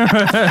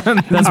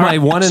 That's my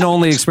one and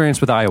only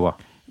experience with Iowa.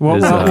 Well,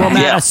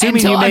 Matt,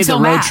 assuming you made the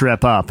road Matt.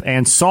 trip up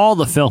and saw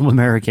the film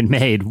American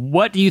Made,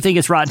 what do you think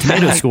its Rotten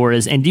Tomatoes score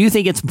is? And do you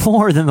think it's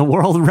more than the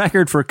world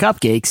record for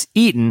cupcakes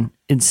eaten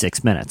in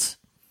 6 minutes?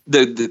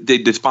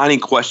 The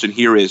defining question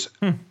here is,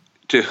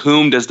 to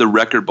whom does the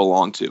record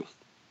belong to?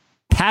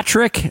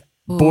 Patrick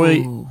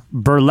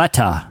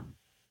Berletta.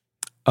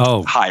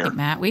 Oh, higher.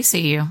 Matt, we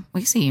see you.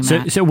 We see you,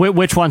 Matt. So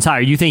which one's higher?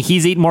 You think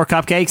he's eaten more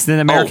cupcakes than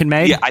American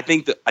Made? Yeah, I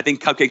think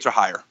cupcakes are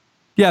higher.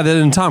 Yeah,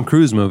 the Tom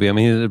Cruise movie. I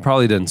mean, it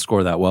probably didn't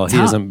score that well. He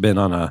hasn't been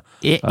on a.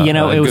 It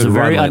was a good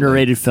very run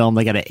underrated film.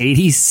 They got an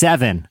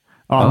 87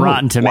 on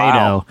Rotten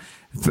Tomato.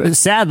 Wow.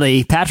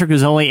 Sadly, Patrick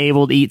was only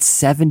able to eat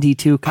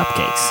 72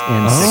 cupcakes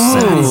in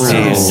 6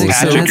 minutes. Jeez,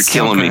 Patrick, you're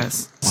killing me.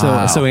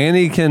 So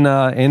Annie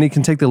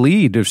can take the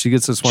lead if she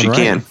gets this one She right.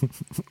 can.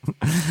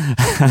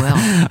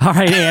 All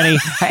right, Annie.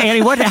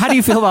 Annie, how do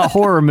you feel about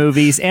horror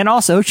movies and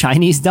also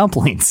Chinese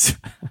dumplings?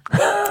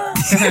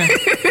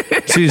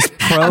 She's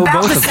pro About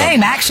both the of them.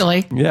 same,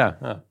 actually.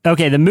 Yeah.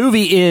 Okay, the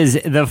movie is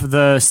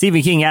the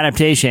Stephen King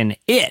adaptation,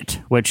 It,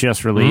 which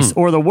just released,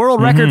 or the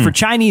world record for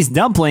Chinese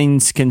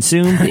dumplings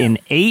consumed in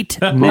 8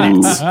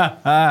 minutes.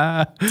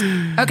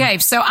 Okay,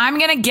 so I'm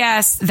going to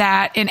guess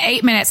that in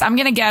 8 minutes, I'm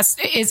going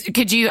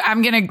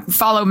to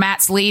follow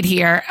Matt's lead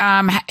here.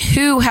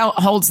 Who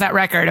holds that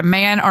record, a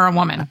man or a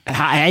woman?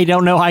 I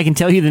don't know. I can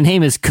tell you the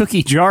name is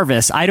Cookie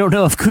Jarvis. I don't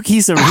know if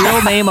Cookie's a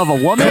real name of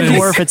a woman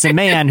or if it's a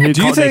man who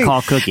they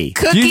call Cookie.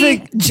 Do you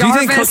think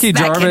Cookie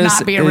that Jarvis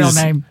cannot be a real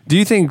name. Do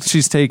you think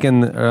she's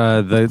taking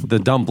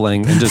the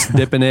dumpling and just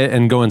dipping it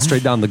and going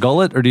straight down the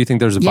gullet, or do you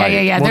think there's a bite?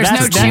 Yeah. Well, there's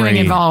no chewing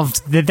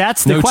involved.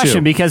 That's the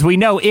question because we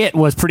know It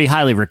was pretty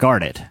highly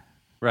regarded.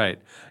 Right.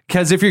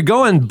 Because if you're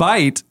going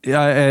bite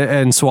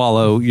and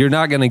swallow, you're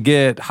not going to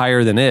get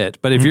higher than It.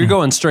 But if you're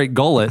going straight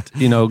gullet,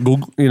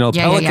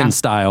 pelican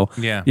style,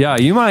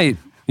 you might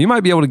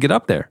be able to get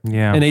up there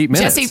in 8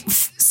 minutes. Jesse,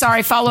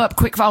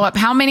 quick follow up.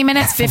 How many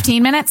minutes?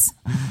 15 minutes?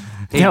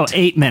 No,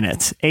 8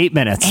 minutes. 8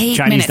 minutes. 8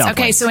 Chinese minutes. dumplings.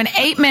 Okay, so in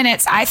 8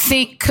 minutes, I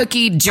think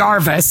Cookie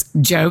Jarvis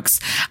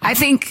I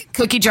think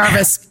Cookie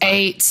Jarvis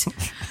ate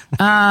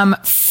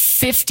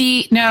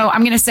 50. No, I'm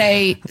going to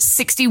say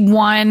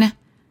 61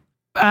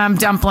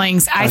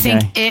 dumplings. I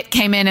think It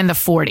came in the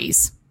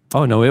 40s.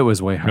 Oh no, it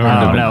was way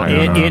higher.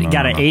 It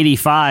got an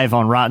 85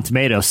 on Rotten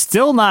Tomatoes.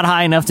 Still not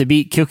high enough to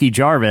beat Cookie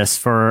Jarvis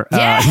for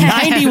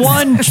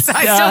 91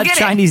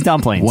 Chinese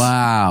dumplings.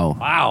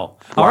 Wow.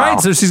 All right,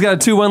 so she's got a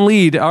 2-1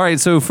 lead. All right,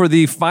 so for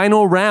the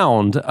final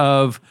round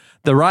of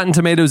the Rotten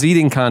Tomatoes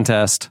eating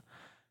contest,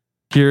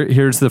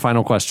 here's the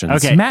final question.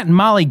 Okay, Matt and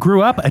Molly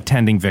grew up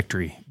attending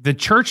Victory, the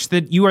church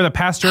that you are the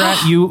pastor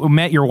at. You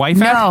met your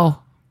wife at?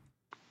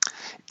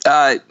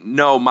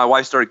 No, my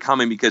wife started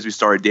coming because we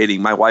started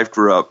dating. My wife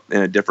grew up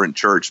in a different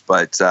church,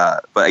 but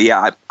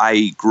yeah,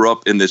 I grew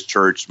up in this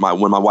church.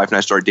 When my wife and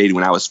I started dating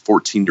when I was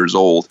 14 years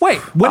old. Wait,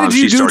 what did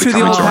you do to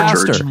the old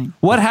pastor?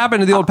 What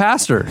happened to the old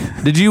pastor?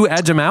 Did you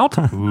edge him out?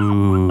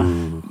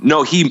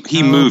 No,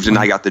 he moved and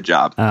I got the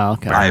job. Oh,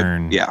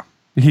 okay. Yeah.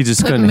 He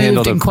just couldn't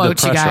handle the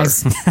quotes, you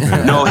guys.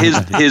 No,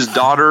 his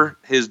daughter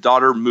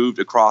moved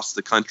across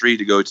the country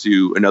to go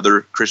to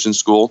another Christian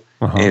school,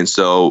 and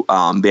so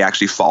they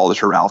actually followed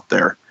her out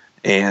there,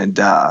 and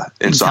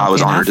so I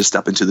was honored to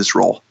step into this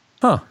role.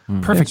 Huh.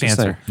 Perfect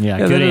answer. Yeah,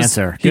 good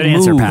answer. Good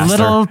answer, Pastor. A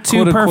little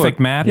too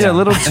perfect, Matt. Yeah, a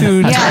little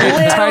too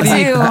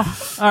tidy. All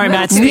right,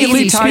 Matt.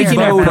 Neatly tied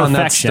Speaking of on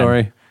that perfection.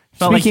 story.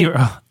 I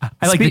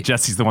like that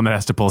Jesse's the one that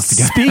has to pull us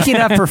together. Speaking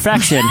of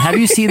perfection, have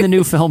you seen the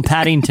new film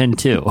Paddington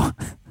 2?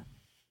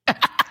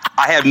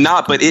 I have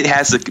not, but it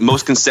has the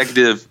most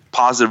consecutive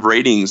positive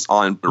ratings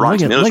on Rotten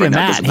Tomatoes right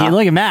now.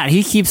 Look at Matt.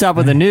 He keeps up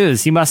with the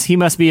news. He must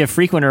be a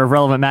frequenter of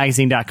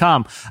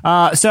RelevantMagazine.com.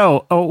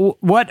 So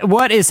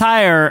what is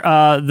higher,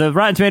 the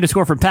Rotten Tomatoes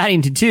score for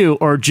Paddington 2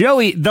 or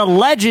Joey, the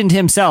legend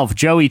himself,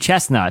 Joey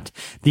Chestnut,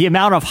 the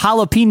amount of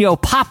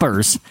jalapeno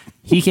poppers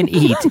he can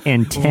eat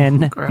in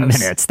 10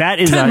 minutes? That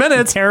is 10 a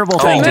minutes? terrible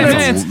thing to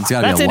do.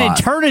 That's an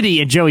eternity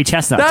in Joey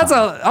Chestnut.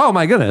 Oh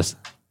my goodness.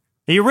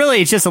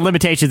 It's just a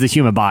limitation of the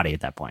human body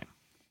at that point.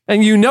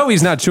 And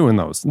he's not chewing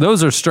those.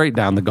 Those are straight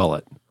down the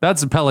gullet.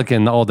 That's a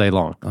pelican all day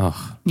long.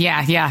 Oh.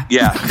 Yeah.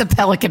 The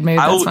pelican move.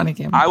 That's funny.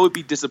 I would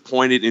be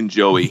disappointed in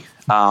Joey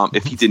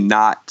if he did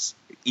not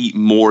eat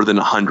more than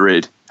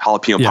 100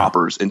 jalapeno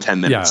poppers in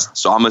 10 minutes. Yeah.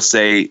 So I'm going to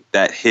say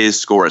that his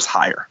score is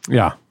higher.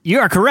 Yeah. You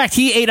are correct.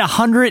 He ate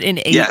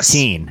 118. Yes.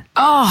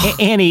 Oh,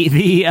 Annie,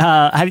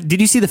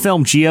 did you see the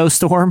film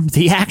Geostorm,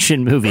 the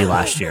action movie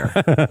last year?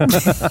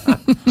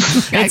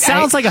 It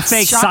sounds like a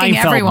fake shocking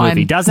Seinfeld everyone.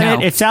 movie, doesn't No.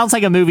 it? It sounds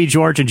like a movie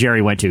George and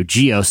Jerry went to.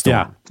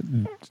 Geostorm.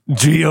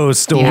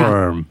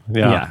 Geostorm.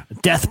 Yeah.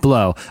 Death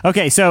blow.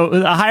 Okay, so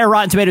a higher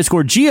Rotten Tomato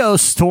score,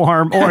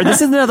 Geostorm, or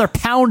this is another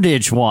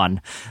poundage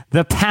one.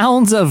 The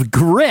pounds of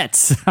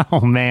grits.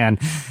 Oh, man.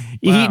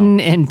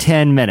 Eaten in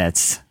 10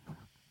 minutes.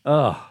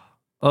 Ugh.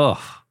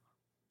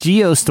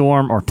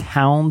 Geostorm or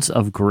pounds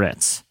of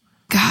grits.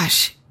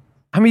 gosh.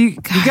 I mean, you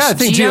got to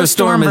think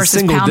Geostorm is versus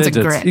single pounds of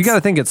digits. grits. You got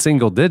to think it's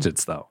single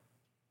digits, though.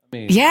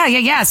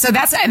 Yeah. So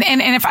that's and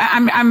if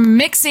I'm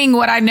mixing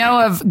what I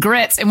know of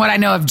grits and what I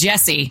know of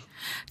Jesse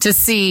to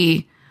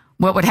see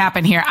what would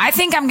happen here. I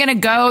think I'm going to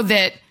go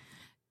that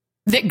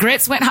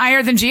grits went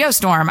higher than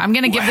Geostorm. I'm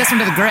going to give this one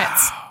to the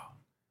grits.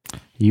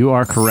 You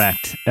are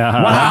correct.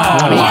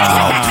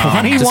 Wow.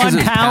 21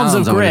 pounds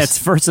of grits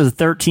versus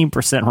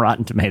 13%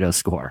 Rotten Tomato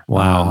score.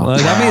 Wow. Well,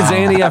 that means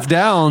Annie F.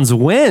 Downs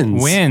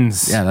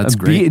wins. Yeah, that's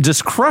great.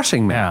 Just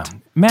crushing Matt. Yeah.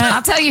 Matt,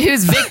 I'll tell you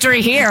who's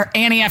victory here.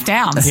 Annie F.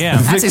 Downs. Yeah.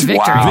 That's his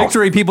victory. Wow.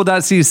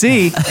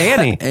 Victorypeople.cc.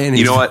 Annie.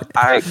 You know what?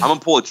 I'm gonna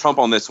pull a Trump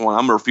on this one.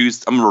 I'm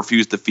gonna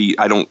refuse defeat.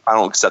 I don't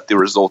accept the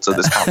results of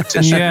this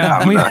competition. Yeah,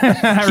 I'm gonna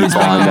keep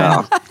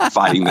on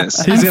fighting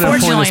this. He's going to appoint a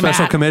Unfortunately,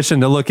 special Matt.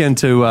 commission to look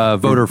into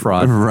voter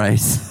fraud. Right.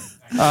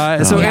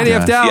 So Annie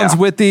F. Downs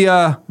with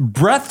the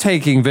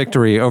breathtaking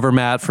victory over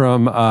Matt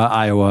from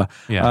Iowa.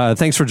 Yeah.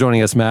 Thanks for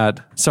joining us, Matt.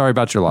 Sorry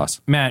about your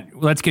loss. Matt,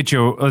 let's get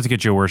you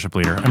a worship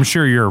leader. I'm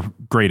sure you're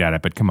great at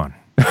it, but come on.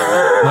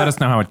 Let us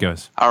know how it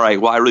goes. All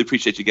right. Well, I really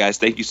appreciate you guys.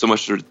 Thank you so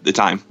much for the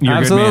time. You're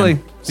Absolutely. a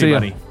good man. See ya.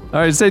 buddy. All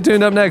right, stay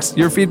tuned. Up next,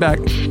 your feedback.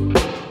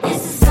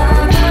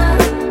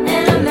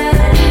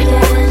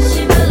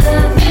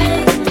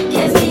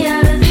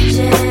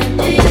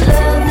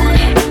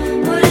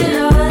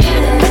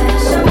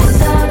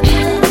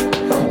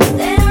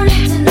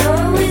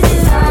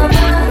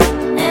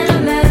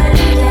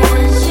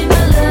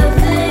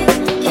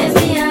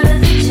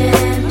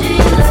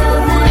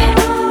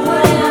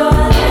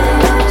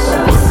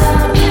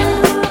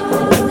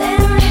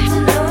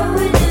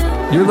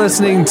 You're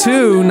listening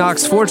to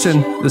Knox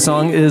Fortune. The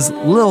song is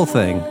Lil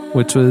Thing,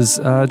 which was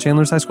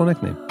Chandler's high school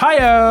nickname.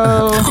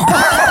 Oh,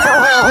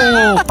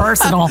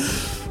 personal.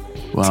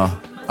 Well,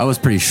 I was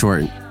pretty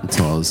short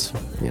until I was,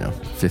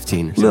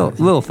 15 or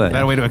something. Lil Thing.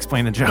 That way to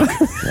explain the joke.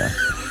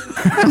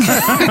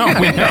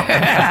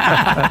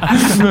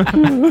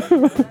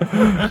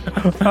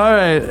 All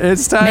right,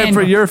 it's time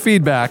for your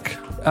feedback.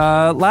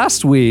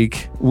 Last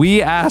week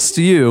we asked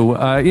you, we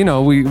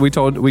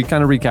kind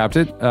of recapped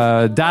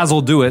it.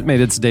 Dazzle Do It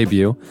made its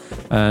debut,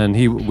 and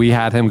we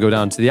had him go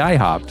down to the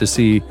IHOP to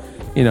see,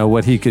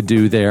 what he could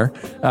do there.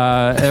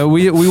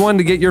 We wanted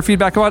to get your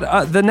feedback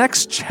about the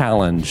next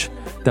challenge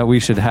that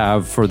we should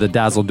have for the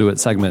Dazzle Do It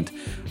segment.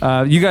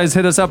 You guys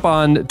hit us up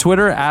on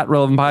Twitter at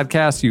Relevant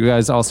Podcast. You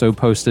guys also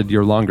posted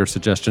your longer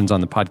suggestions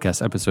on the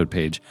podcast episode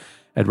page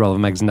at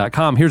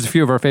relevantmagazine.com. Here's a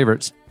few of our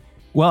favorites.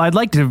 Well, I'd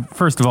like to,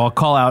 first of all,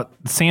 call out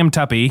Sam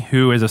Tuppy,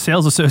 who is a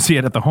sales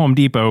associate at the Home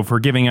Depot, for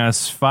giving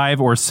us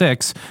 5 or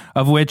 6,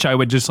 of which I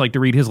would just like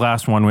to read his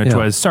last one, which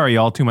was, sorry,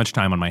 y'all, too much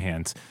time on my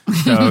hands.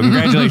 So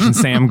congratulations,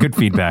 Sam. Good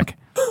feedback.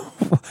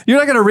 You're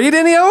not going to read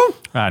any of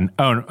them?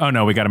 Oh,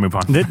 no, we got to move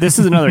on. This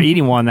is another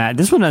eating one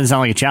this one doesn't sound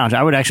like a challenge.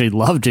 I would actually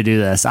love to do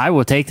this. I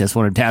will take this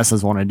one if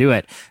Tesla's want to do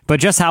it. But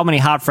just how many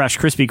hot, fresh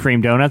Krispy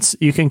Kreme donuts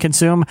you can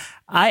consume,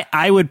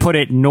 I would put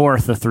it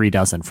north of 3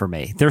 dozen for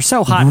me. They're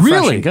so hot and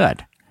fresh and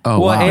good. Oh,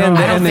 well,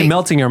 wow. and they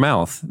melt in your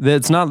mouth.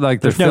 It's not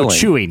like they're There's no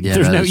filling. chewing.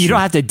 Yeah, You don't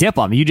have to dip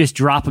them. You just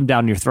drop them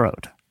down your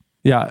throat.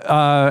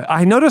 Yeah,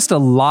 I noticed a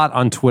lot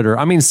on Twitter.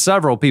 I mean,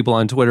 several people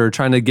on Twitter are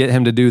trying to get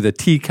him to do the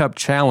teacup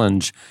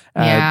challenge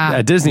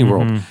at Disney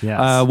World.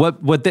 Yes.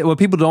 What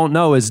people don't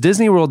know is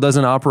Disney World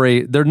doesn't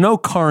operate. There are no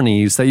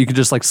carnies that you could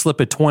just like slip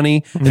a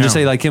 20 and just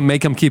say like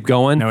make them keep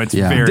going. No, it's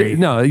very.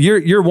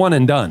 You're one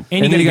and done,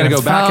 and then you got to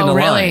go back in the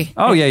line.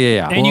 Oh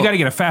yeah. And you got to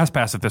get a fast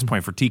pass at this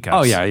point for teacups.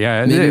 Oh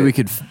yeah. Maybe we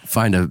could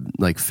find a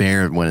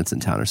fair when it's in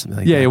town or something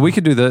like that. Yeah, we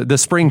could do the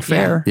spring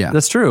fair. Yeah.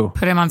 That's true.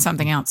 Put him on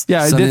something else.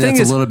 Yeah, Something the thing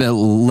that's is a little bit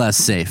less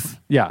safe.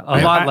 Yeah,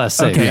 a lot less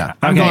safe. Okay, Yeah.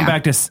 I'm going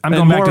back to. I'm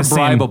going back to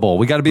Sam. bribable.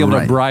 We got to be able to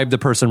Right. bribe the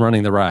person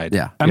running the ride.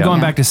 Yeah. I'm going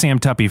back to Sam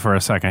Tuppy for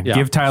a second. Yeah.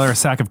 Give Tyler a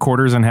sack of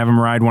quarters and have him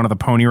ride one of the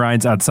pony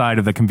rides outside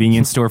of the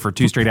convenience store for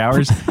 2 straight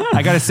hours.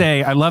 I got to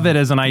say, I love it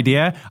as an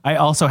idea. I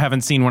also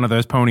haven't seen one of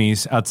those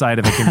ponies outside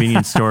of a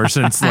convenience store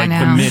since like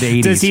the mid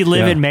 80s. Does he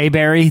live in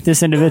Mayberry,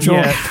 this individual?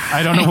 Yeah,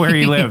 I don't know where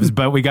he lives,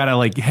 but we got to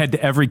like head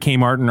to every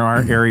Kmart in our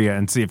area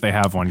and see if they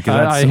have one.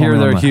 I hear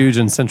they're huge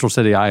in Central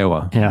City,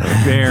 Iowa. Yeah.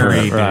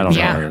 Very big. I don't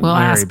Yeah, know. we'll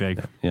Very ask. big.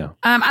 Yeah.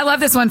 I love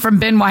this one from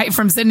Ben White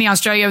from Sydney,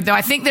 Australia, though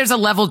I think there's a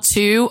level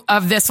 2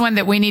 of this one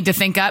that we need to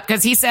think up,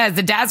 because he says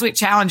the Dazzwick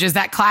challenge is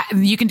that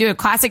you can do a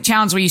classic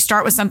challenge where you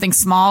start with something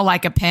small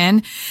like a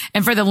pen,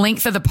 and for the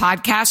length of the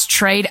podcast,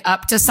 trade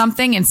up to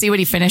something and see what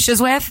he finishes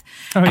with.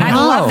 And I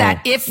love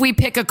that if we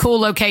pick a cool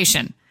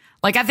location.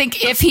 Like, I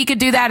think if he could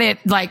do that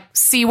at like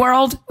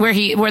SeaWorld,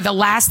 where the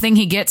last thing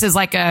he gets is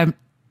like a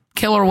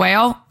killer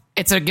whale,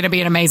 it's going to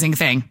be an amazing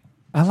thing.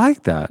 I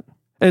like that.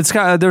 It's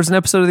there's an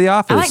episode of The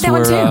Office like that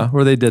one too.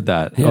 Where they did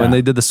that. Yeah. When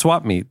they did the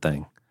swap meet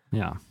thing.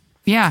 Yeah.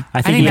 Yeah.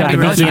 I think he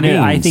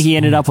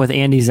ended up with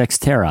Andy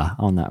Xterra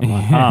on that one.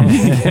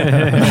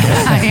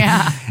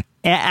 Yeah.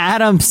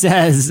 Adam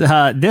says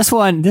this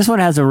one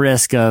has a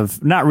risk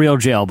of not real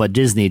jail, but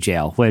Disney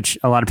jail, which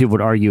a lot of people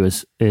would argue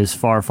is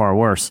far, far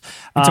worse.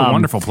 It's a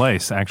wonderful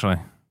place, actually.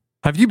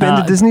 Have you been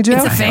to Disney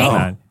jail? It's a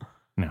thing.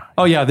 No.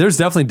 Oh yeah, there's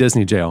definitely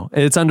Disney jail.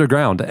 It's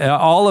underground.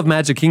 All of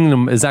Magic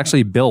Kingdom is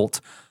actually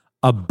built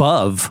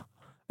above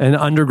an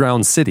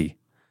underground city,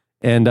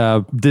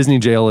 and Disney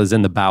jail is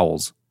in the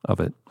bowels of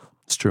it.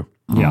 It's true.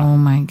 Yeah. Oh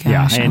my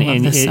gosh. Yeah, and I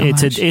love this so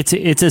much.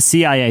 it's a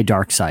CIA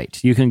dark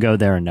site. You can go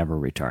there and never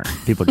return.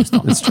 People just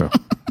don't. It's true.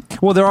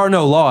 Well, there are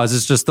no laws.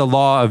 It's just the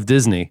law of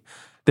Disney.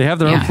 They have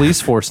their own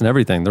police force and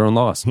everything. Their own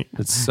laws.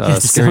 It's a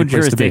it's scary its own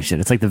place to be. jurisdiction.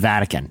 It's like the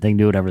Vatican. They can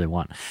do whatever they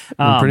want.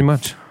 Pretty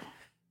much.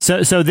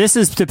 So this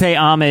is to pay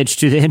homage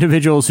to the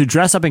individuals who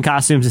dress up in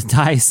costumes in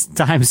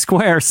Times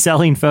Square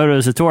selling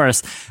photos of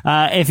tourists.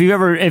 If you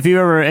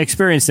ever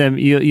experienced them,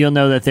 you'll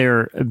know that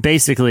they're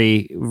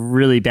basically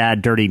really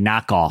bad, dirty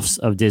knockoffs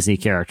of Disney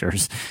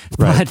characters.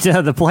 Right.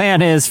 But the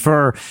plan is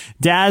for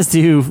Daz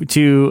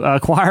to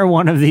acquire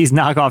one of these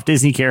knockoff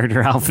Disney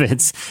character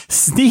outfits,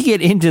 sneak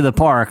it into the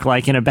park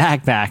like in a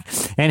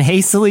backpack, and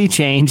hastily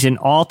change and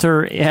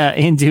alter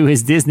into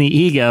his Disney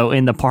ego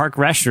in the park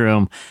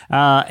restroom.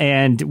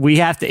 And we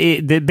have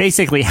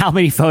basically, how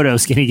many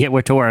photos can he get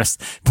with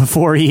tourists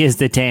before he is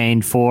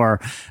detained for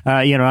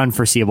an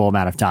unforeseeable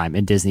amount of time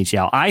in Disney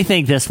jail? I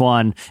think this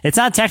one, it's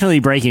not technically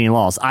breaking any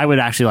laws. I would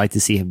actually like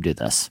to see him do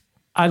this.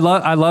 I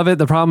love it.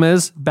 The problem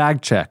is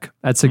bag check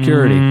at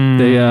security.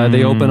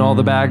 They open all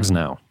the bags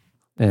now,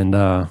 and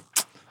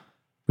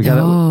we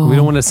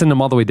don't want to send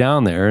him all the way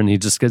down there, and he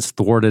just gets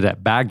thwarted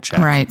at bag check.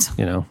 Right.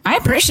 I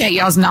appreciate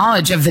y'all's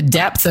knowledge of the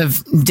depth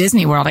of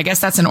Disney World. I guess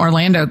that's an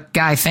Orlando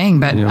guy thing,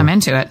 but I'm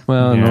into it.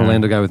 Well, an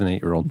Orlando guy with an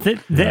 8-year-old.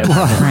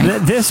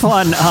 This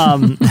one,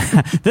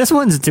 this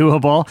one's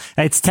doable.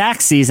 It's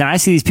tax season. I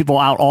see these people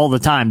out all the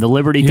time. The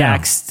Liberty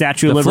tax,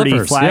 Statue of Liberty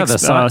flippers. flags,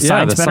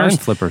 the sign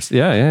flippers.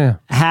 Yeah.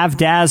 Have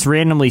Daz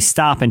randomly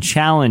stop and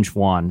challenge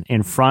one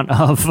in front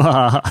of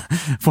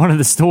one of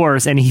the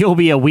stores, and he'll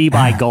be a We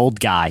Buy Gold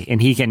guy,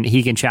 and he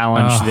can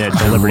challenge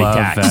the Liberty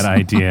tax. I love that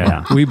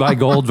idea. We Buy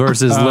Gold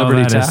versus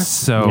Liberty that tax. Is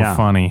so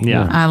funny.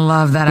 Yeah. I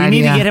love that we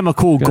idea. need to get him a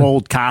cool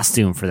gold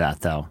costume for that,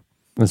 though.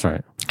 That's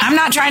right. I'm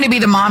not trying to be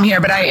the mom here,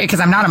 because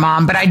I'm not a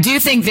mom, but I do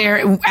think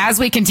as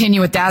we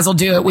continue with Dazzle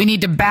Do It, we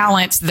need to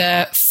balance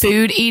the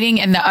food eating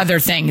and the other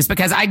things,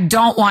 because I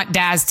don't want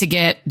Daz to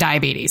get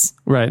diabetes.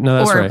 Right. No,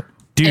 that's right.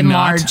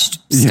 Enlarged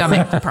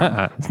stomach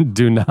problem.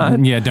 Do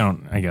not. Yeah,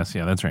 don't. I guess.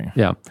 Yeah, that's right.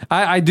 Yeah.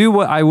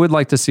 I would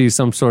like to see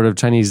some sort of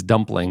Chinese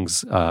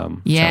dumplings.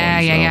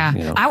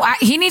 Yeah.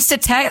 He needs to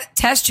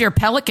test your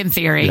pelican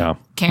theory,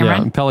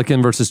 Cameron. Yeah.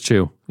 Pelican versus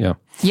Chew. Yeah.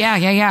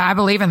 Yeah. I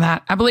believe in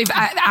that.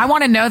 I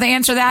want to know the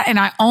answer to that, and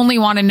I only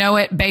want to know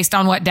it based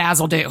on what Daz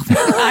will do.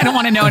 I don't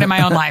want to know it in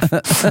my own life. All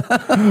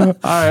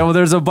right. Well,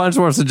 there's a bunch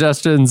more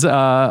suggestions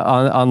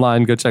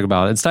online. Go check them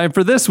out. It's time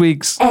for this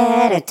week's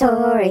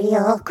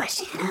editorial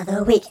question of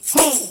the week.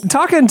 Hey.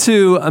 Talking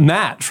to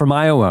Matt from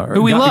Iowa,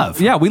 who we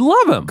love. Yeah, we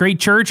love him. Great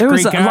church. It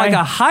great was guy. like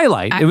a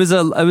highlight. It was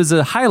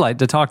a highlight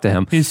to talk to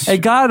him.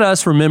 It got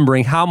us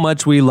remembering how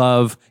much we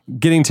love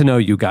getting to know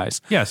you guys.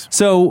 Yes.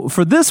 So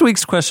for this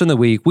week's question of the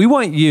week, we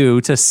want you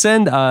to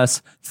send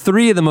us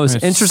 3 of the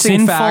most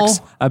interesting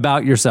facts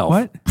about yourself.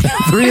 What?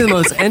 3 of the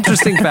most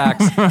interesting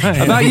facts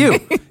about you.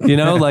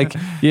 Like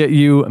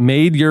you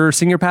made your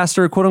senior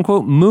pastor, quote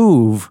unquote,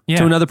 move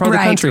to another part of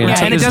the country.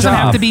 And it doesn't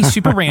have to be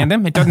super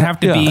random. It doesn't have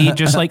to be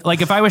just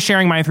like if I was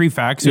sharing my 3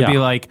 facts, it'd be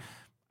like,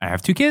 I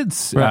have 2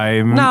 kids.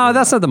 Right. No,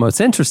 that's not the most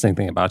interesting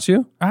thing about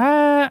you.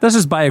 That's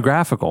just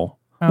biographical.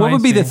 What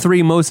would be the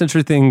 3 most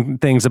interesting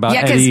things about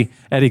Eddie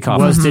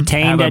Kaufman? Was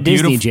detained at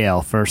Disney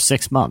jail for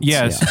 6 months.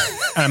 Yes.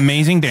 An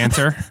amazing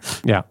dancer.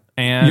 Yeah.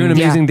 And you're an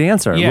amazing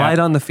dancer. Light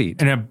on the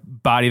feet. And a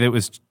body that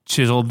was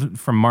chiseled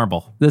from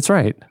marble. That's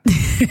right.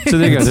 So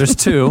there you go. There's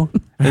 2.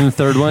 And the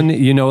third one,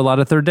 you know a lot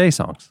of Third Day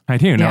songs. I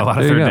do know a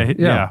lot of Third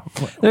Day. Yeah.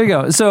 There you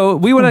go. So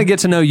we want to get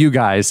to know you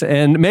guys.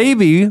 And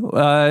maybe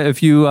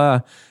if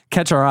you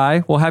catch our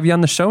eye, we'll have you on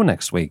the show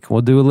next week.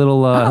 We'll do a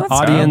little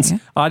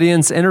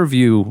audience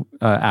interview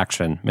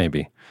action,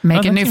 maybe.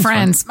 Making new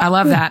friends. I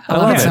love that. I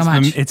love it so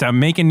much. It's a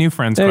making new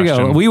friends there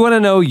question. You go. We want to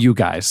know you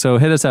guys. So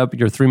hit us up,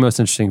 your 3 most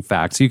interesting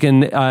facts. You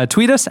can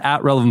tweet us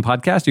at Relevant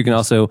Podcast. You can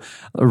also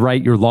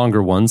write your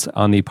longer ones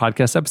on the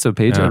podcast episode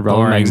page at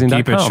relevantmagazine.com.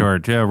 Keep it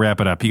short. Yeah, wrap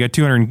it up. You got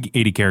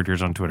 280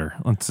 characters on Twitter.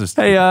 Let's just...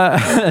 Hey,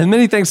 and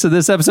many thanks to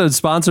this episode's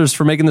sponsors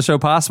for making the show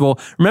possible.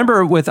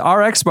 Remember, with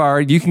RX Bar,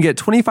 you can get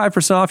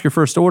 25% off your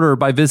first order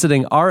by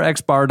visiting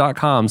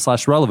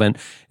rxbar.com/relevant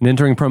and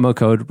entering promo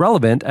code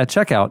relevant at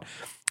checkout.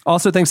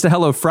 Also, thanks to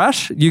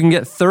HelloFresh, you can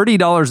get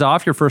 $30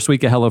 off your first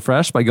week of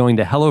HelloFresh by going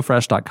to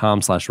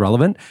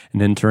HelloFresh.com/relevant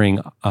and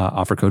entering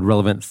offer code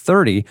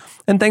relevant30.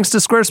 And thanks to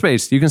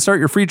Squarespace, you can start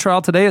your free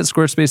trial today at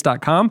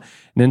squarespace.com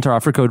and enter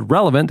offer code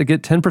relevant to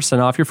get 10%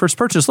 off your first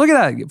purchase. Look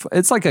at that.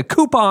 It's like a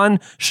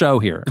coupon show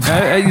here.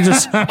 You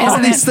just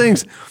all these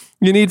things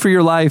you need for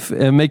your life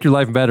and make your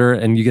life better,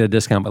 and you get a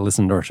discount by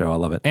listening to our show. I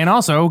love it. And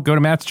also, go to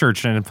Matt's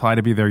church and apply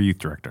to be their youth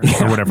director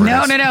or whatever.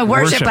 No,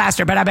 worship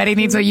pastor, but I bet he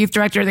needs a youth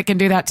director that can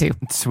do that too.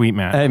 Sweet,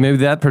 Matt. Hey, maybe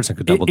that person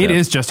could double dip. It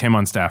is just him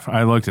on staff.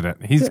 I looked at it.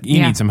 He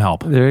needs some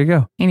help. There you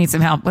go. He needs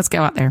some help. Let's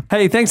go out there.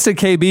 Hey, thanks to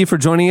KB for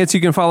joining us.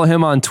 You can follow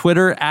him on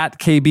Twitter at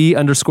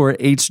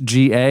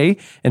KB_HGA,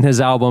 and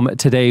his album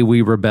Today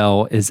We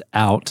Rebel is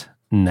out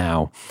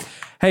now.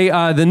 Hey,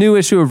 the new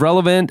issue of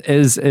Relevant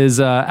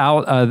is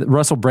out.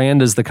 Russell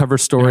Brand is the cover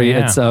story.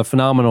 Yeah. It's a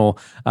phenomenal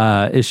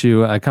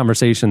issue, a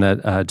conversation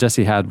that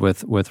Jesse had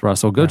with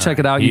Russell. Go check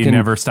it out. He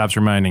never stops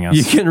reminding us.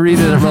 You can read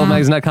it at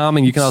relevantmagazine.com,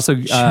 and you can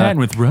also chat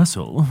with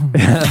Russell.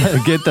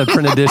 Get the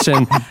print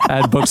edition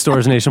at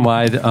bookstores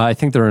nationwide. I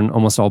think they're in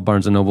almost all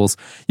Barnes & Nobles.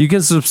 You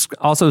can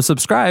also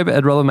subscribe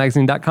at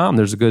relevantmagazine.com.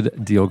 There's a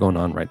good deal going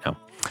on right now.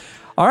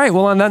 All right,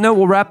 well, on that note,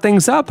 we'll wrap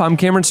things up. I'm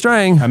Cameron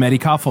Strang. I'm Eddie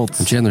Koffoltz.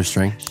 I'm Chandler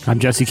Strang. I'm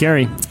Jesse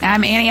Carey.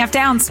 I'm Annie F.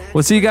 Downs.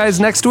 We'll see you guys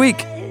next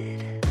week. I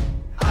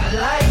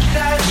like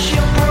that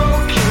you're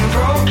broken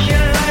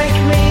like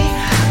me.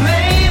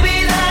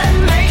 Maybe that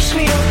makes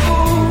me a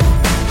fool.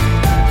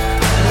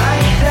 I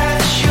like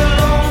that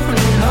you're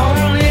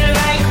lonely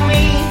like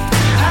me.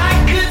 I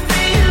could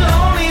be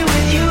lonely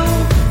with you.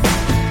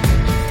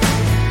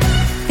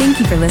 Thank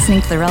you for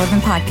listening to the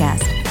Relevant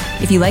Podcast.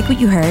 If you like what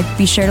you heard,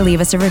 be sure to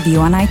leave us a review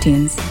on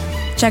iTunes.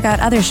 Check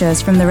out other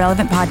shows from the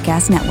Relevant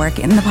Podcast Network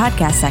in the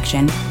podcast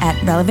section at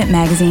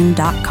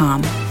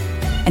relevantmagazine.com.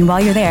 And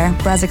while you're there,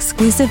 browse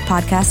exclusive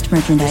podcast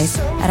merchandise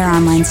at our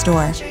online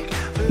store.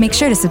 Make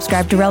sure to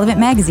subscribe to Relevant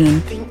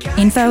Magazine.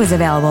 Info is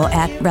available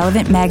at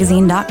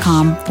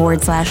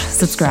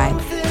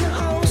relevantmagazine.com/subscribe.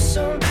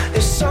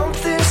 There's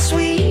something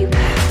sweet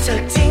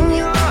tucked in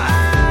your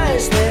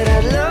eyes that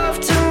I'd love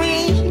to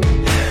meet.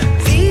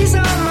 These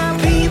are my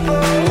people,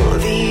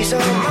 these are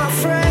my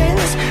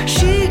friends.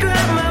 She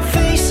grabbed my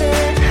face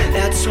and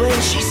that's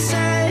when she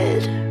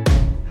said,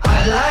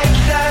 I like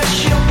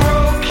that you're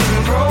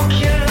broken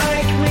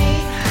like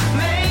me.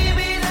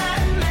 Maybe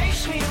that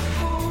makes me a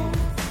fool.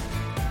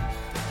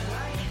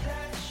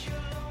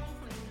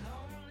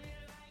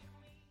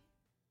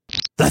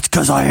 That's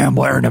because I am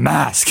wearing a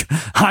mask.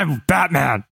 I'm Batman.